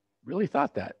 Really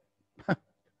thought that.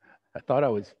 I thought I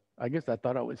was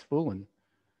fooling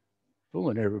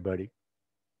everybody.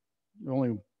 The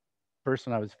only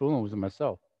person I was fooling was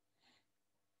myself.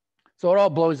 So it all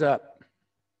blows up.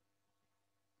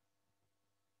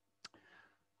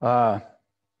 A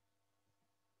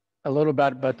little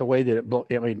about the way that it blew.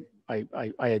 I mean,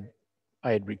 I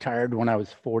had retired when I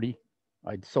was 40.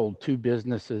 I'd sold 2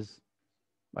 businesses.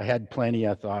 I had plenty,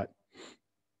 I thought.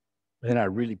 Then I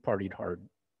really partied hard.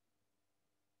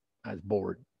 I was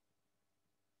bored.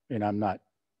 And I'm not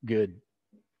good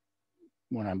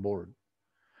when I'm bored.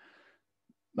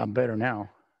 I'm better now.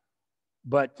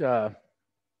 But that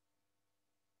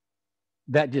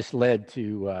just led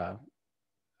to,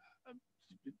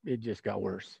 it just got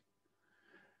worse.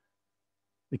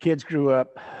 The kids grew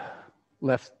up,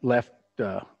 left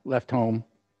home,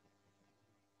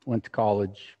 went to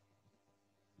college.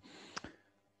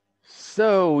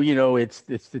 So, it's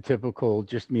the typical,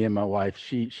 just me and my wife.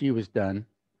 She was done.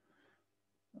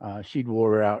 She'd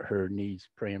wore out her knees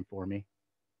praying for me.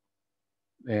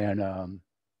 And a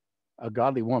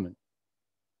godly woman.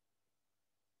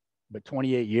 But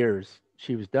 28 years,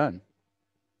 she was done.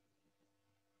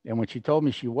 And when she told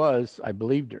me she was, I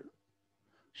believed her.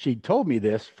 She'd told me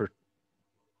this for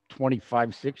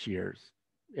 6 years,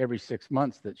 every 6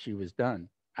 months, that she was done.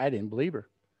 I didn't believe her.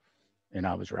 And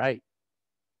I was right.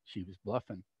 She was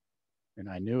bluffing. And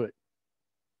I knew it.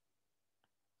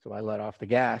 So I let off the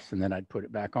gas, and then I'd put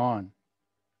it back on.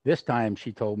 This time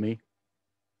she told me,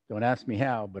 don't ask me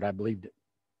how, but I believed it.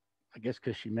 I guess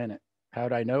because she meant it.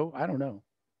 How'd I know? I don't know.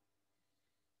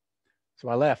 So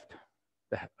I left.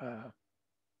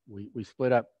 We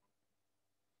split up.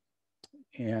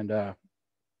 And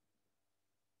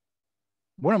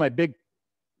one of my big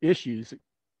issues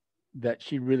that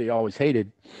she really always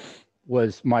hated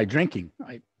was my drinking.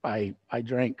 I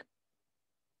drank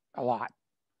a lot.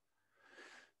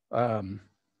 And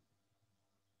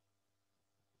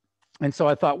so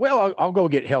I thought, well, I'll go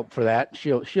get help for that.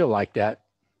 She'll like that.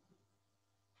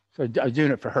 So I was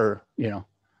doing it for her,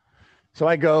 So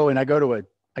I go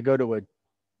to a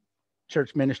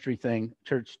church ministry thing,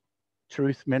 church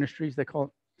truth ministries, they call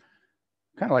it.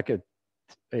 Kind of like a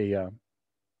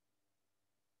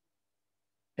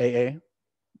AA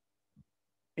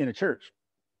in a church.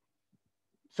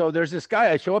 So there's this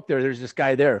guy, I show up there, there's this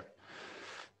guy there.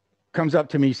 Comes up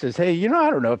to me, says, hey, I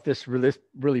don't know if this is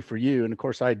really for you. And of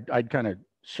course, I'd kind of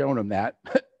shown him that.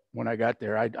 when I got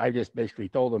there. I just basically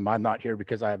told him, I'm not here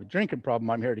because I have a drinking problem.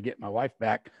 I'm here to get my wife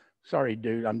back. Sorry,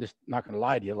 dude. I'm just not going to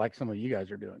lie to you like some of you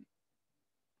guys are doing.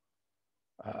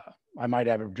 I might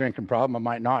have a drinking problem. I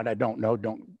might not. I don't know.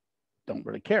 Don't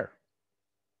really care.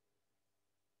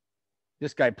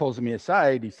 This guy pulls me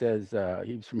aside. He says,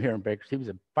 he was from here in Bakersfield. He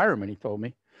was a fireman, he told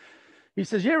me. He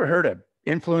says, you ever heard of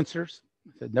influencers?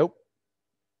 I said, nope.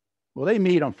 Well, they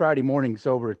meet on Friday mornings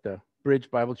over at the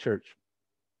Bridge Bible Church.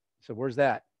 So where's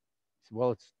that? I said,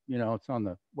 well, it's, it's on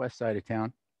the west side of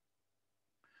town.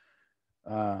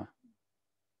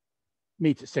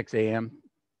 Meets at 6 a.m.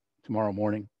 tomorrow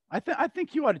morning. I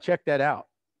think you ought to check that out.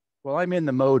 Well, I'm in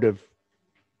the mode of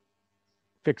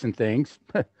fixing things,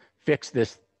 fix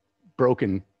this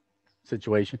broken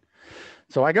situation.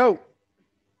 So I go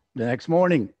the next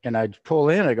morning and I pull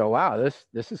in. I go, wow,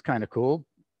 this is kind of cool.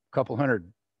 A couple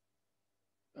hundred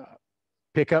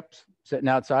pickups sitting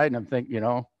outside, and I'm thinking,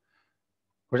 of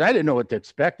course, I didn't know what to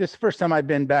expect. This is the first time I've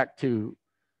been back to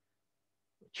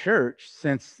church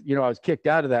since I was kicked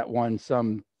out of that one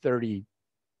some 30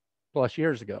 plus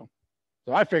years ago.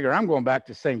 So I figure I'm going back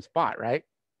to the same spot, right?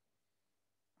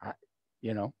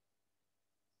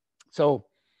 So,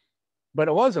 but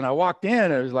it wasn't. I walked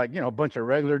in, it was like, a bunch of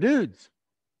regular dudes.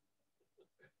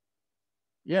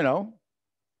 They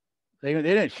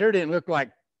didn't look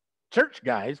like church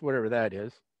guys, whatever that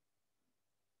is.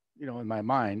 In my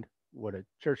mind, what a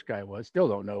church guy was. Still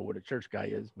don't know what a church guy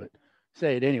is, but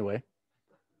say it anyway.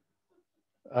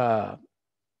 And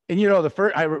the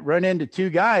first I run into two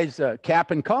guys,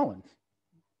 Cap and Collins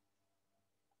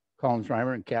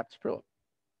Reimer and Cap Sprillo.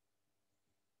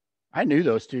 I knew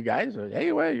those two guys.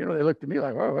 Anyway, they looked at me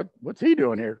like, "Oh, what's he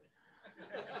doing here?"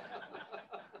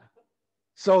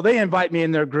 So they invite me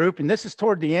in their group, and this is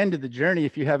toward the end of the journey.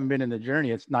 If you haven't been in the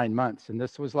journey, it's 9 months, and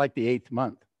this was like the 8th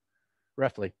month,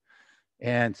 roughly.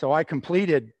 And so I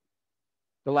completed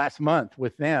the last month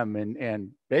with them,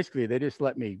 and basically they just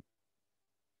let me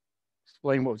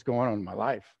explain what was going on in my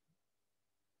life.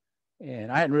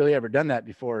 And I hadn't really ever done that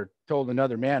before, told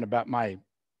another man about my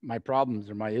problems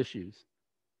or my issues.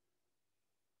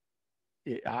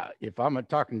 If I'm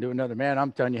talking to another man,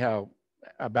 I'm telling you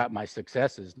about my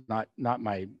successes, not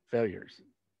my failures.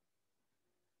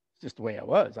 It's just the way I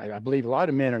was. I believe a lot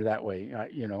of men are that way.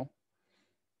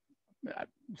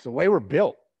 It's the way we're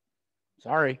built.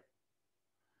 Sorry.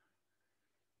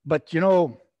 But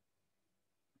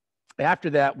after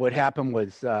that, what happened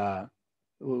was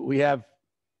we have,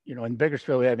 in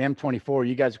Bakersfield, we have M24.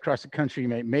 You guys across the country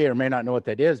may or may not know what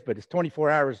that is, but it's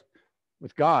 24 hours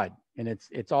with God, and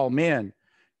it's all men.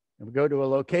 And we go to a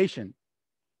location,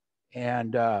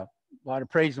 and a lot of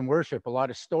praise and worship, a lot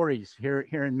of stories,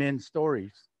 hearing men's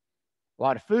stories, a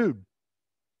lot of food.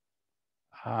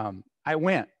 I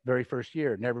went very first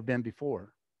year, never been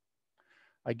before.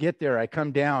 I get there, I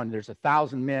come down, there's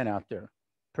 1,000 men out there,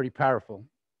 pretty powerful.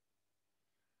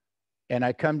 And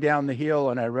I come down the hill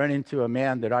and I run into a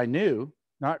man that I knew,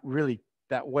 not really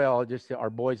that well, just our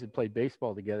boys had played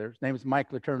baseball together. His name is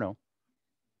Mike Letourneau.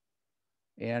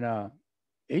 And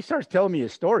he starts telling me a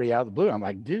story out of the blue. I'm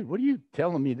like, dude, what are you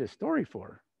telling me this story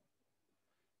for?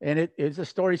 And it's a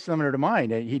story similar to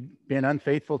mine. He'd been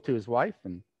unfaithful to his wife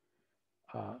and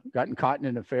gotten caught in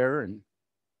an affair, and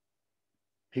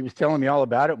he was telling me all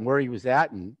about it and where he was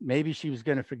at, and maybe she was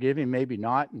going to forgive him, maybe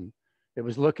not, and it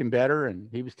was looking better, and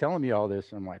he was telling me all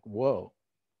this, and I'm like, whoa.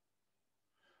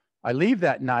 I leave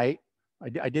that night.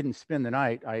 I didn't spend the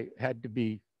night. I had to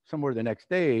be somewhere the next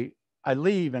day. I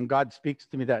leave, and God speaks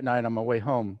to me that night on my way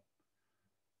home,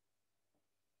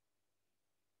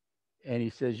 and he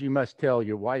says, you must tell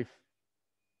your wife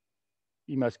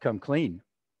you must come clean.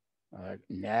 I'm like,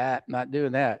 nah, not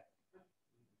doing that.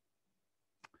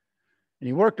 And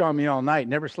he worked on me all night,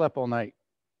 never slept all night.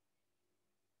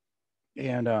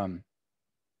 And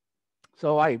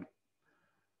so I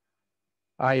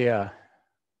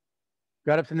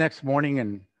got up the next morning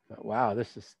and thought, wow,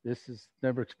 this is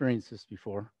never experienced this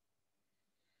before.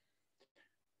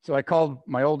 So I called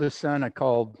my oldest son, I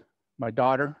called my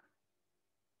daughter,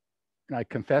 and I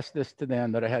confessed this to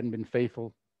them, that I hadn't been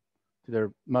faithful to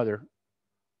their mother.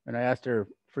 And I asked her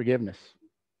forgiveness.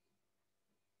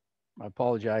 I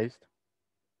apologized.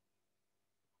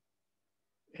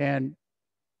 And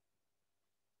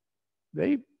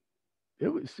it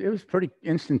was pretty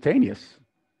instantaneous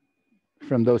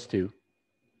from those two.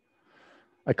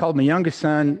 I called my youngest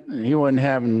son, and he wasn't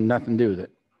having nothing to do with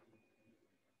it.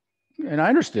 And I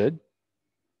understood,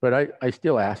 but I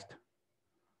still asked.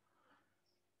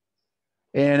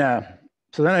 And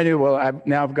so then I knew, well, I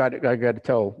got to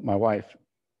tell my wife.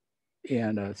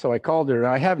 And so I called her.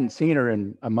 I haven't seen her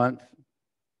in a month,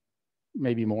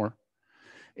 maybe more.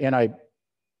 And I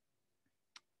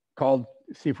called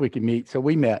to see if we could meet. So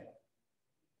we met,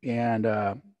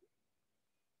 and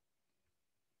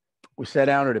we sat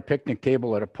down at a picnic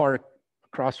table at a park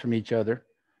across from each other.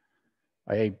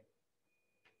 I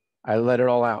let it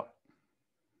all out.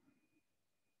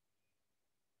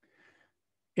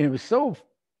 And it was so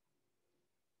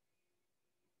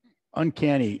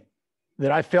uncanny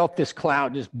that I felt this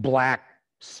cloud, this black,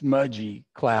 smudgy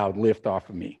cloud lift off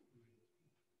of me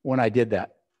when I did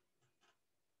that.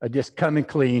 I just coming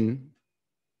clean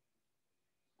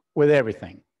with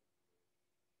everything.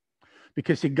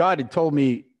 Because see, God had told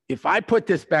me, if I put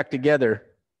this back together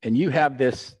and you have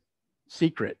this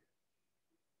secret,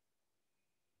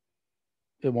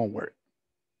 it won't work.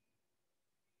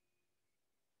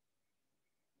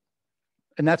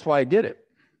 And that's why I did it.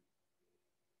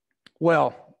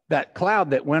 Well, that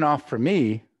cloud that went off for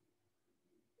me,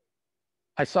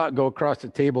 I saw it go across the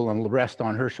table and rest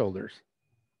on her shoulders.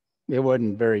 It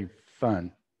wasn't very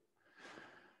fun.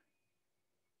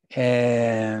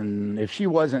 And if she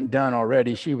wasn't done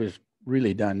already, she was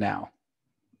really done now.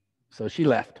 So she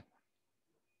left.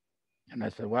 And I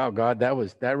said, wow, God,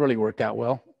 that really worked out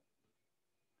well.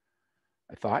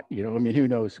 I thought, I mean, who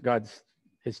knows?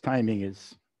 His timing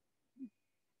is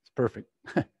perfect.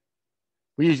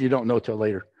 We usually don't know till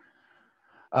later.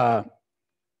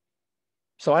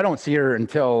 So I don't see her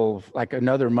until like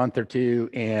another month or two,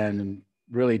 and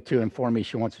really to inform me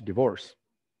she wants a divorce.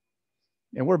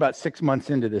 And we're about 6 months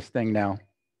into this thing now.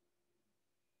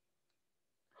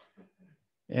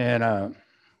 And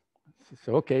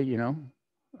so, okay,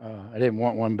 I didn't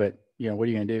want one, but, what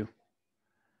are you going to do?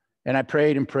 And I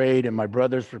prayed and prayed, and my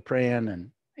brothers were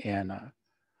praying. And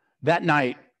that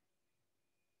night,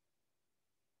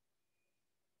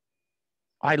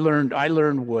 I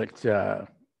learned what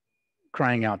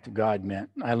crying out to God meant.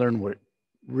 I learned what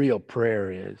real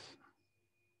prayer is.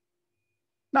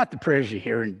 Not the prayers you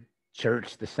hear in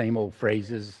church, the same old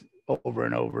phrases over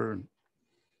and over,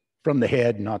 from the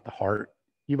head, not the heart.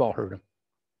 You've all heard them.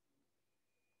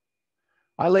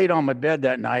 I laid on my bed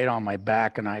that night on my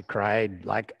back, and I cried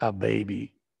like a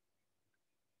baby.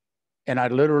 And I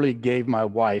literally gave my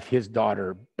wife, his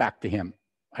daughter, back to him.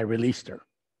 I released her.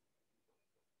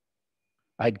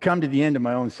 I'd come to the end of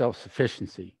my own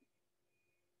self-sufficiency.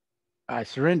 I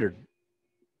surrendered.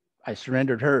 I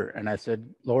surrendered her, and I said,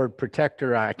 Lord, protect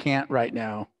her. I can't right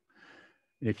now.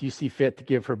 And if you see fit to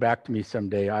give her back to me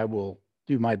someday, I will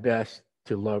do my best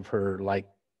to love her like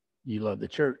you love the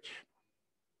church.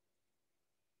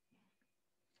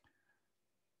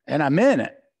 And I meant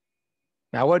it.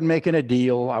 I wasn't making a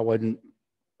deal.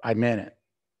 I meant it.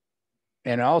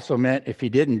 And I also meant if he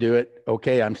didn't do it,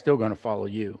 okay, I'm still going to follow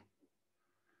you.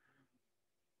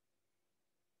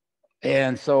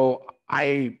 And so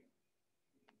I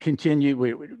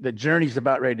continued. The journey's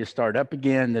about ready to start up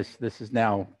again. This is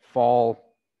now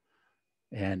fall,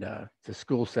 and it's a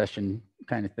school session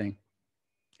kind of thing.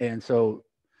 And so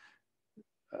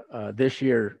this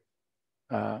year,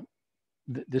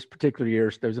 this particular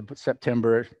year, there's a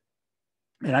September,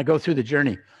 and I go through the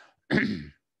journey.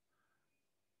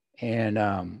 And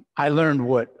I learned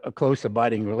what a close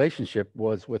abiding relationship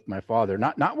was with my father.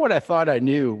 Not what I thought I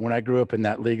knew when I grew up in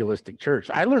that legalistic church.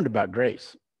 I learned about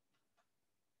grace.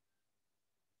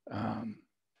 I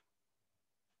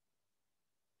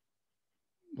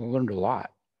learned a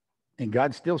lot. And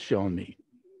God's still showing me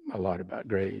a lot about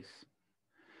grace.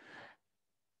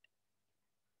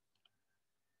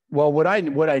 Well, what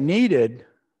I needed,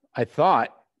 I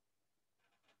thought,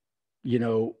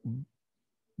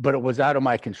 but it was out of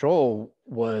my control,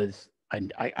 was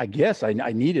I guess I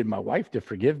needed my wife to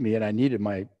forgive me, and I needed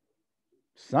my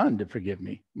son to forgive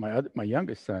me, my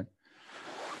youngest son.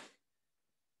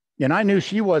 And I knew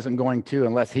she wasn't going to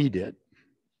unless he did.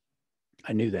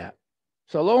 I knew that.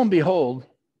 So lo and behold,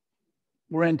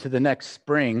 we're into the next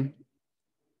spring.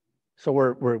 So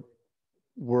we're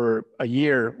a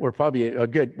year, we're probably a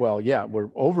good, we're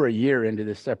over a year into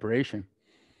this separation.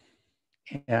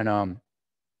 And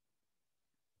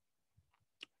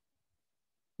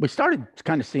we started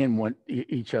kind of seeing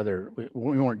each other.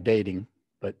 We weren't dating,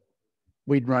 but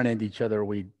we'd run into each other.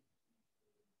 We'd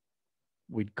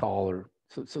call her.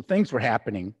 So things were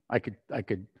happening. I could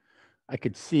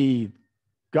see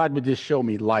God would just show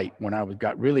me light when I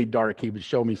got really dark. He would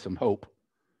show me some hope.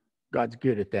 God's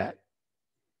good at that.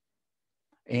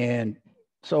 And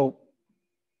so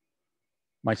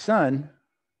my son,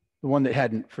 the one that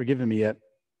hadn't forgiven me yet,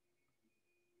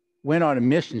 went on a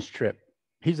missions trip.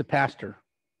 He's a pastor.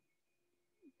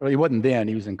 Well, he wasn't then.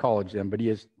 He was in college then, but he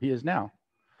is now.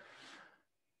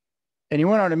 And he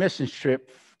went on a missions trip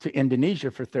to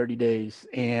Indonesia for 30 days.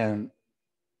 And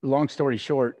long story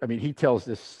short, I mean, he tells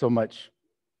this so much,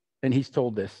 and he's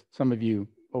told this. Some of you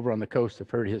over on the coast have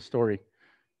heard his story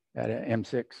at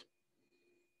M6.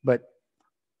 But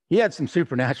he had some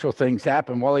supernatural things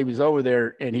happen while he was over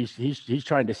there, and he's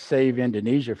trying to save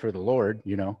Indonesia for the Lord,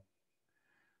 you know,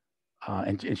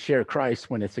 and share Christ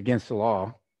when it's against the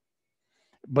law.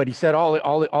 But he said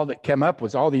all that came up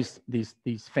was all these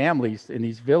families in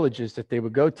these villages that they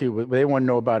would go to. They want to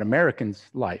know about Americans'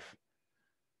 life.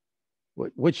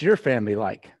 What's your family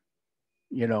like?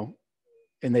 You know,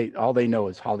 and all they know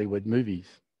is Hollywood movies,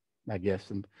 I guess.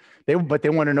 And they want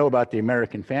to know about the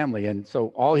American family. And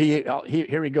so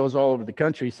here he goes all over the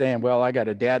country saying, well, I got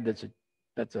a dad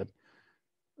that's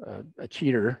a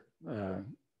cheater.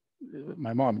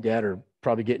 My mom and dad are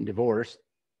probably getting divorced.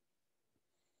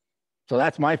 So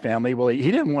that's my family. Well, he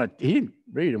really didn't want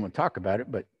to talk about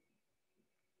it, but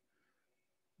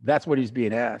that's what he's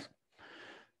being asked.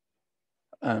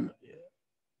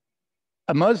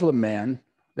 A Muslim man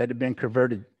that had been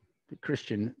converted to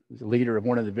Christian, was a leader of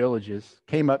one of the villages,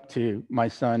 came up to my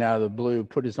son out of the blue,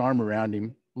 put his arm around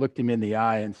him, looked him in the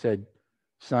eye and said,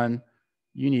 son,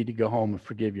 you need to go home and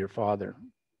forgive your father.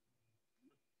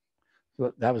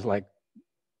 So that was like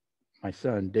my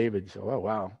son, David. So, oh,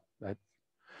 wow.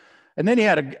 And then he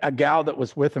had a gal that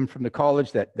was with him from the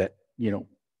college that you know,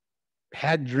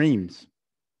 had dreams.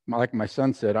 Like my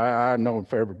son said, I don't know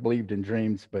if I ever believed in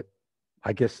dreams, but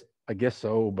I guess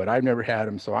so, but I've never had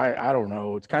them. So I don't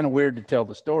know. It's kind of weird to tell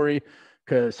the story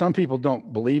because some people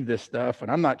don't believe this stuff,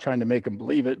 and I'm not trying to make them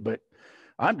believe it, but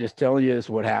I'm just telling you this is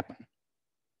what happened.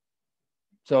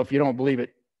 So if you don't believe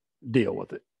it, deal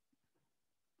with it.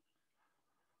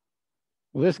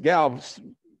 Well, this gal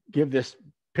give this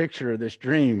picture of this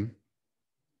dream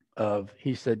of,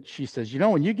 she says, you know,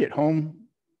 when you get home,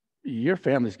 your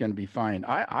family's going to be fine.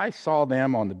 I saw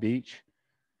them on the beach.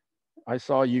 I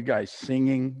saw you guys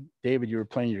singing. David, you were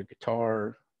playing your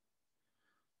guitar.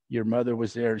 Your mother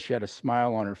was there, and she had a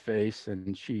smile on her face,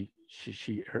 and she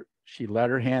let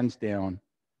her hands down.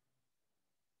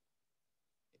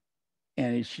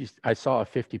 And I saw a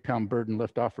 50-pound burden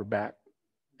lift off her back,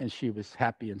 and she was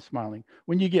happy and smiling.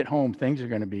 When you get home, things are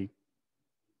going to be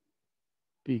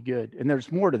good. And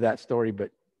there's more to that story,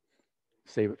 but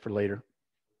save it for later.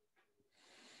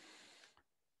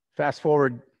 Fast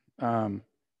forward,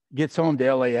 gets home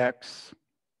to LAX.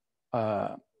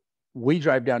 We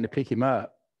drive down to pick him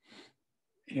up,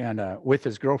 and with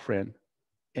his girlfriend,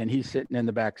 and he's sitting in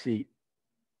the back seat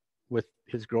with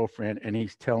his girlfriend, and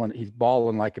he's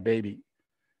bawling like a baby,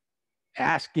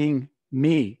 asking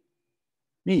me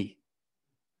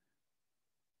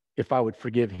if I would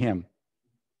forgive him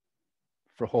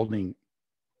for holding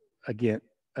the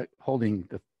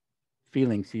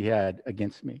feelings he had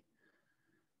against me.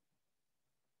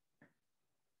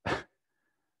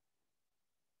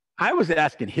 I was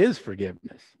asking his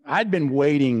forgiveness. I'd been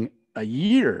waiting a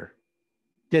year,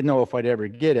 didn't know if I'd ever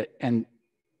get it, and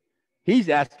he's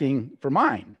asking for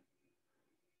mine.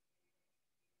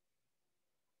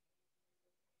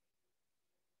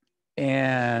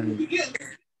 And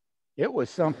it was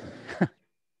something.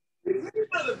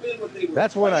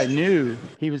 That's when I knew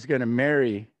he was going to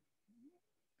marry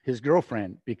his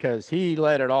girlfriend, because he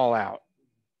let it all out.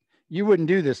 You wouldn't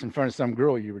do this in front of some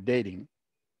girl you were dating,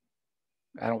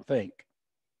 I don't think.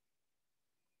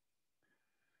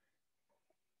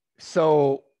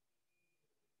 So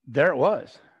there it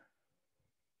was.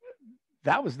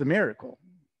 That was the miracle.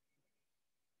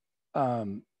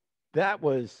 That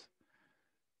was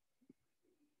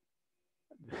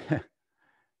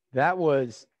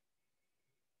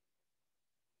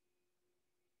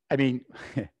I mean,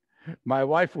 my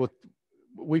wife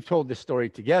we've told this story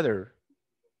together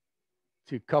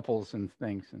to couples and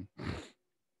things, and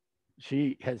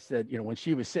she has said, you know, when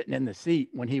she was sitting in the seat,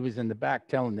 when he was in the back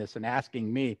telling this and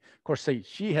asking me, of course,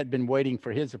 she had been waiting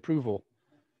for his approval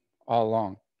all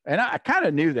along. And I kind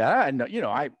of knew that. I know, you know,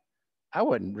 I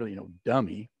wasn't really no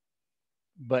dummy,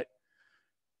 but,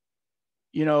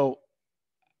 you know,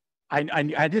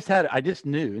 I just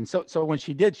knew. And so when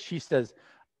she did, she says,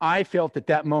 I felt at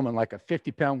that moment like a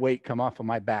 50-pound weight come off of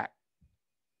my back,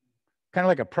 kind of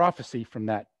like a prophecy from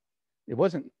that. It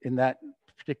wasn't in that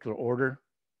particular order,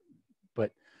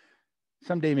 but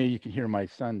someday maybe you can hear my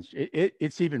son's.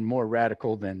 It's even more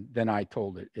radical than I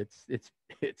told it. It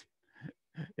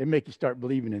makes you start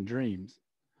believing in dreams.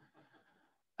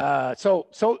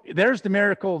 So there's the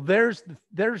miracle. There's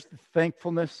the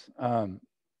thankfulness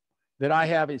that I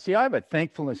have. See, I have a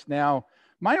thankfulness now.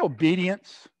 My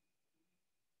obedience,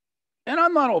 and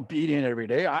I'm not obedient every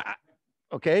day.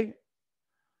 Okay,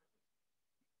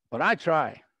 but I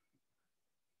try.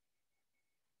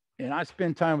 and I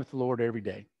spend time with the Lord every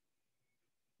day.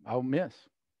 I'll miss.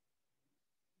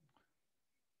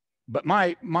 But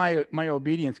my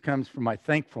obedience comes from my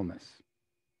thankfulness,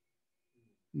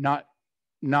 not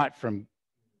from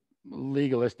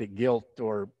legalistic guilt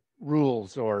or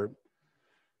rules or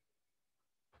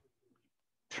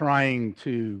trying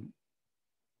to,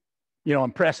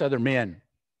 impress other men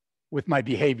with my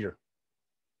behavior.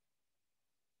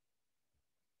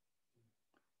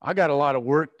 I got a lot of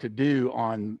work to do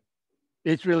on.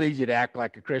 It's really easy to act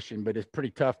like a Christian, but it's pretty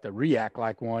tough to react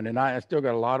like one. And I still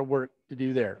got a lot of work to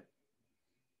do there.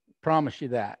 Promise you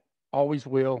that. Always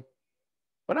will.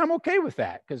 But I'm okay with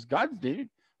that because God's dude. I'm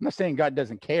not saying God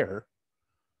doesn't care.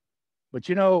 But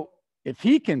if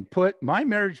he can put my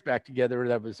marriage back together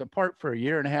that was apart for a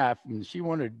year and a half and she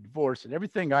wanted a divorce and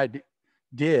everything I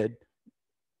did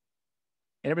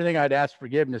and everything I'd asked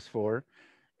forgiveness for,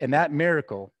 and that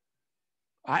miracle,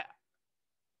 I'm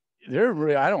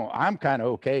kind of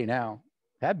okay now.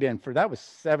 That was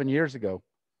 7 years ago,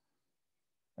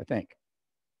 I think.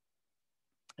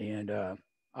 And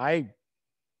I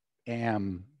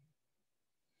am,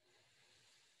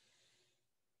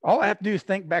 all I have to do is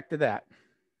think back to that.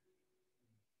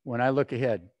 When I look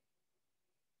ahead,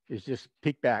 is just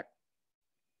peek back.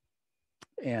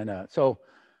 And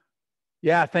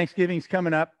Thanksgiving's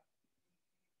coming up.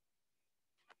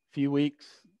 A few weeks.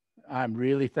 I'm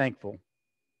really thankful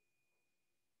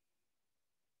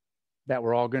that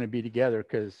we're all going to be together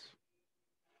because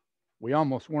we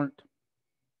almost weren't.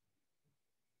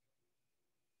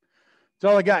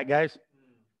 That's all I got, guys.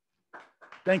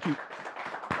 Thank you.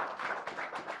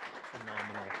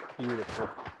 Phenomenal. Beautiful.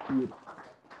 Beautiful.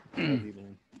 Love you,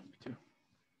 man. Too.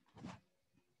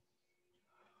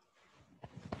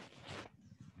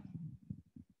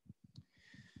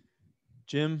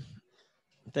 Jim,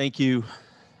 thank you.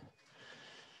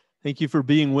 Thank you for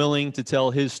being willing to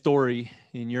tell his story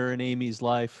in your and Amy's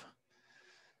life.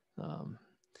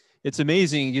 It's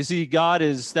amazing. You see,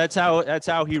 that's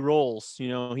how he rolls.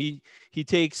 He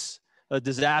takes a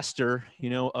disaster,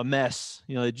 a mess,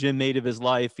 that Jim made of his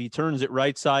life. He turns it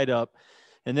right side up.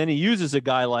 And then he uses a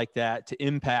guy like that to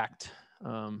impact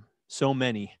so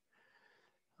many.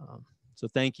 So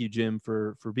thank you, Jim,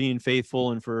 for being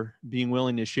faithful and for being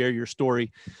willing to share your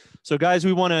story. So guys,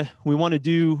 we want to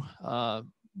do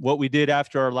what we did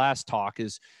after our last talk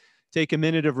is take a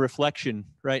minute of reflection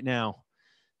right now.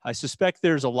 I suspect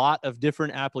there's a lot of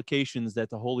different applications that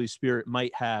the Holy Spirit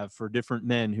might have for different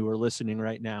men who are listening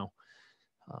right now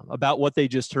about what they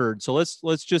just heard. So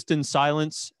let's just in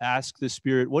silence ask the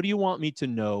Spirit, what do you want me to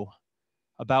know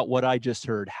about what I just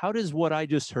heard? How does what I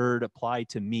just heard apply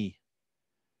to me?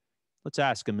 Let's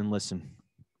ask him and listen.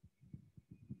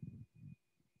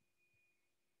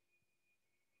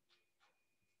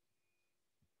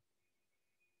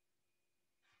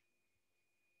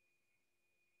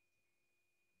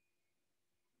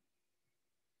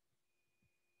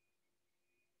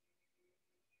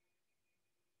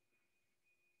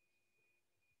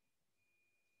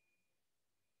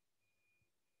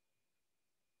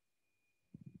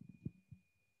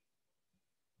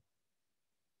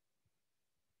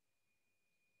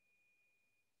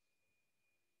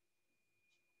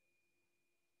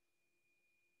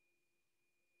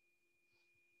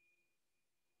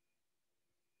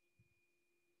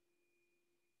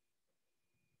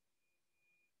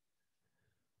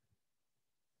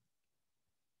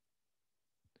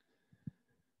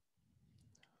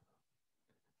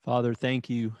 Father, thank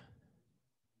you.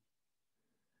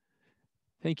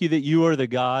 Thank you that you are the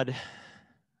God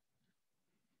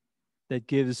that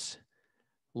gives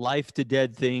life to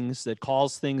dead things, that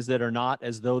calls things that are not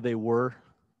as though they were.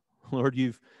 Lord,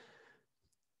 you've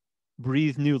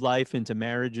breathed new life into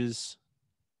marriages.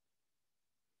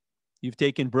 You've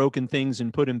taken broken things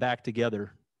and put them back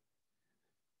together.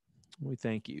 We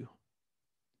thank you.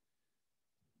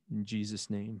 In Jesus'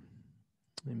 name,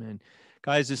 amen.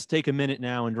 Guys, just take a minute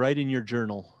now and write in your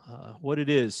journal what it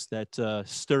is that's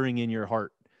stirring in your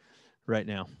heart right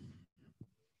now.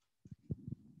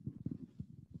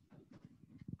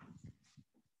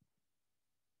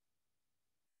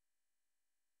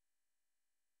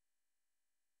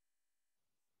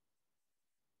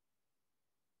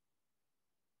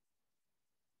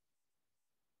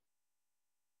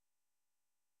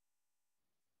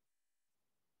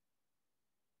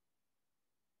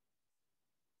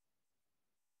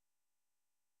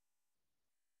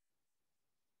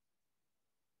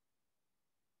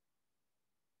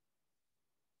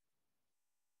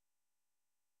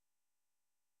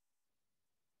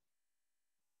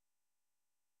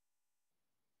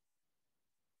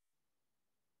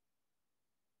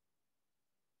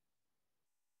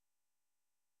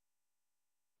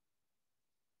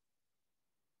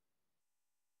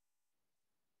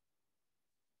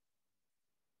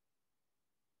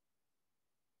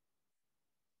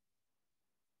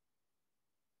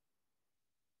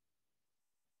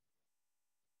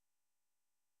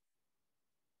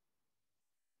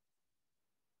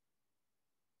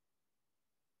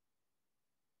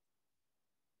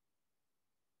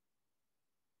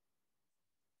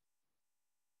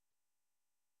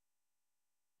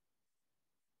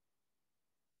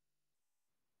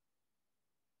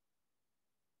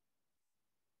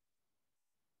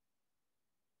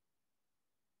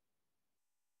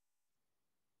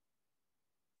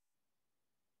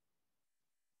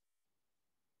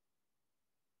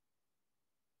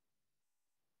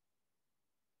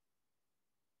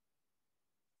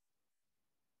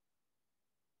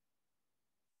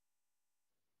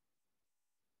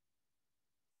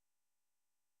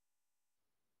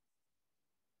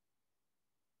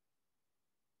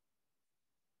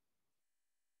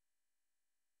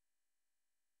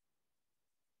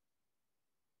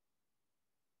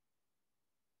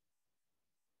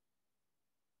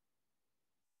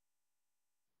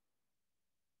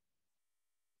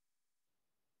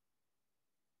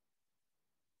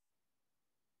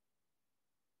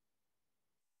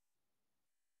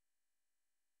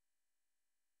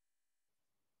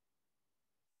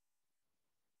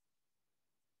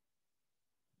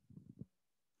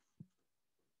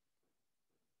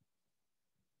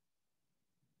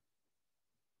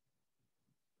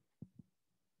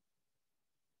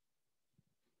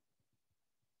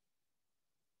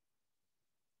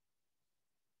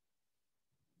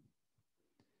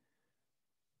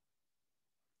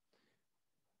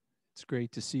 It's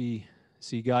great to see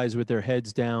guys with their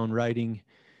heads down writing.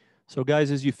 So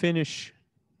guys, as you finish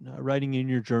writing in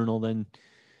your journal, then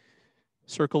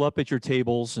circle up at your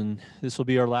tables, and this will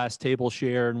be our last table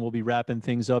share, and we'll be wrapping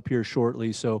things up here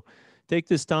shortly. So take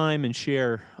this time and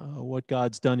share what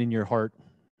God's done in your heart,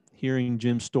 hearing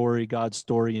Jim's story, God's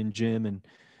story in Jim, and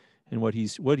what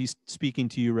he's speaking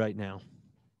to you right now.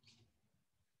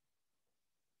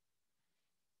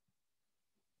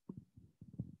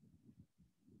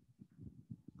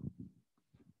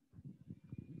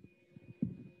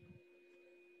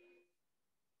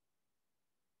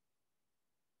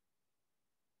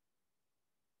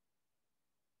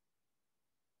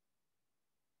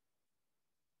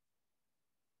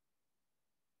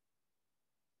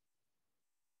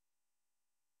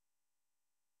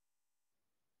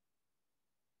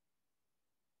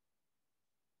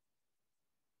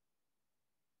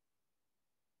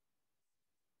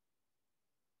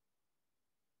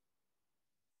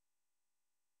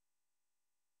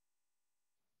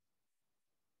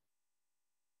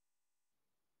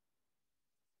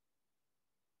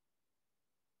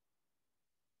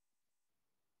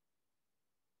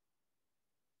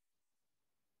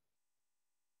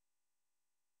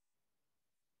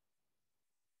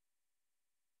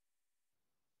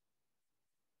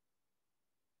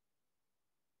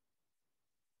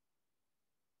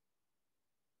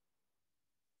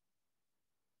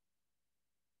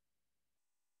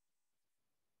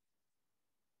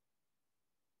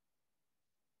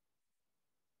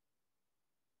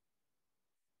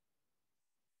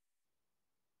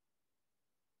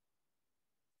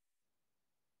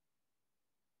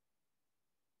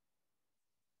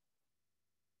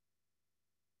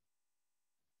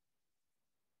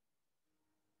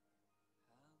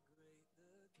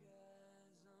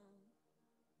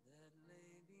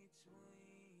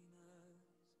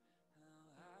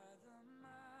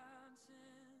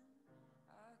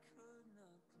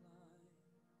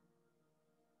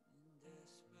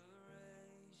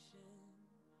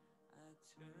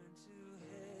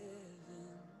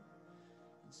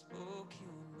 Spoke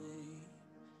your name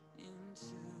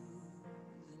into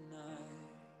the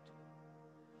night.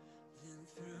 Then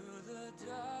through the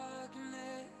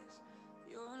darkness,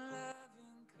 your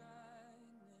loving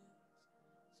kindness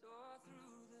tore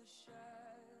through the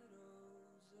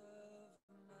shadows of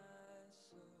my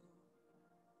soul.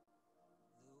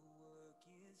 The work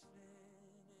is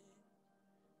finished,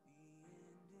 the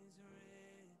end is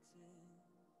written.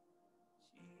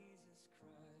 Jesus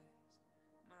Christ,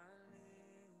 my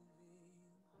living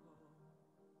hope.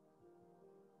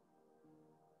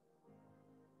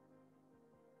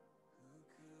 Who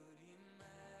could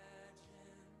imagine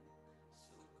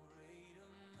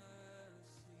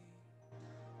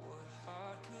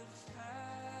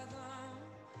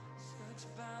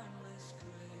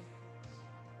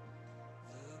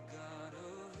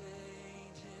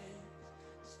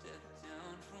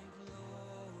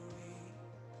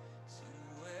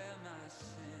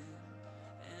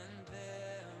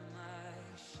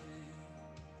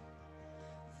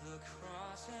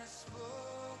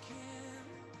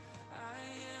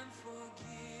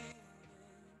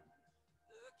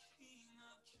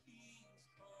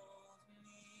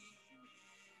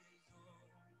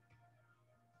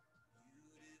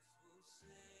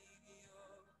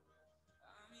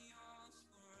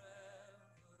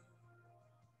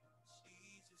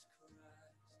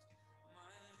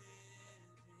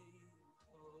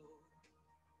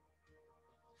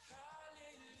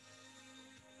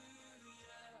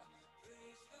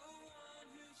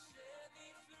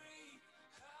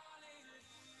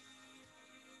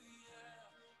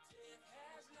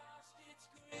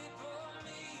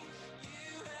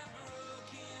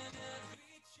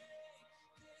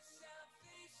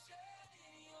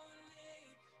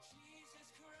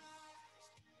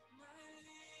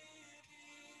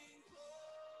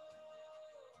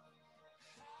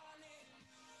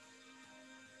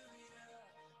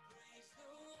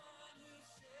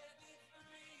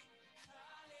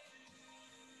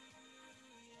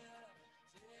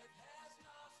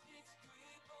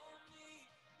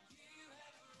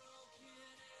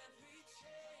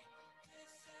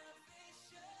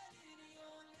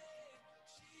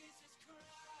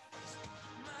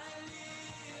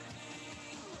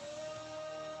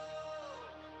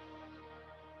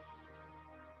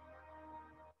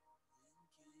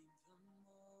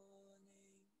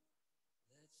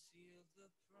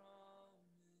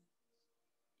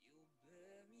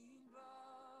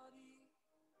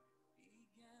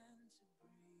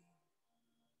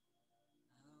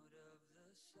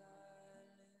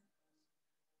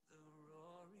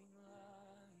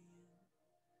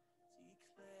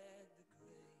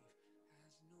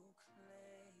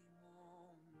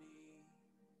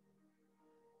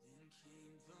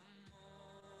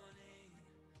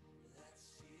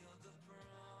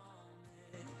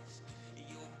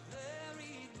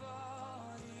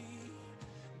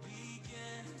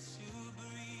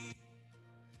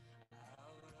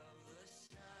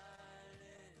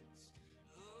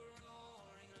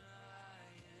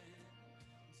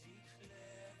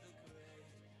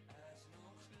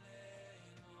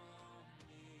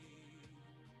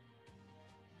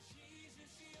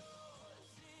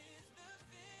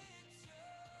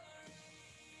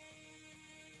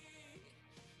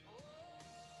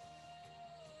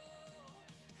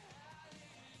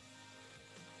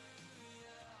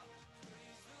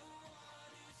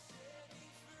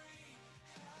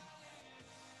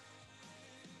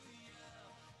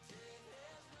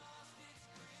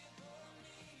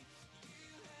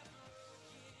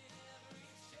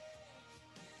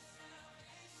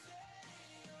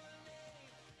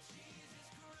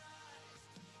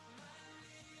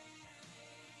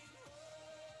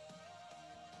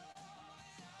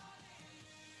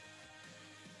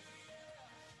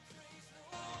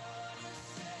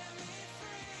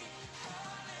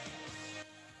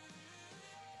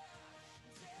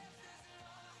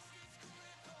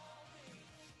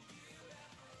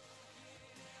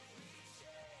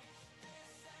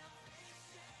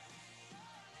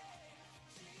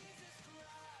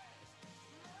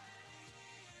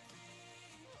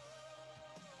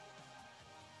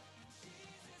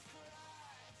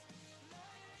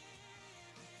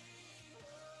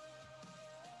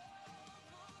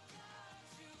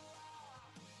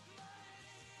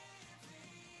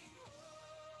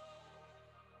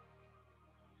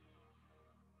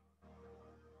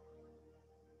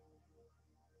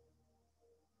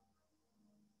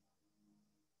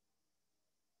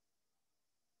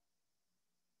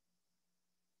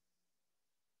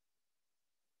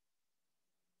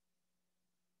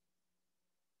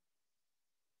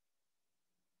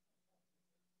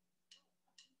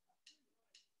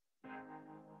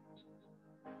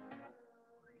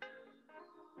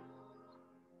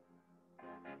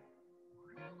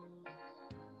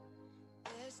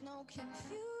no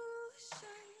confusion.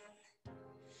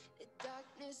 The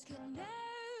darkness can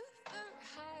never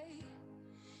hide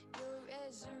your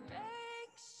resurrection.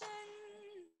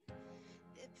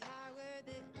 The power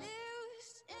that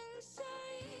lives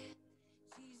inside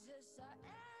Jesus, our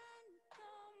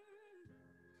anthem,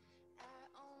 our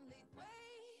only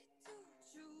way to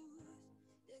truth.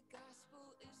 The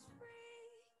gospel is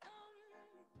freedom.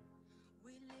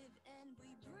 We live and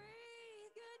we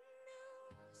breathe good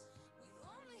news. We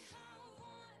only have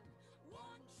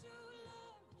one true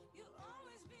love. You'll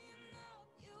always be enough.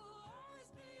 You'll always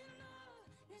be enough.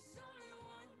 There's only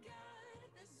one God.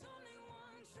 There's only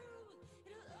one truth.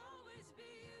 It'll always be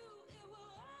you. It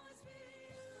will always be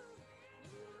you.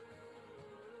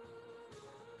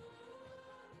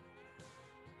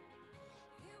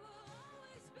 It will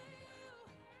always be you.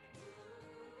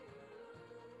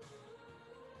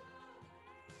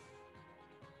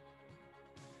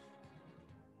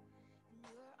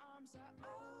 Your arms are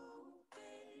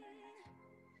open.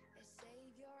 A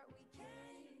savior we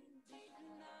can't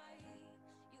deny.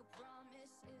 Your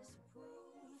promise is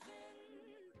proven.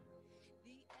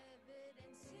 The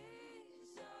evidence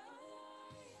is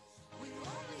alive. We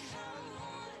only have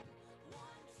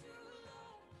one true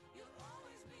love. You'll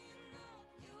always be enough.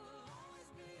 You'll always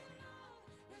be enough.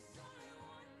 There's only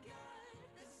one God.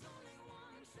 There's only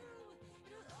one truth.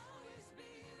 It'll always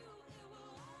be you. It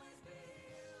will always be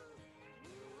you.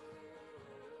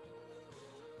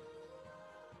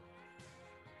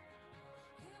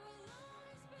 It will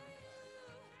always be you.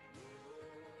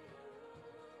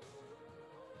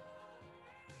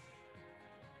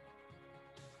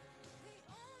 The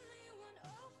only one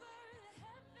over the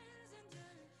heavens and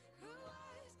earth, who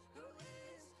was, who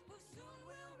is, who soon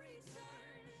will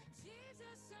return.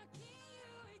 Jesus, our King,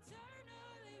 you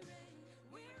eternally reign.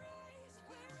 We rise,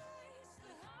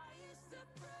 the highest of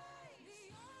praise.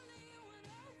 The only one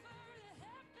over the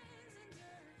heavens and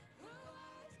earth, who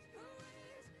was, who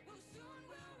is, who soon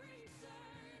will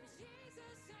return.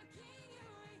 Jesus, our King, you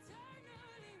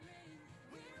eternally reign.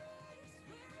 We rise,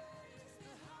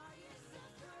 the highest of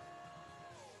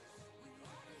praise. We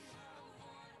only have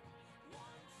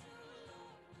one true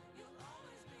love. You'll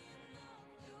always be enough.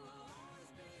 You will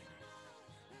always be enough.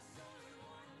 There's only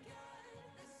one God.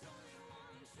 There's only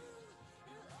one truth.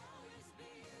 It'll always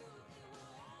be you. It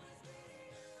will always be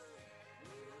you. It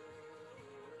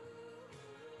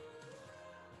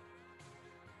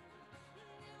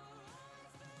will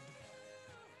always be here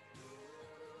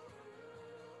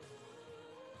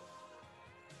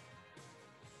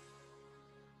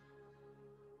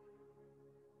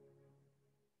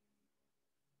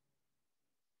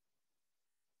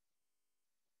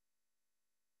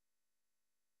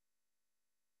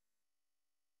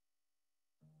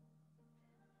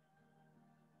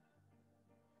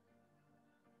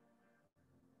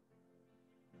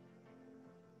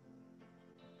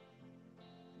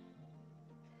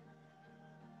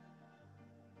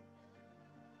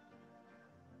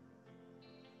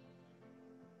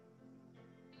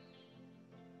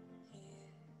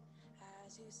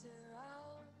as you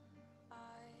surround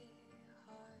my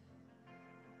heart.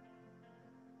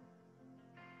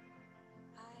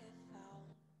 I have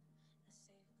found a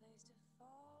safe place to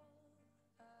fall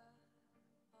apart.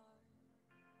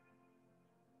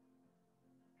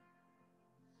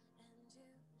 And you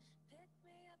pick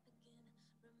me up again,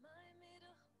 remind me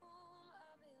to whom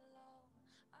I belong.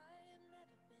 I have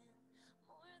never been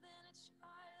more than a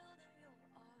child in your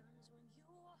arms when you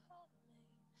hold me.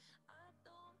 I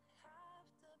don't have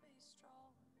to be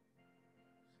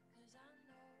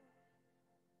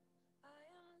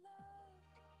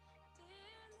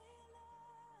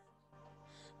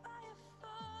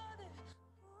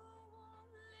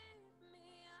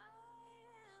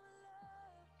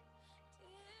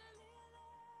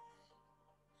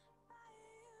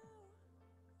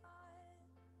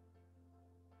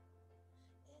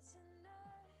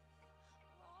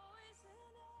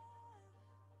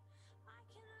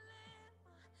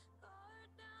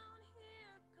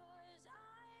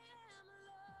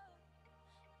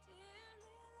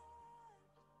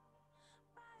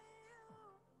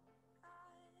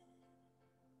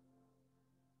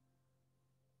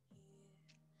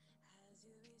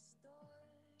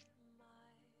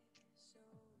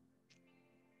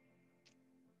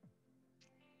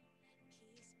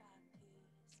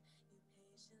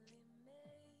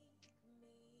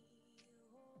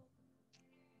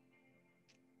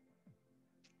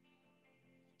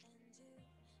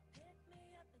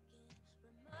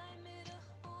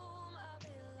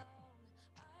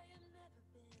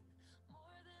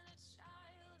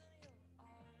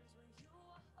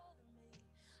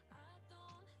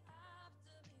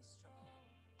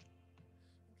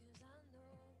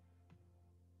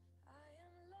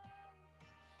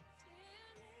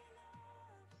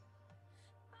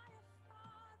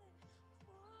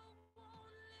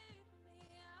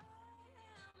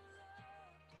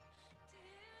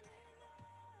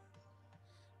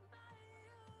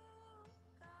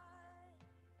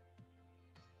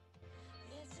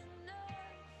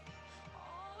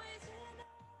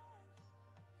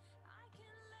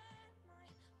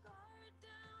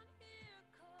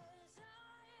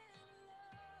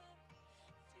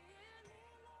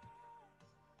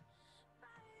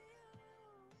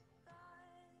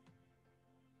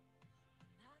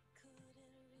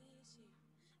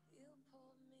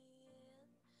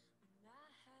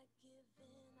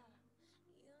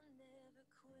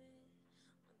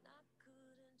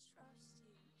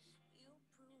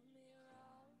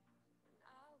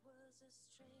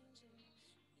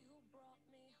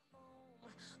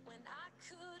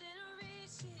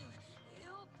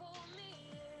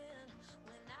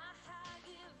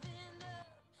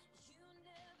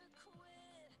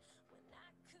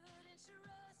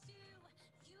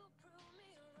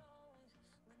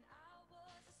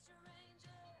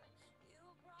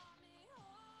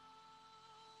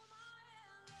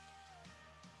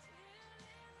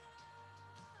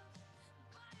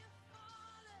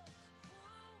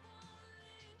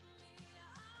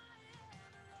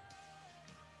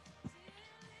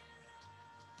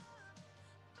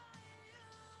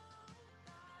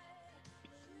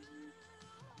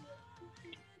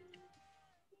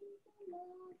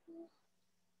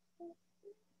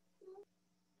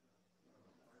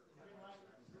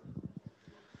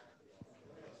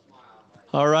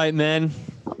All right, man.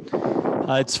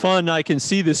 It's fun. I can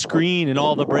see the screen and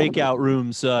all the breakout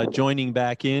rooms joining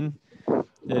back in.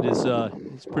 It is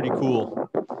it's pretty cool.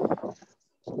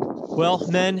 Well,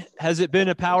 men, has it been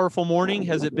a powerful morning?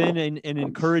 Has it been an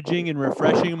encouraging and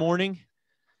refreshing morning?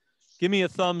 Give me a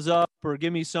thumbs up or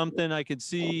give me something I could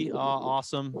see.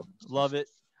 Awesome. Love it.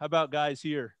 How about guys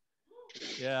here?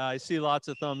 Yeah, I see lots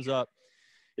of thumbs up.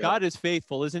 Yep. God is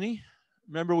faithful, isn't he?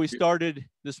 Remember, we started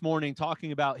this morning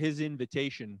talking about his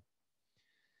invitation.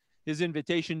 His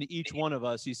invitation to each one of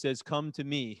us. He says, come to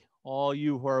me, all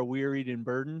you who are wearied and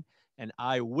burdened, and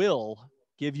I will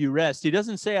give you rest. He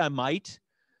doesn't say I might,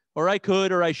 or I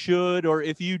could, or I should, or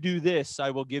if you do this, I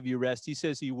will give you rest. He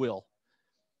says he will.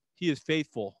 He is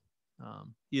faithful.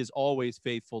 He is always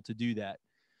faithful to do that.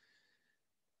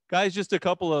 Guys, just a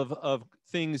couple of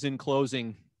things in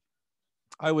closing.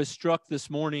 I was struck this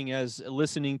morning as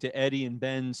listening to Eddie and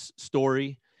Ben's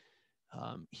story,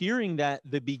 hearing that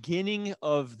the beginning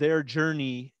of their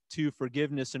journey to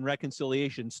forgiveness and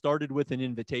reconciliation started with an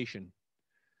invitation.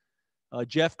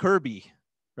 Jeff Kirby,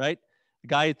 right? The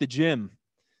guy at the gym,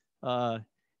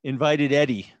 invited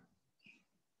Eddie.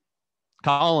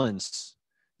 Collins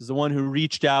is the one who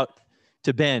reached out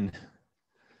to Ben.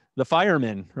 The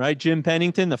fireman, right? Jim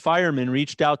Pennington, the fireman,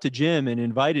 reached out to Jim and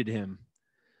invited him.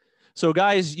 So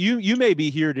guys, you may be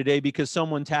here today because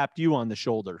someone tapped you on the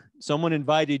shoulder. Someone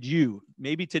invited you,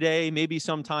 maybe today, maybe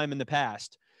sometime in the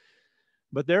past.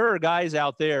 But there are guys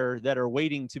out there that are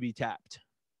waiting to be tapped.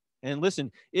 And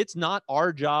listen, it's not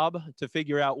our job to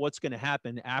figure out what's going to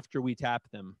happen after we tap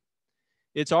them.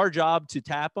 It's our job to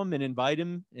tap them and invite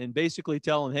them and basically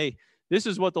tell them, hey, this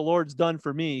is what the Lord's done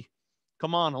for me.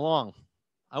 Come on along.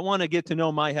 I want to get to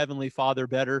know my Heavenly Father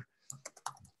better.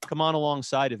 Come on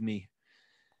alongside of me.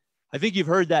 I think you've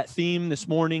heard that theme this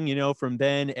morning, you know, from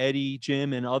Ben, Eddie,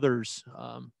 Jim, and others.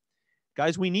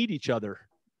 Guys, we need each other.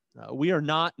 We are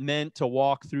not meant to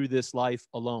walk through this life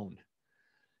alone.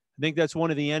 I think that's one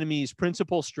of the enemy's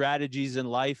principal strategies in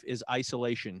life is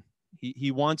isolation. He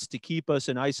wants to keep us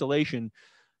in isolation.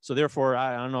 So therefore,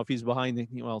 I don't know if he's behind the,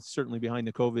 well, certainly behind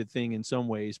the COVID thing in some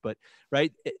ways, but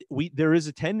right, there is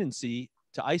a tendency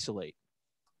to isolate.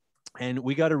 And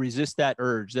we got to resist that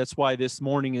urge. That's why this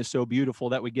morning is so beautiful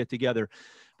that we get together.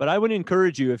 But I would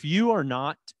encourage you, if you are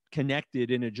not connected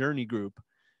in a journey group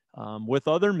with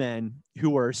other men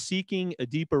who are seeking a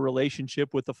deeper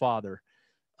relationship with the Father,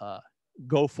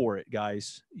 go for it,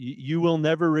 guys. You will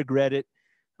never regret it.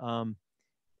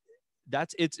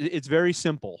 It's very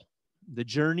simple. The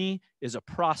journey is a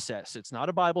process. It's not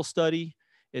a Bible study.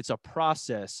 It's a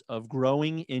process of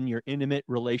growing in your intimate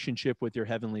relationship with your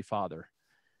Heavenly Father.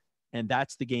 And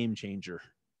that's the game changer.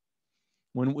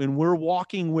 When we're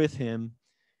walking with him,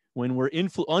 when we're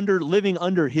living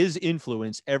under his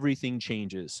influence, everything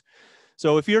changes.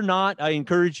 So if you're not, I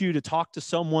encourage you to talk to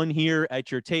someone here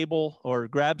at your table or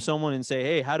grab someone and say,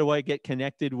 hey, how do I get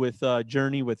connected with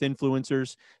Journey, with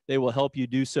influencers? They will help you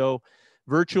do so.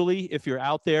 Virtually, if you're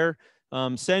out there,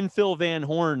 send Phil Van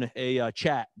Horn a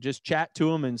chat. Just chat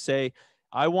to him and say,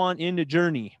 I want into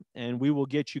Journey, and we will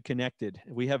get you connected.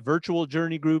 We have virtual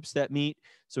Journey groups that meet,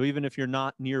 so even if you're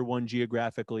not near one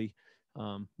geographically,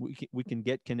 we can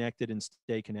get connected and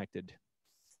stay connected.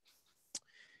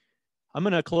 I'm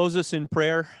going to close us in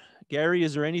prayer. Gary,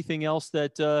 is there anything else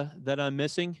that I'm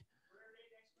missing?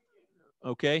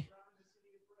 Okay.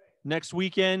 Next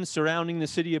weekend, surrounding the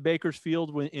city of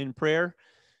Bakersfield in prayer.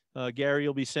 Gary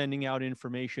will be sending out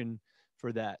information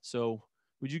for that. So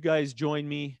would you guys join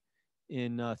me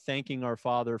in thanking our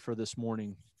Father for this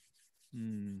morning?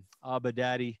 Abba,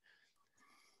 Daddy,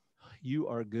 you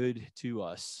are good to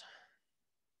us.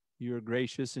 You are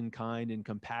gracious and kind and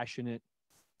compassionate.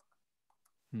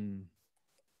 You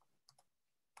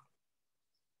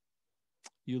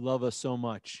love us so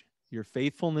much. Your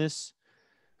faithfulness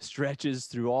stretches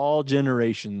through all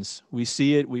generations. We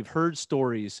see it. We've heard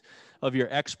stories of your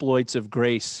exploits of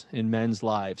grace in men's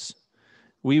lives.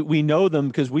 We know them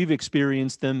because we've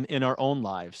experienced them in our own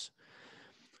lives.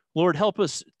 Lord, help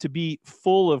us to be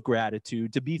full of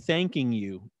gratitude, to be thanking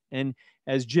you. And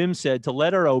as Jim said, to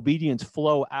let our obedience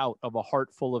flow out of a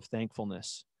heart full of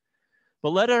thankfulness. But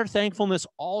let our thankfulness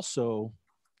also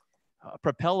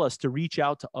propel us to reach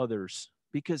out to others,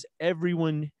 because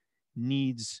everyone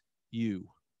needs you.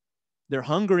 They're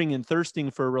hungering and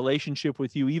thirsting for a relationship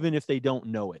with you, even if they don't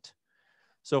know it.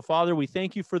 So, Father, we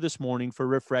thank you for this morning, for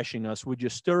refreshing us. Would you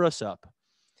stir us up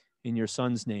in your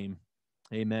Son's name?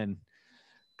 Amen.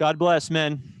 God bless,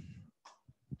 men.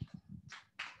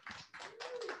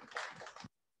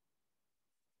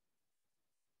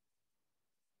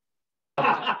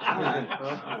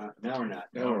 No, we're not.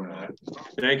 No, we're not.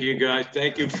 Thank you, guys.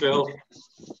 Thank you, Phil.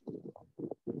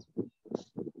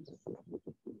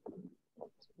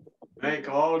 Thank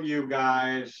all you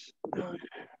guys,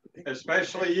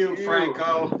 especially you,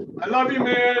 Franco. I love you,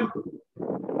 man.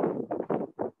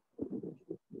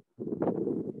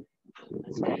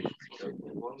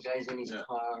 One guy's in his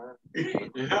car,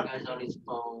 one guy's on his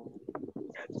phone.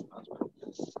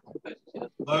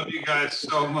 Love you guys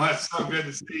so much. So good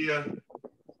to see you.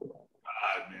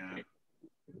 God, man.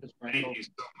 Thank you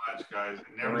so much, guys. It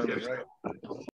never gets